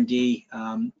of R&D,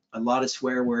 a lot of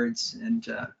swear words and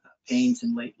pains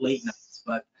and late nights,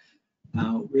 but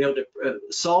we're able to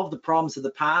solve the problems of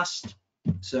the past,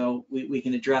 so we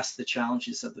can address the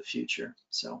challenges of the future.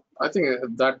 So I think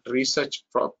that research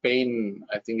pain,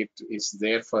 I think it is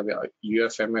there for the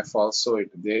UFMF also.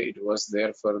 It was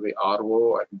there for the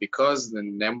RO, because the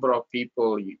number of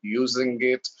people using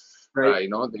it, right.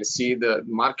 They see the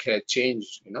market had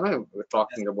changed. We're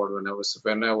talking about when I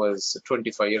was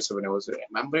 25 years ago, when I was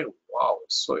remembering, wow,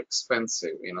 it's so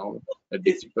expensive,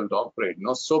 difficult to operate.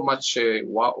 Not so much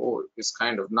wow is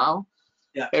kind of now.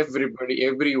 Yeah. Everybody,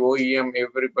 every OEM,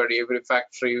 every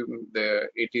factory,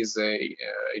 it is a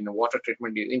water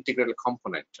treatment is integrated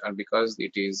component, and because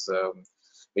it is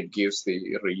it gives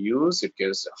the reuse, it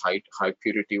gives high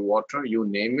purity water, you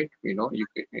name it,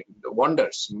 the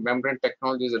wonders. Membrane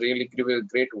technologies really give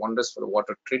great wonders for the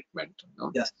water treatment.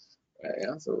 Yes.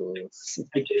 Yeah, so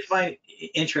I do find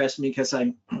it interesting because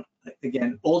I'm,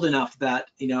 again, old enough that,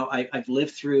 you know, I've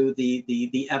lived through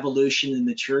the evolution and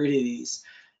maturity of these.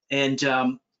 And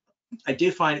I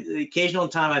do find the occasional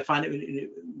time I find it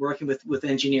working with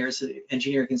engineers,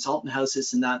 engineer consultant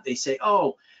houses, and that they say,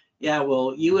 oh, yeah,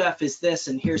 well, UF is this,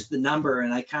 and here's the number.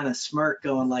 And I kind of smirk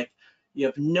going like, you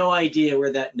have no idea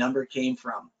where that number came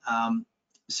from.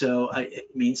 So I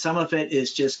mean, some of it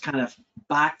is just kind of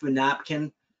back the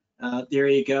napkin. There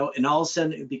you go. And all of a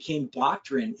sudden it became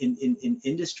doctrine in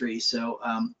industry. So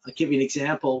I'll give you an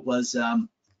example was,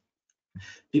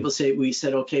 people say, we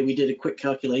said, okay, we did a quick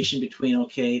calculation between,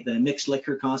 okay, the mixed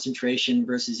liquor concentration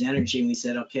versus energy. And we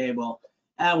said, okay, well,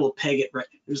 we'll peg it right.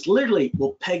 It was literally,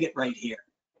 we'll peg it right here.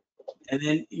 And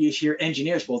then you hear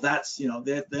engineers, well, that's, you know,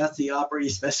 that's the operating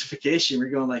specification. We're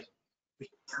going like, we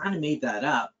kind of made that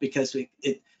up because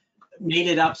it made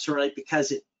it up sort of like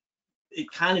because it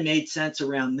kind of made sense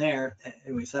around there.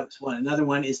 Anyways, that was one. Another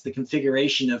one is the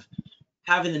configuration of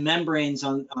having the membranes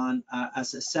on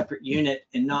as a separate unit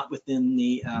and not within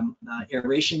the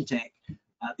aeration tank.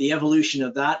 The evolution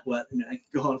of that, I could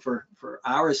go on for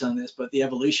hours on this, but the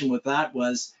evolution with that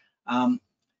was,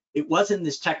 it wasn't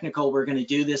this technical, we're going to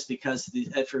do this because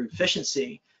for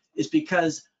efficiency, is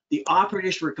because the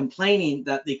operators were complaining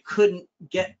that they couldn't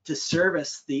get to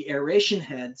service the aeration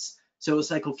heads. So it's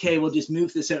like, okay, we'll just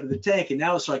move this out of the tank. And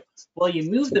now it's like, well,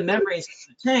 you move the membranes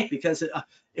out of the tank because it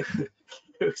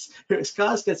was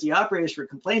caused because the operators were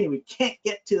complaining we can't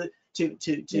get to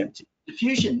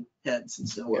diffusion heads and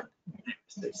so on.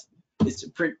 It's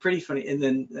pretty funny. And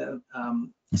then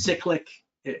cyclic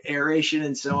aeration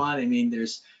and so on. I mean,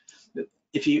 there's,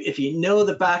 if you know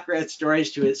the background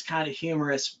stories to it, it's kind of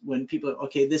humorous when people,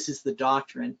 okay, this is the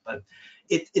doctrine, but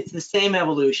it's the same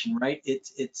evolution, right?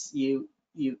 It's you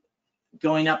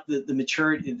going up the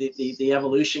maturity, the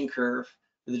evolution curve,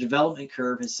 the development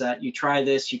curve is that you try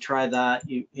this, you try that,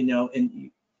 you know, and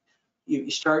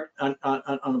you start on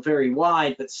a very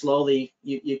wide, but slowly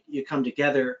you come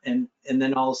together, and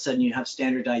then all of a sudden you have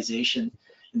standardization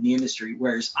in the industry.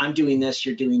 Whereas I'm doing this,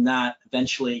 you're doing that.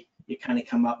 Eventually, you kind of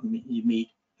come up and you meet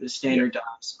the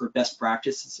standardized or best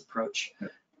practices approach.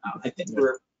 I think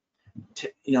we're,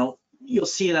 you know, you'll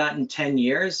see that in 10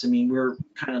 years. I mean, we're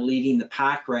kind of leading the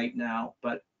pack right now,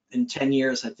 but in 10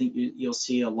 years, I think you'll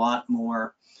see a lot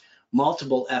more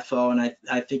multiple FO, and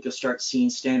I think you'll start seeing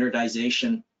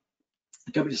standardization.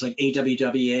 Companies like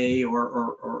AWWA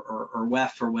or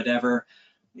WEF or whatever,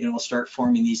 you know, will start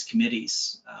forming these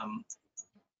committees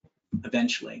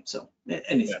eventually. So,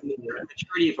 and it's the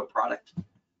maturity of a product.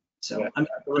 So,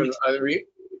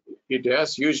 it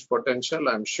has huge potential.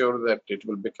 I'm sure that it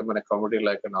will become a commodity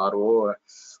like an RO,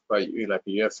 like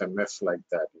EFMF, like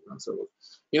that. You know, so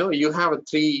you know you have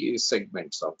 3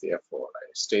 segments of the FO,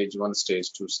 right? Stage 1,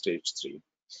 stage 2, stage 3.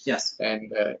 Yes.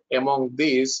 And among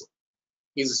these,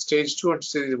 is stage 2 and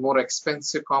stage more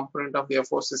expensive component of the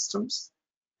FO systems?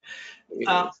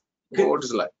 What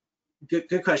is it like?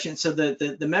 Good question. So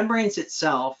the membranes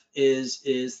itself is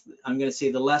I'm going to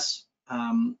say the less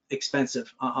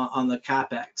expensive on the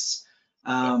capex.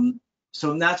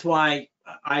 So that's why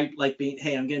I like being,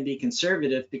 hey, I'm going to be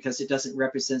conservative because it doesn't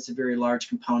represent a very large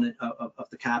component of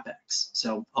the capex.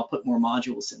 So I'll put more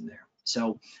modules in there.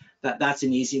 So that's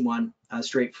an easy one,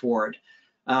 straightforward.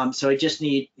 So I just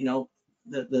need, you know,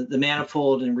 the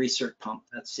manifold and recirc pump.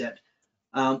 That's it.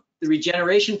 The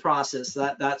regeneration process,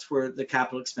 that's where the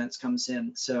capital expense comes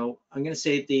in. So I'm going to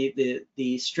say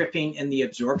the stripping and the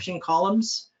absorption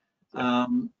columns,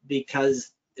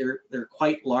 because they're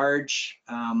quite large.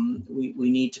 We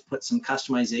need to put some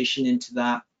customization into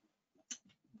that.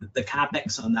 The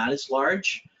capex on that is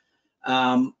large.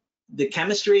 The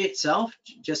chemistry itself,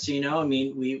 just so you know, I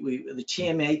mean, the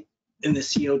TMA and the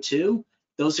CO2,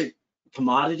 those are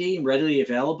commodity, readily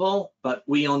available, but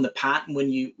we own the patent when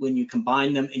you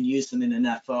combine them and use them in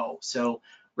an FO. So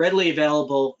readily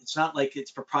available, it's not like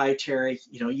it's proprietary,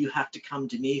 you know, you have to come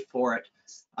to me for it.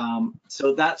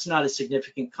 So that's not a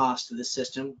significant cost to the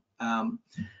system.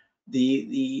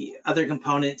 The other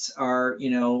components are,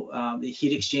 you know, the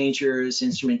heat exchangers,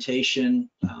 instrumentation,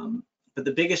 but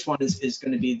the biggest one is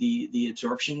going to be the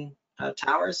absorption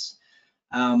towers.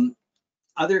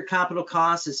 Other capital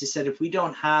costs, as I said, if we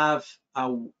don't have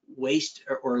waste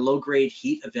or low-grade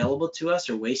heat available to us,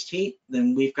 or waste heat,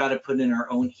 then we've got to put in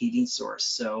our own heating source.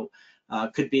 So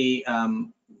could be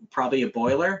probably a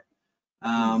boiler,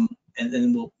 and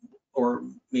then or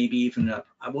maybe even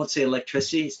I won't say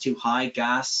electricity, it's too high.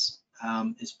 Gas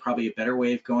is probably a better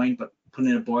way of going, but put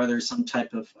in a boiler, some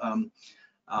type of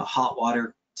hot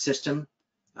water system.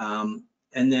 And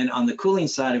then on the cooling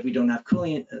side, if we don't have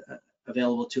cooling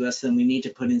available to us, then we need to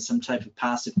put in some type of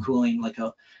passive cooling, like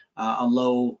a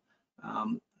low,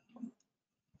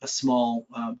 a small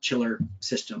chiller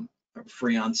system, or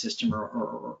Freon system,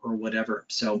 or whatever.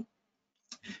 So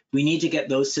we need to get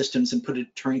those systems and put a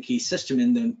turnkey system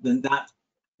in, then that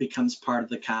becomes part of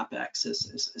the CapEx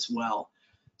as well.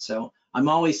 So I'm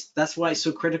always, that's why it's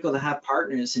so critical to have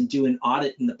partners and do an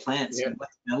audit in the plants and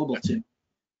what's available to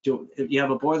do. If you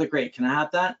have a boiler, great. Can I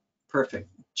have that? Perfect.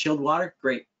 Chilled water,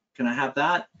 great. Can I have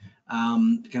that?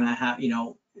 Can I have,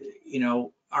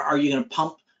 are you going to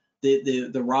pump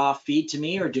the raw feed to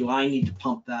me, or do I need to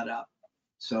pump that up?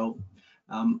 So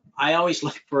I always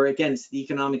look for, again, it's the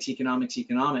economics,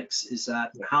 is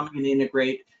that how am I going to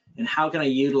integrate and how can I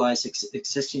utilize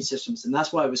existing systems? And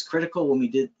that's why it was critical when we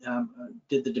did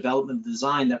the development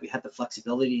design, that we had the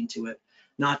flexibility into it,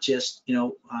 not just,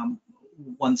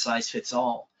 one size fits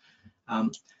all.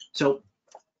 So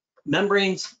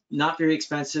membranes, not very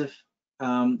expensive.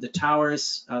 The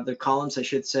towers, the columns, I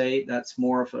should say, that's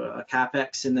more of a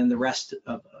CapEx, and then the rest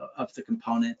of the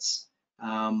components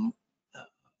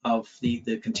of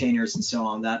the containers and so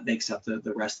on, that makes up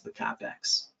the rest of the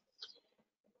CapEx.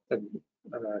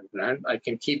 Grant, I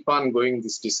can keep on going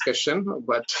this discussion,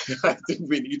 but I think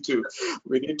we need to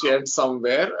end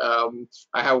somewhere.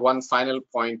 I have one final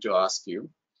point to ask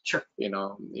you. Sure.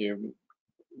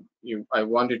 I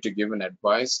wanted to give an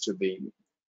advice to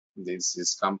these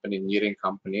engineering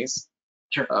companies.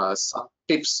 Sure. Some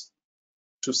tips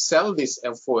to sell this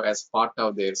FO as part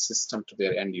of their system to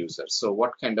their end users. So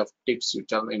what kind of tips you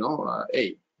tell,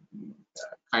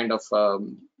 kind of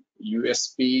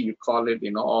USP you call it,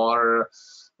 or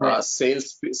right.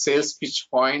 sales pitch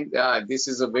point. This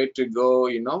is a way to go,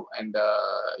 and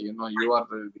you are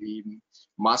the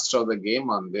master of the game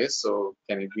on this. So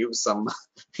can you give some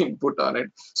input on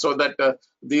it, so that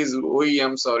these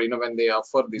OEMs, or when they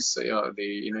offer this, the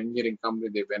engineering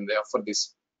company, when they offer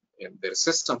this their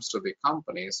systems to the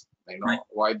companies, right.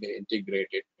 why they integrate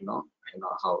it,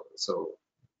 how. So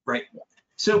right.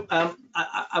 So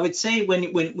I would say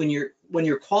when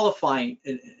you're qualifying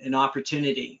an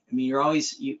opportunity, I mean, you're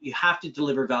always, you have to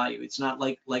deliver value. It's not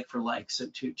like for like. So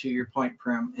to your point,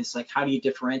 Prem, it's like, how do you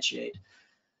differentiate?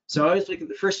 So I always think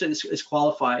the first thing is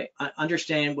qualify,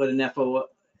 understand what an FO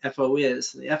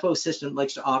is. The FO system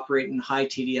likes to operate in high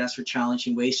TDS or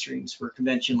challenging waste streams where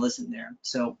conventional isn't there.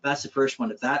 So that's the first one.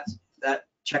 If that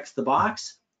checks the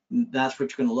box, that's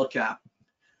what you're going to look at.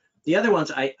 The other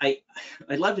ones, I'd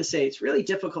love to say it's really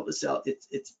difficult to sell.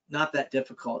 It's not that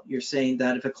difficult. You're saying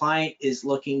that if a client is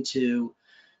looking to,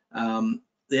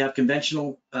 they have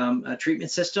conventional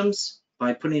treatment systems,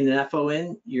 by putting an FO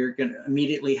in, you're going to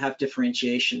immediately have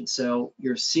differentiation. So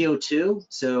your CO2,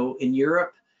 so in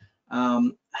Europe,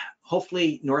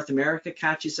 hopefully North America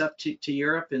catches up to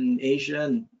Europe and Asia,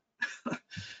 and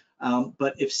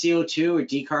but if CO2 or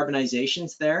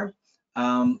decarbonization's there,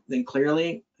 then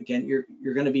clearly, again,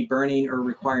 you're going to be burning or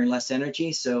requiring less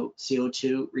energy. So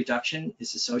CO2 reduction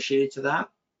is associated to that.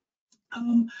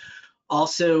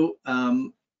 Also,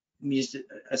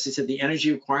 as I said, the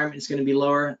energy requirement is going to be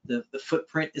lower. The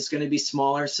footprint is going to be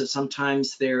smaller. So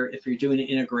sometimes if you're doing an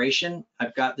integration,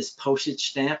 I've got this postage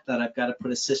stamp that I've got to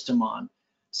put a system on.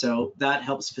 So that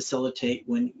helps facilitate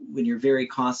when you're very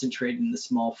concentrated in the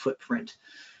small footprint.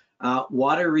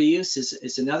 Water reuse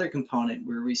is another component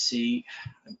where we see,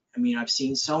 I mean, I've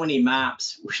seen so many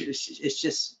maps, which it's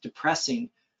just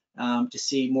depressing to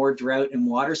see more drought and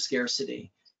water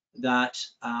scarcity. That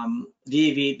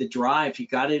the drive, you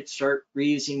got to start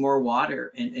reusing more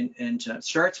water, and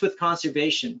starts with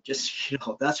conservation. Just,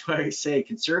 that's why I say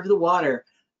conserve the water.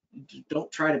 Don't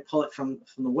try to pull it from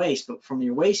the waste, but from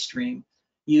your waste stream,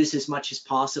 use as much as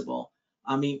possible.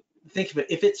 I mean, think of it,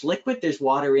 if it's liquid, there's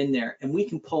water in there, and we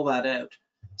can pull that out.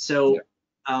 So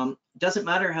it doesn't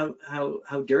matter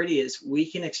how dirty it is,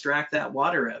 we can extract that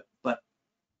water out. But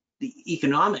the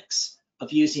economics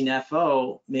of using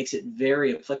FO makes it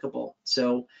very applicable.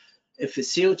 So if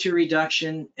it's CO2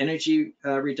 reduction, energy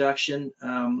reduction,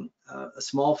 a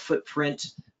small footprint,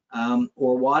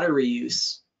 or water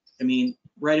reuse, I mean,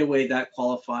 right away that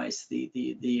qualifies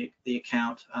the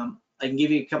account. I can give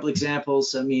you a couple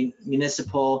examples. I mean,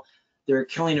 municipal, they're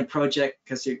killing a project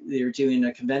because they're doing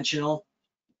a conventional.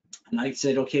 And I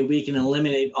said, okay, we can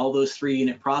eliminate all those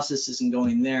 3-unit processes and go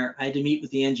in there. I had to meet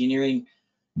with the engineering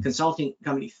consulting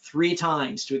company 3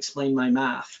 times to explain my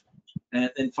math.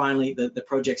 And finally, the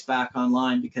project's back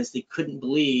online because they couldn't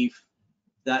believe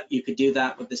that you could do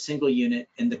that with a single unit,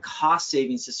 and the cost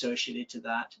savings associated to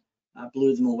that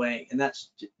blew them away. And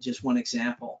that's just one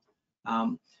example.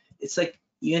 It's like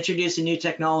you introduce a new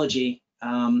technology,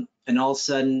 and all of a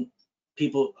sudden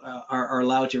people are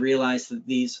allowed to realize that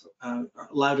these are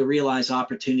allowed to realize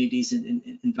opportunities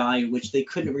and value which they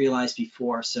couldn't realize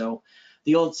before. So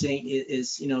the old saying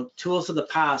is, you know, tools of the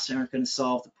past aren't going to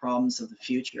solve the problems of the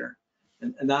future.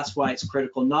 And that's why it's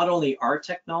critical, not only our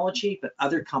technology, but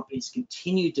other companies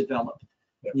continue to develop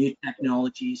new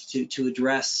technologies to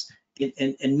address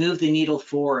and move the needle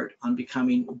forward on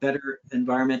becoming better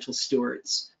environmental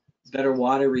stewards, better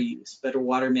water reuse, better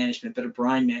water management, better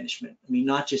brine management. I mean,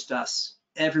 not just us,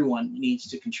 everyone needs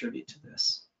to contribute to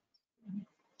this.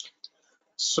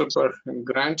 Super,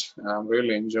 Grant. I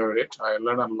really enjoyed it. I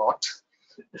learned a lot.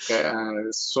 Okay,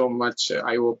 so much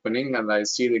eye-opening, and I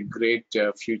see the great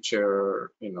future,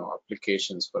 you know,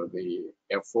 applications for the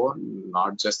FO,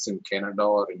 not just in Canada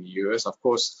or in the US. Of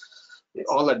course,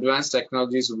 all advanced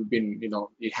technologies have been, you know,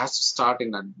 it has to start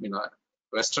in, you know,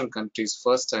 Western countries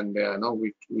first, and you know,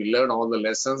 we learn all the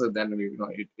lessons, and then we, you know,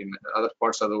 in other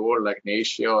parts of the world, like in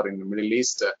Asia or in the Middle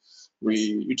East, we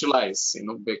utilize, you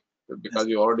know, because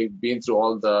we've already been through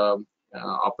all the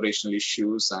operational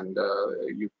issues, and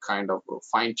you kind of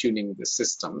fine-tuning the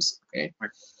systems. Okay,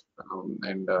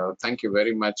 and thank you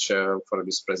very much for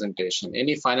this presentation.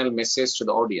 Any final message to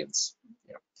the audience?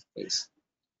 Yeah, please.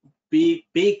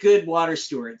 Be good water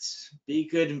stewards. Be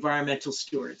good environmental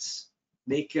stewards.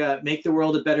 Make the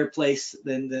world a better place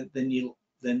than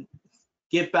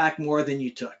give back more than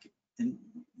you took, and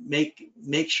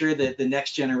make sure that the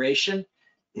next generation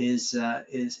is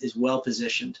well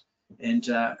positioned and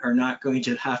are not going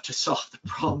to have to solve the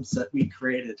problems that we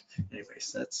created.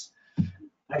 Anyways,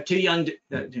 I'm too young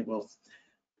to, well,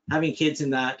 having kids in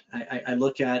that, I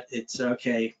look at it's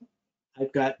okay.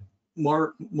 I've got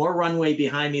more runway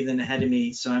behind me than ahead of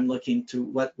me, so I'm looking to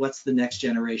what's the next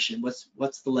generation,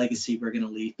 what's the legacy we're going to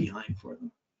leave behind for them.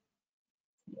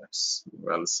 Yes,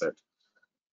 well said.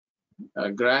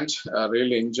 Grant,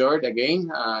 really enjoyed again.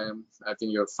 I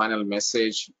think your final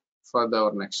message for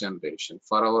our next generation,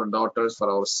 for our daughters, for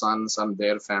our sons and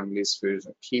their families, we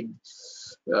keep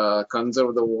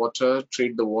conserve the water,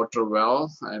 treat the water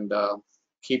well, and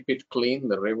keep it clean,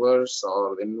 the rivers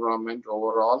or the environment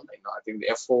overall. You know, I think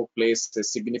the FO plays a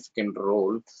significant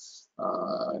role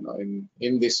you know,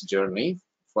 in this journey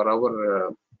for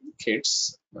our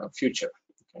kids' future.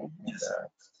 Okay. Yes.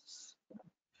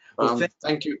 And, well,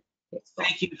 thank you.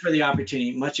 Thank you for the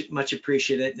opportunity. Much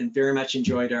appreciated, and very much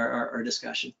enjoyed our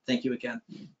discussion. Thank you again.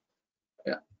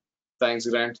 Yeah, thanks,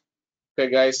 Grant.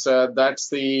 Okay, guys, that's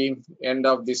the end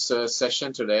of this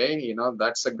session today. You know,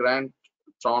 that's a Grant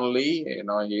Thornley. You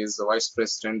know, he is the Vice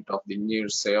President of the New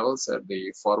Sales at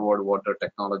the Forward Water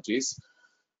Technologies.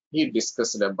 He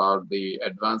discussed about the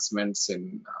advancements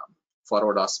in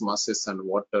forward osmosis and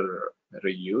water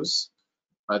reuse.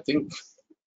 I think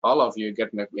all of you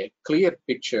get a clear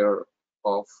picture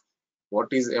of what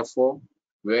is FO,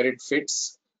 where it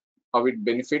fits, how it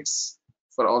benefits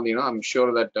for all. You know, I'm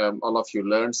sure that all of you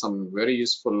learned some very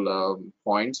useful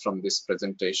points from this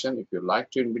presentation. If you'd like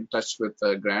to be in touch with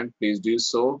Grant, please do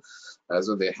so. As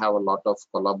they have a lot of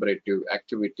collaborative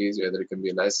activities, whether it can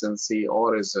be licensee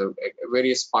or as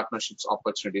various partnerships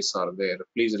opportunities are there.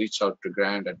 Please reach out to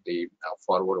Grant at the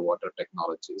Forward Water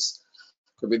Technologies.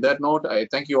 So with that note, I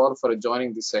thank you all for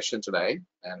joining this session today,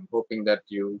 and hoping that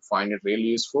you find it really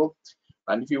useful.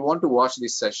 And if you want to watch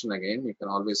this session again, you can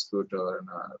always go to our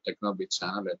Technobit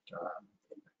channel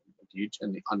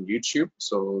on YouTube.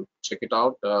 So check it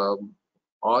out,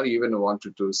 or even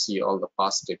wanted to see all the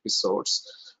past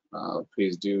episodes,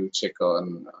 please do check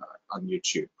on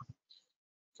YouTube.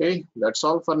 Okay, that's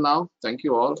all for now. Thank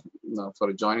you all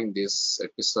for joining this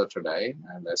episode today,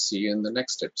 and I'll see you in the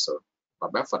next episode.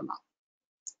 Bye-bye for now.